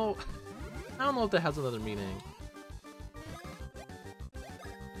 I don't know. I don't know if that has another meaning.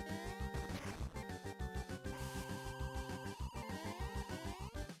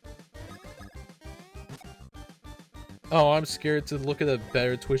 Oh, I'm scared to look at a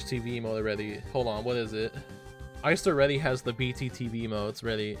better Twitch TV emote already. Hold on, what is it? Iced already has the BTTV emotes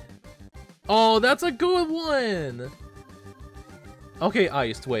ready. Oh, that's a good one! Okay,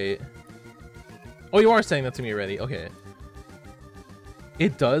 Iced, wait. Oh, you are saying that to me already. Okay.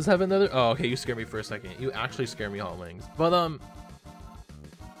 It does have another... Oh, okay, you scared me for a second. You actually scared me, Hot Wings. But,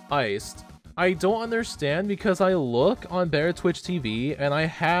 Iced. I don't understand because I look on Bear Twitch TV and I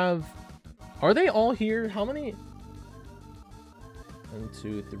have... Are they all here? How many... 1,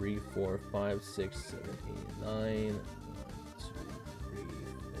 2, 3, 4, 5, 6, 7, 8, 9... 1, 2, 3, 4,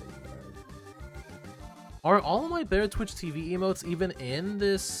 5... Are all of my Bear Twitch TV emotes even in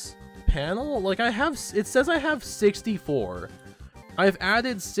this... panel? Like, I have, it says I have 64. I've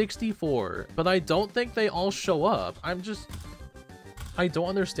added 64, but I don't think they all show up. I don't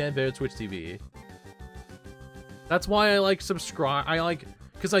understand Bear Twitch TV. That's why I like subscribe.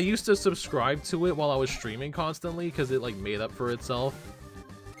 Because I used to subscribe to it while I was streaming constantly, because it like made up for itself.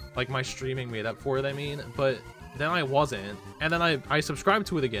 Like my streaming made up for it, I mean. But then I wasn't, and then I subscribed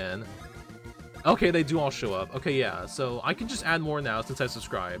to it again. Okay, they do all show up. Okay, yeah, so I can just add more now since I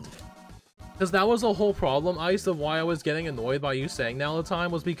subscribed. Because that was the whole problem, Ice, of why I was getting annoyed by you saying that all the time,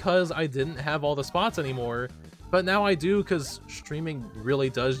 was because I didn't have all the spots anymore. But now I do, because streaming really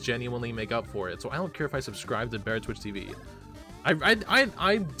does genuinely make up for it. So I don't care if I subscribe to Bear Twitch TV.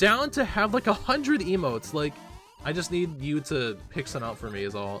 I'm down to have like 100 emotes. Like, I just need you to pick some out for me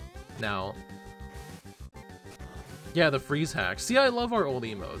is all now. Yeah, the freeze hacks. See, I love our old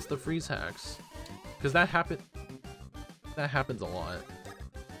emotes, the freeze hacks. Because that happens a lot.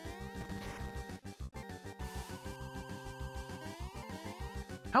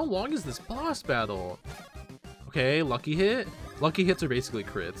 How long is this boss battle? Okay, lucky hit. Lucky hits are basically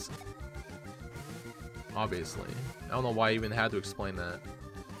crits. Obviously. I don't know why I even had to explain that.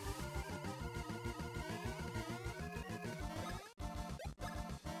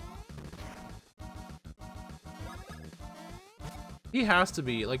 He has to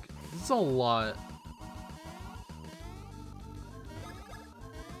be, like, it's a lot.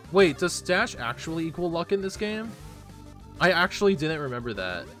 Wait, does stash actually equal luck in this game? I actually didn't remember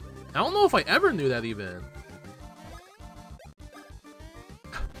that. I don't know if I ever knew that even.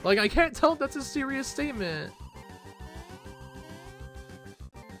 Like, I can't tell if that's a serious statement.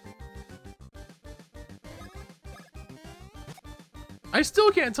 I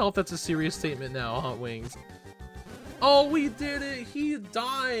still can't tell if that's a serious statement now, Hot Wings. Oh, we did it! He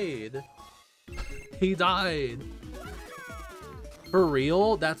died! He died. For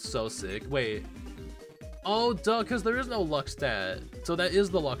real? That's so sick. Wait. Oh, duh, because there is no luck stat. So that is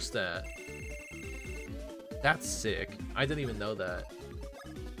the luck stat. That's sick. I didn't even know that.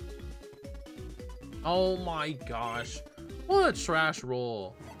 Oh my gosh. What a trash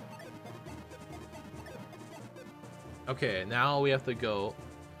roll. Okay, now we have to go.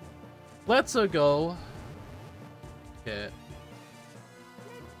 Let's go. Okay.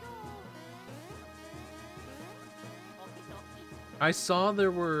 I saw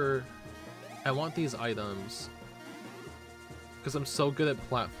there were... I want these items. Because I'm so good at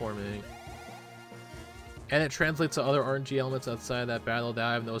platforming. And it translates to other RNG elements outside that battle that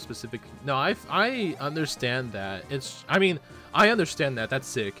I have no specific... No, I understand that. I mean, I understand that. That's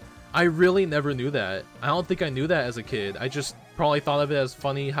sick. I really never knew that. I don't think I knew that as a kid. I just probably thought of it as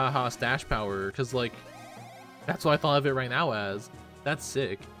funny, haha, stash power. Because, like, that's what I thought of it right now as. That's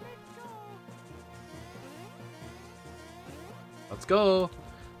sick. Let's go.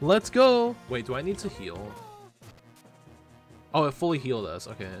 Let's go. Wait, do I need to heal? Oh, it fully healed us.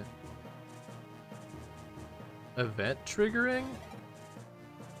 Okay. Event triggering?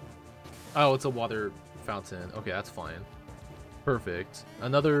 Oh, it's a water fountain. Okay, that's fine. Perfect.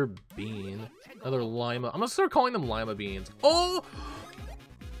 Another bean. Another lima. I'm gonna start calling them lima beans. Oh!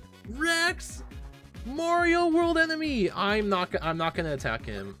 Rex! Mario World enemy! I'm not gonna attack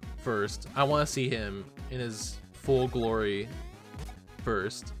him first. I want to see him in his full glory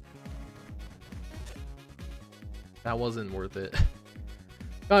first. That wasn't worth it.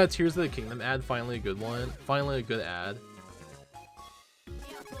 Tears of the Kingdom ad, finally a good one. Finally a good ad.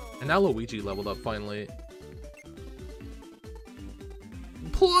 And now Luigi leveled up finally.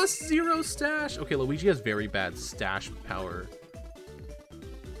 +0 stash! Okay, Luigi has very bad stash power.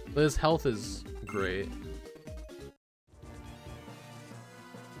 But his health is great.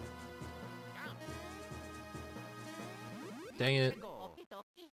 Dang it.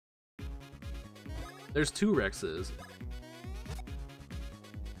 There's 2 Rexes.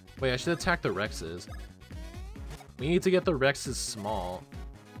 Wait, I should attack the Rexes. We need to get the Rexes small.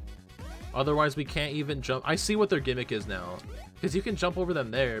 Otherwise, we can't even jump. I see what their gimmick is now. Because you can jump over them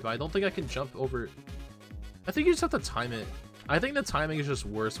there, but I don't think I can jump over... I think you just have to time it. I think the timing is just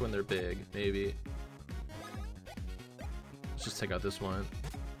worse when they're big, maybe. Let's just take out this one.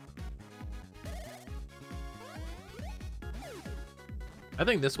 I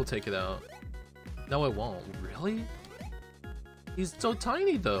think this will take it out. No, it won't. Really? He's so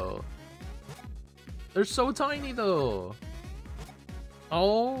tiny, though. They're so tiny, though.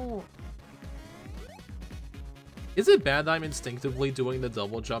 Oh. Is it bad that I'm instinctively doing the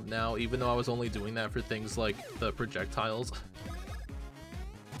double jump now, even though I was only doing that for things like the projectiles?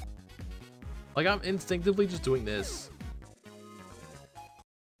 Like, I'm instinctively just doing this.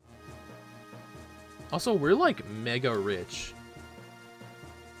 Also, we're like mega rich.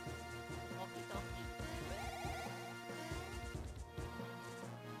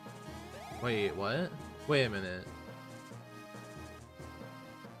 Wait, what? Wait a minute.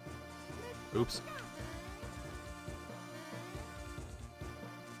 Oops.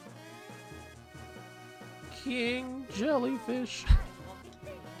 King Jellyfish.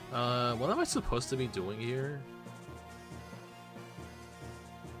 What am I supposed to be doing here?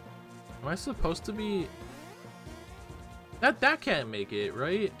 Am I supposed to be... That can't make it,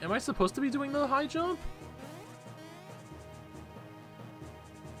 right? Am I supposed to be doing the high jump?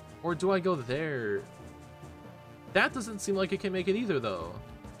 Or do I go there? That doesn't seem like it can make it either, though.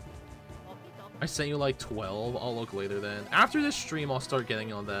 I sent you like 12. I'll look later then. After this stream, I'll start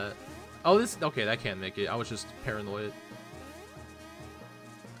getting on that. Oh, this... Okay, that can't make it. I was just paranoid.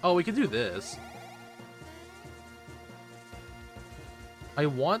 Oh, we can do this. I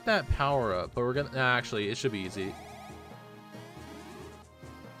want that power up, but we're gonna... Nah, actually, it should be easy.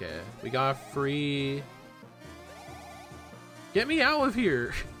 Okay, we got free... Get me out of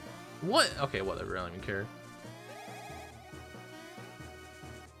here! What? Okay, whatever, I don't even care.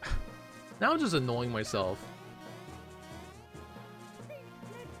 Now I'm just annoying myself.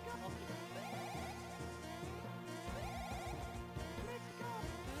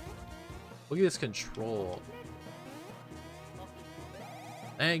 Look at this control.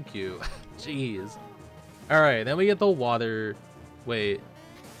 Thank you. Jeez. Alright, then we get the water. Wait.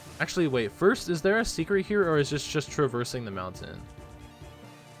 Actually, wait. First, is there a secret here, or is this just traversing the mountain?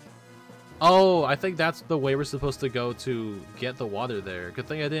 Oh, I think that's the way we're supposed to go to get the water there. Good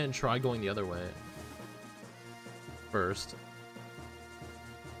thing I didn't try going the other way. First.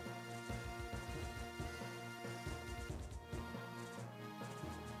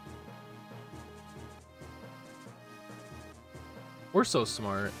 We're so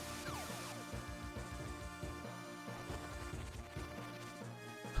smart.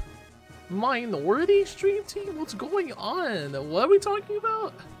 Minority stream team? What's going on? What are we talking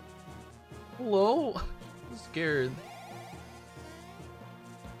about? Hello? I'm scared.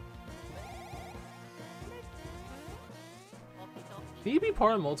 Can you be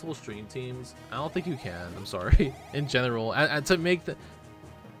part of multiple stream teams? I don't think you can. I'm sorry. In general, and to make the...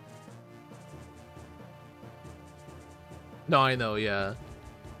 No, I know, yeah.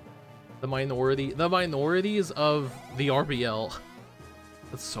 The minorities of the RBL.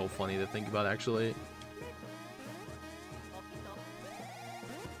 That's so funny to think about, actually.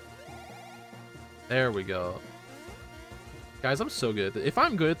 There we go. Guys, I'm so good. If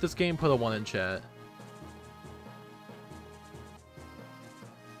I'm good at this game, put a 1 in chat.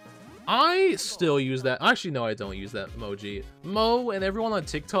 I still use that. Actually, no, I don't use that emoji. Mo and everyone on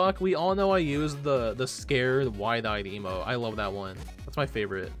TikTok, we all know I use the scared, wide-eyed emo. I love that one. That's my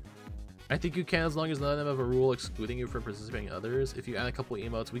favorite. I think you can as long as none of them have a rule excluding you from participating in others. If you add a couple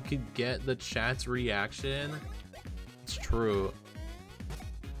emotes, we could get the chat's reaction. It's true.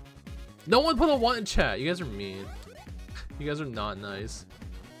 No one put a 1 in chat. You guys are mean. You guys are not nice.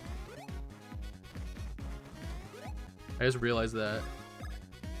 I just realized that.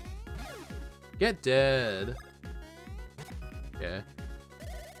 Get dead. Okay.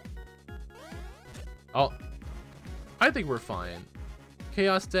 Oh. I think we're fine.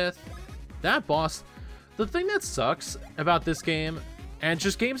 Chaos Death. That boss. The thing that sucks about this game, and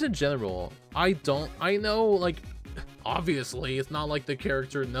just games in general, I know, like, obviously, it's not like the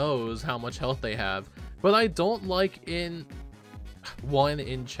character knows how much health they have, but I don't like in... 1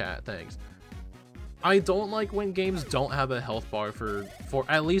 in chat, thanks. I don't like when games don't have a health bar for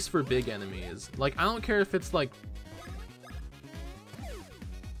at least for big enemies. Like, I don't care if it's like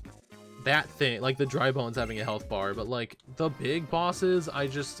that thing, like the dry bones having a health bar, but like the big bosses,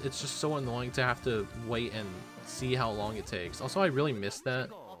 it's just so annoying to have to wait and see how long it takes. Also, I really missed that.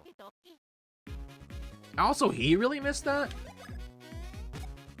 Also, he really missed that?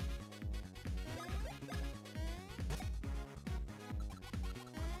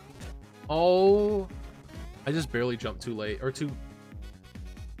 Oh, I just barely jumped too late, or too...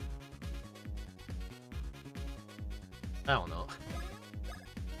 I don't know.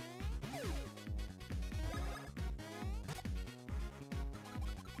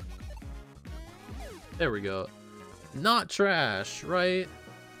 There we go. Not trash, right?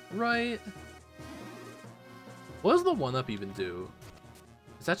 Right? What does the 1-up even do?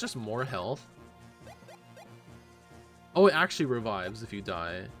 Is that just more health? Oh, it actually revives if you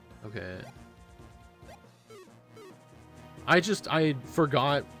die. Okay. I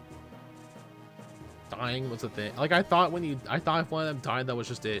forgot dying was a thing. Like, I thought if one of them died, that was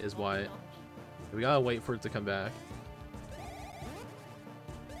just it, is why. We gotta wait for it to come back.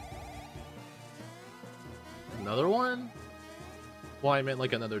 Another one? Well, I meant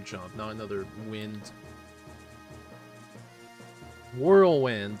like another jump, not another wind.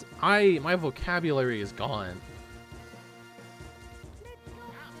 Whirlwind. My vocabulary is gone.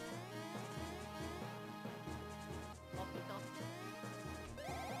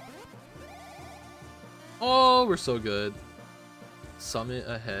 Oh, we're so good. Summit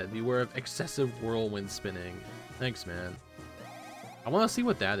ahead. Beware of excessive whirlwind spinning. Thanks, man. I want to see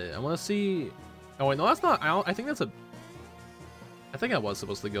what that is. I want to see... Oh, wait, no, that's not... I think that's a... I think I was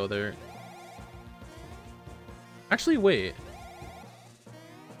supposed to go there. Actually, wait.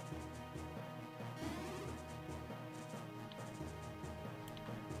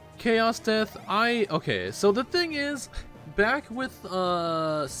 Chaos Death, okay, so the thing is, back with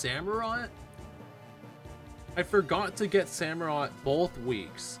Samurott, I forgot to get Samurott both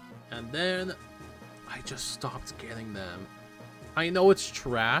weeks, and then I just stopped getting them. I know it's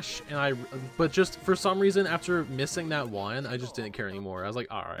trash, but just for some reason, after missing that one, I just didn't care anymore. I was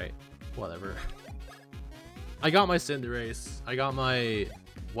like, alright, whatever. I got my Cinderace. I got my,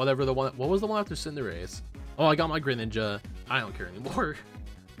 whatever the one, what was the one after Cinderace? Oh, I got my Greninja. I don't care anymore.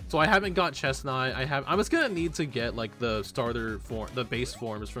 So I haven't got Chestnut. I was gonna need to get like the starter form, the base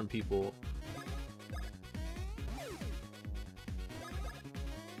forms from people.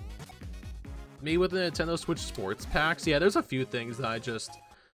 Me with the Nintendo Switch Sports Packs. Yeah, there's a few things that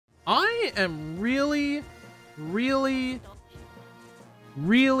I am really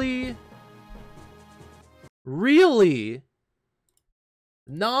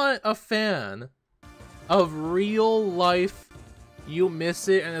not a fan of real life you miss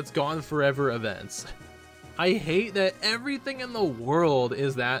it and it's gone forever events. I hate that everything in the world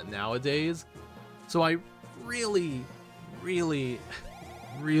is that nowadays. So I really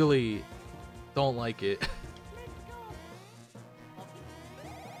don't like it.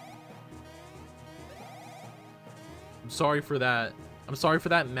 I'm sorry for that. I'm sorry for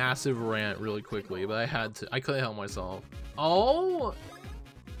that massive rant really quickly, but I couldn't help myself. Oh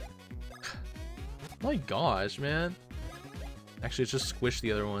my gosh, man. Actually, it's just squish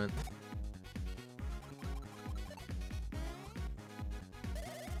the other one.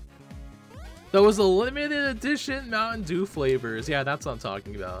 That was a limited edition Mountain Dew flavors. Yeah, that's what I'm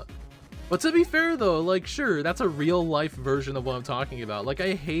talking about. But to be fair though, like sure, that's a real life version of what I'm talking about. Like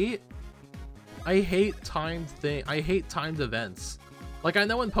I hate timed events. Like I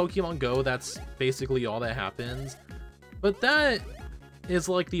know in Pokemon Go that's basically all that happens, but that is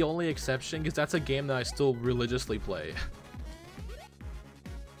like the only exception because that's a game that I still religiously play.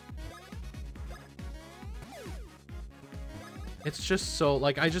 It's just so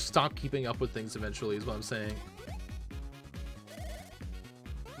like I just stopped keeping up with things eventually is what I'm saying.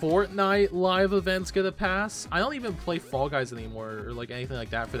 Fortnite live events get a pass. I don't even play Fall Guys anymore or like anything like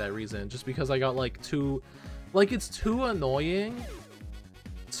that for that reason, just because I got like it's too annoying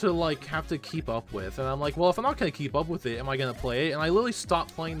to like have to keep up with, and I'm like, well, if I'm not gonna keep up with it, am I gonna play it? And I literally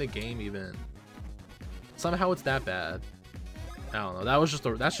stopped playing the game even. Somehow it's that bad. I don't know. That's just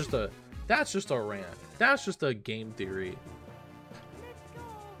a rant. That's just a game theory.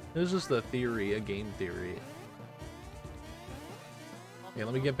 It was just a theory, a game theory. Okay,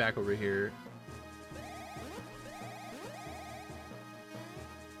 let me get back over here.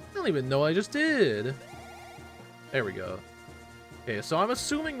 I don't even know what I just did. There we go. Okay, so I'm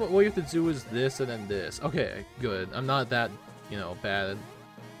assuming what we have to do is this and then this. Okay, good. I'm not that, you know, bad.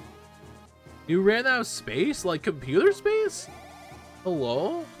 You ran out of space? Like computer space?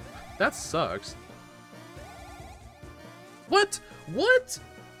 Hello? That sucks. What? What?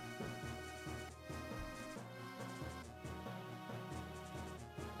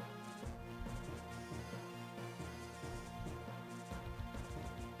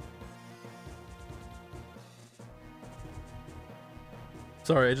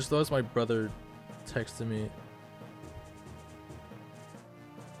 Sorry, I just noticed my brother texted me.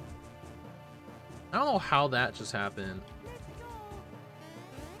 I don't know how that just happened.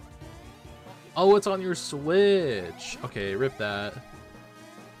 Oh, it's on your Switch. Okay, rip that.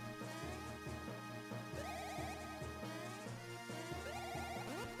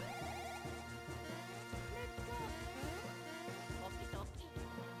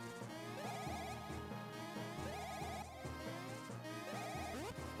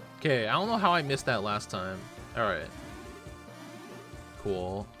 Okay, I don't know how I missed that last time. Alright.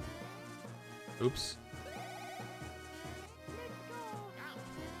 Cool. Oops.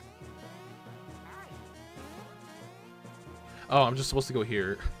 Oh, I'm just supposed to go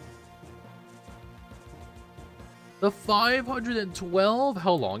here. The 512?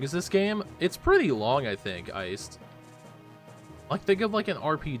 How long is this game? It's pretty long, I think, Iced. Like, think of like an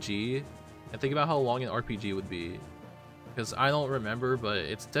RPG, and think about how long an RPG would be. Because I don't remember, but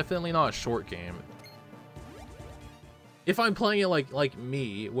it's definitely not a short game. If I'm playing it like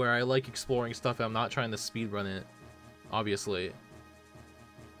me, where I like exploring stuff and I'm not trying to speedrun it, obviously.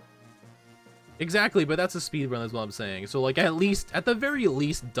 Exactly, but that's a speedrun is what I'm saying. So like at the very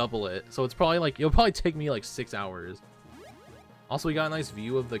least double it. So it's probably like, it'll probably take me like 6 hours. Also, we got a nice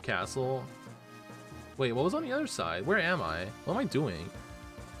view of the castle. Wait, what was on the other side? Where am I? What am I doing?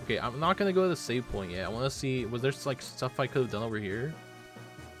 Okay, I'm not gonna go to the save point yet. I want to see, was there like stuff I could have done over here?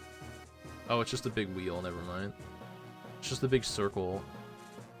 Oh, it's just a big wheel, never mind. It's just a big circle.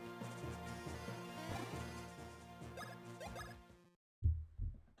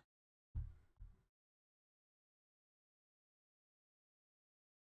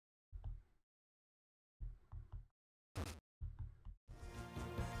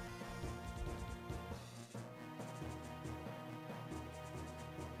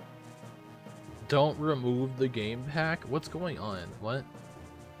 Don't remove the game pack? What's going on? What?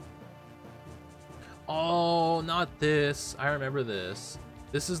 Oh, not this. I remember this.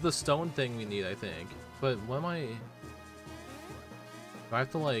 This is the stone thing we need, I think. But what am I... Do I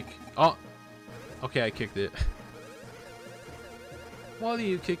have to like... Oh! Okay, I kicked it. What are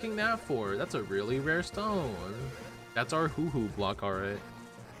you kicking that for? That's a really rare stone. That's our hoo-hoo block, alright.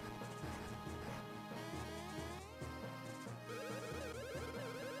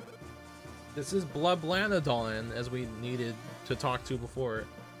 This is Blablanodon, as we needed to talk to before.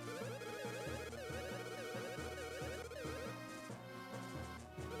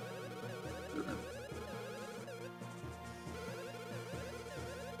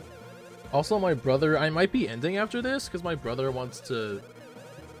 Also, my brother, I might be ending after this, because my brother wants to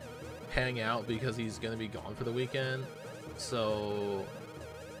hang out because he's going to be gone for the weekend. So,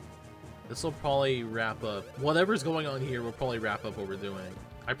 this will probably wrap up. Whatever's going on here will probably wrap up what we're doing.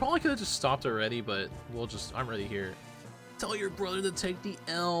 I probably could have just stopped already, but we'll just, I'm already here. Tell your brother to take the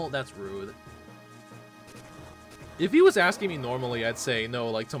L. That's rude. If he was asking me normally, I'd say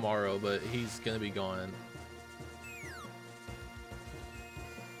no, like tomorrow, but he's gonna be gone.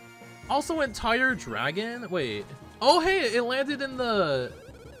 Also, entire dragon? Wait. Oh, hey, it landed in the...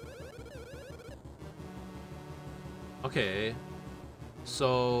 Okay.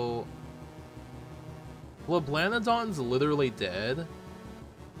 So... Blablanodon's literally dead?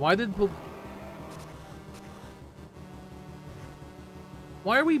 Why did...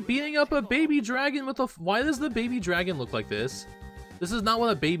 Why are we beating up a baby dragon with a... Why does the baby dragon look like this? This is not what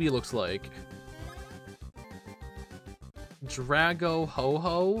a baby looks like. Drago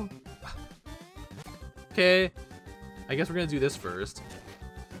ho-ho? Okay. I guess we're gonna do this first.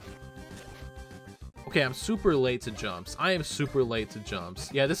 Okay, I'm super late to jumps. I am super late to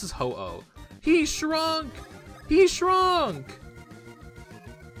jumps. Yeah, this is ho-oh. He shrunk! He shrunk!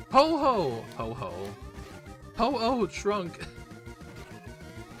 Ho-ho! Ho-ho. Ho-oh shrunk.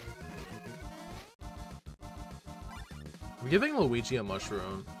 I'm giving Luigi a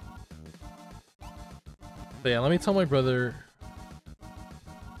mushroom. But yeah, let me tell my brother.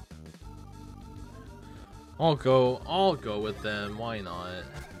 I'll go with them. Why not?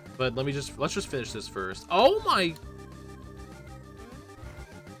 But let's just finish this first. Oh my!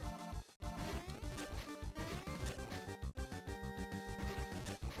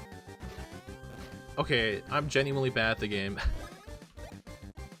 Okay, I'm genuinely bad at the game.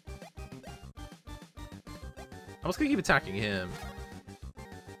 I'm just gonna keep attacking him.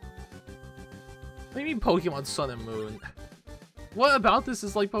 What do you mean Pokemon Sun and Moon? What about this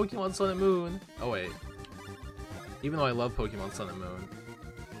is like Pokemon Sun and Moon? Oh wait. Even though I love Pokemon Sun and Moon.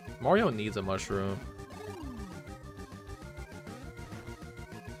 Mario needs a mushroom.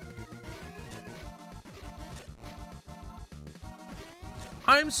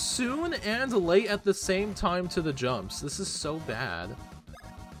 I'm soon and late at the same time to the jumps. This is so bad.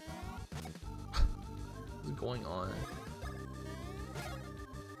 What's going on?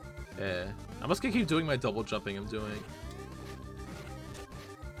 Yeah. I'm just gonna keep doing my double jumping I'm doing.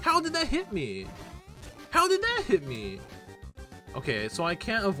 How did that hit me? How did that hit me? Okay, so I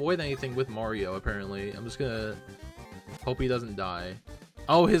can't avoid anything with Mario, apparently. I'm just gonna hope he doesn't die.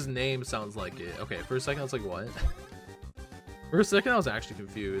 Oh, his name sounds like it. Okay, for a second I was like, what? For a second I was actually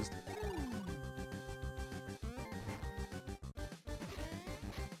confused.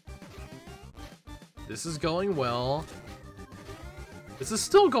 This is going well. This is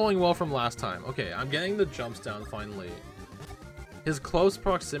still going well from last time. Okay, I'm getting the jumps down finally. His close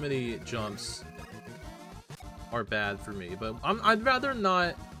proximity jumps are bad for me, but I'd rather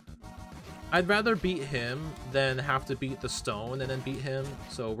not. I'd rather beat him than have to beat the stone and then beat him.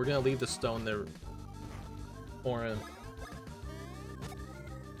 So we're gonna leave the stone there for him.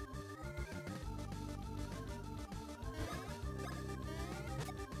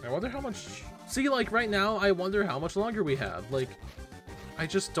 I wonder how much. See, like right now, I wonder how much longer we have. Like, I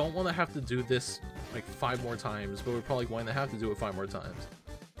just don't want to have to do this like 5 more times, but we're probably going to have to do it 5 more times.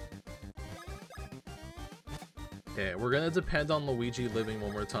 Okay, we're gonna depend on Luigi living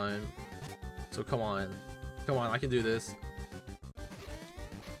 1 more time. So come on. Come on, I can do this.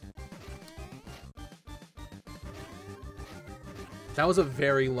 That was a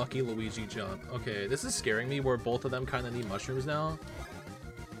very lucky Luigi jump. Okay, this is scaring me where both of them kind of need mushrooms now.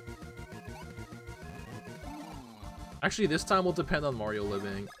 Actually, this time will depend on Mario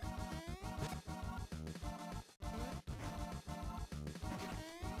living.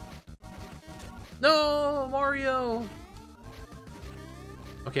 No, Mario!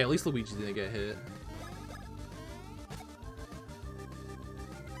 Okay, at least Luigi didn't get hit.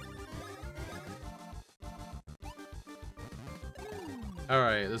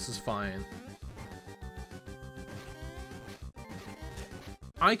 Alright, this is fine.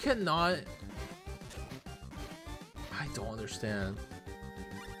 I cannot... I don't understand.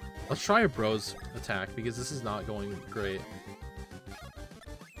 Let's try a bro's attack because this is not going great.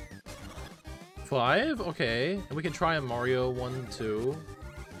 5? Okay. And we can try a Mario 1, 2.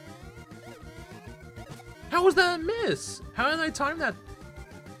 How was that a miss? How did I time that?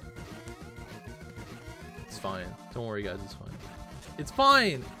 It's fine. Don't worry, guys. It's fine. It's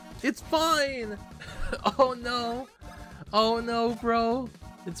fine! It's fine! Oh no! Oh no, bro!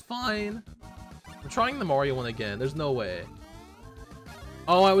 It's fine. I'm trying the Mario one again. There's no way.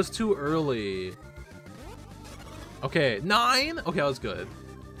 Oh, I was too early. Okay, 9? Okay, that was good.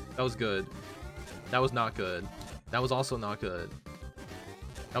 That was good. That was not good. That was also not good.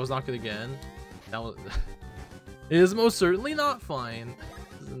 That was not good again. That was... It is most certainly not fine.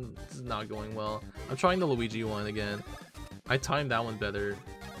 This is not going well. I'm trying the Luigi one again. I timed that one better.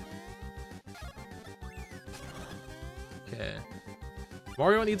 Okay.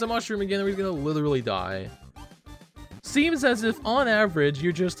 Mario needs a mushroom again or he's gonna literally die. Seems as if, on average,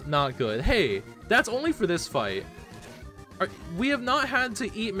 you're just not good. Hey, that's only for this fight. We have not had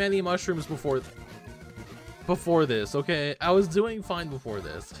to eat many mushrooms before this, okay? I was doing fine before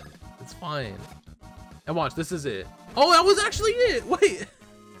this. It's fine. And watch, this is it. Oh, that was actually it! Wait!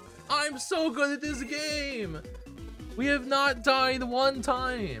 I'm so good at this game! We have not died one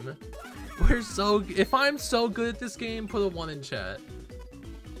time. We're so... If I'm so good at this game, put a 1 in chat.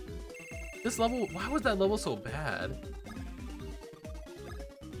 This level... Why was that level so bad?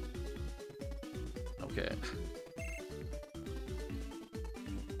 Okay.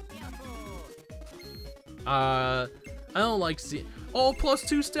 I don't like seeing... Oh,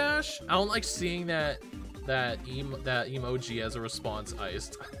 +2 stash? I don't like seeing that emoji as a response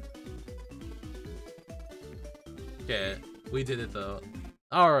iced. Okay, we did it though.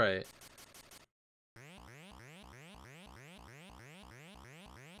 Alright.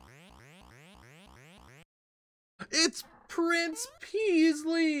 It's Prince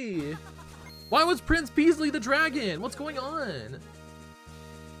Peasley! Why was Prince Peasley the dragon? What's going on?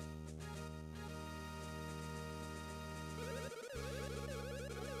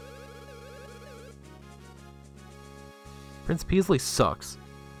 Prince Peasley sucks.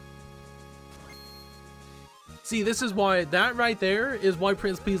 See, this is why, that right there is why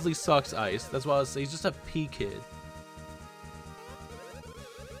Prince Peasley sucks, Ice. That's why I was saying, he's just a P kid.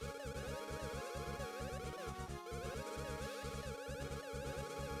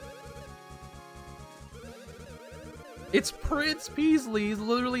 It's Prince Peasley, he's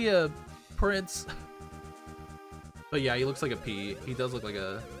literally a prince. But yeah, he looks like a P. He does look like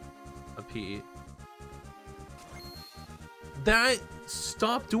a P. That,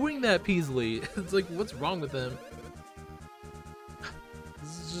 stop doing that, Peasley. It's like, what's wrong with him?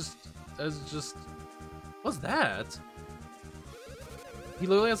 That's just, what's that? He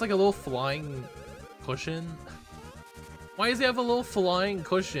literally has like a little flying cushion. Why does he have a little flying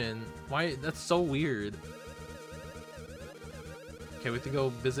cushion? Why, that's so weird. Okay, we have to go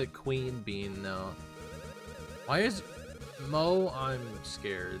visit Queen Bean now. Why is Mo? I'm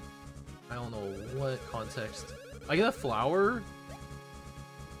scared. I don't know what context. I get a flower?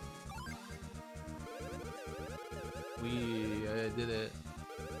 I did it.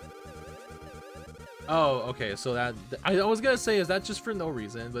 Oh, okay, so that... I was gonna say, is that just for no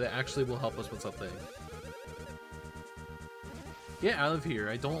reason, but it actually will help us with something. Get out of here,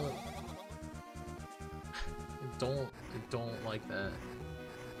 I don't like that.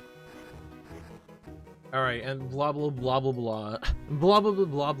 Alright, and blah blah blah blah blah. Blah blah blah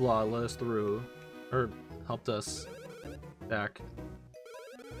blah blah let us through. Or helped us back.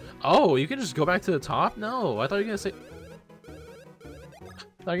 Oh, you can just go back to the top? No, I thought you were gonna say... I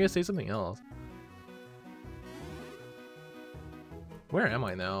thought you were gonna say something else. Where am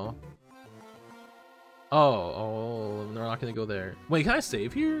I now? Oh, we're not gonna go there. Wait, can I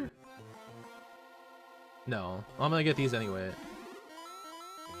save here? No, I'm gonna get these anyway.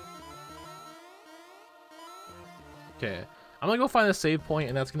 Okay, I'm gonna go find a save point,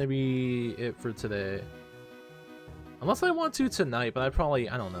 and that's gonna be it for today. Unless I want to tonight, but I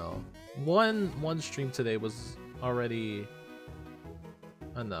don't know. One stream today was already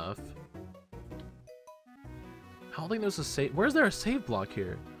enough. I don't think there's a save. Where's there a save block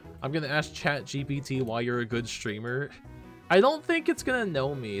here? I'm gonna ask ChatGPT why you're a good streamer. I don't think it's gonna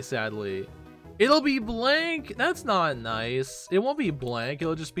know me, sadly. It'll be blank. That's not nice. It won't be blank.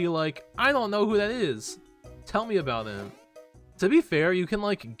 It'll just be like, I don't know who that is. Tell me about him. To be fair, you can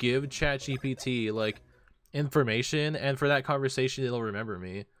like give ChatGPT like information, and for that conversation, it'll remember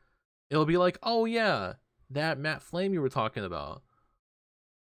me. It'll be like, oh yeah, that MattFlame you were talking about.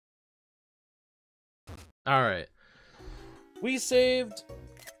 All right. We saved.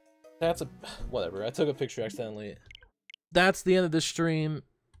 That's a whatever. I took a picture accidentally. That's the end of this stream.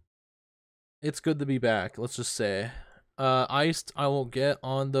 It's good to be back. Let's just say, Iced. I will get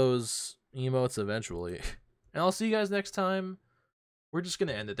on those emotes eventually, and I'll see you guys next time. We're just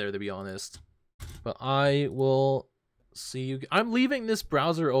gonna end it there, to be honest. But I will see you. I'm leaving this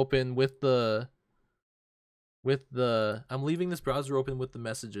browser open with the. I'm leaving this browser open with the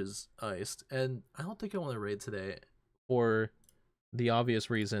messages, Iced, and I don't think I want to raid today, for the obvious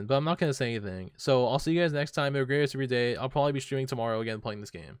reason, but I'm not gonna say anything. So I'll see you guys next time. Have a great rest of your day. I'll probably be streaming tomorrow again, playing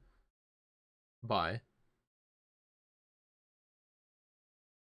this game. Bye.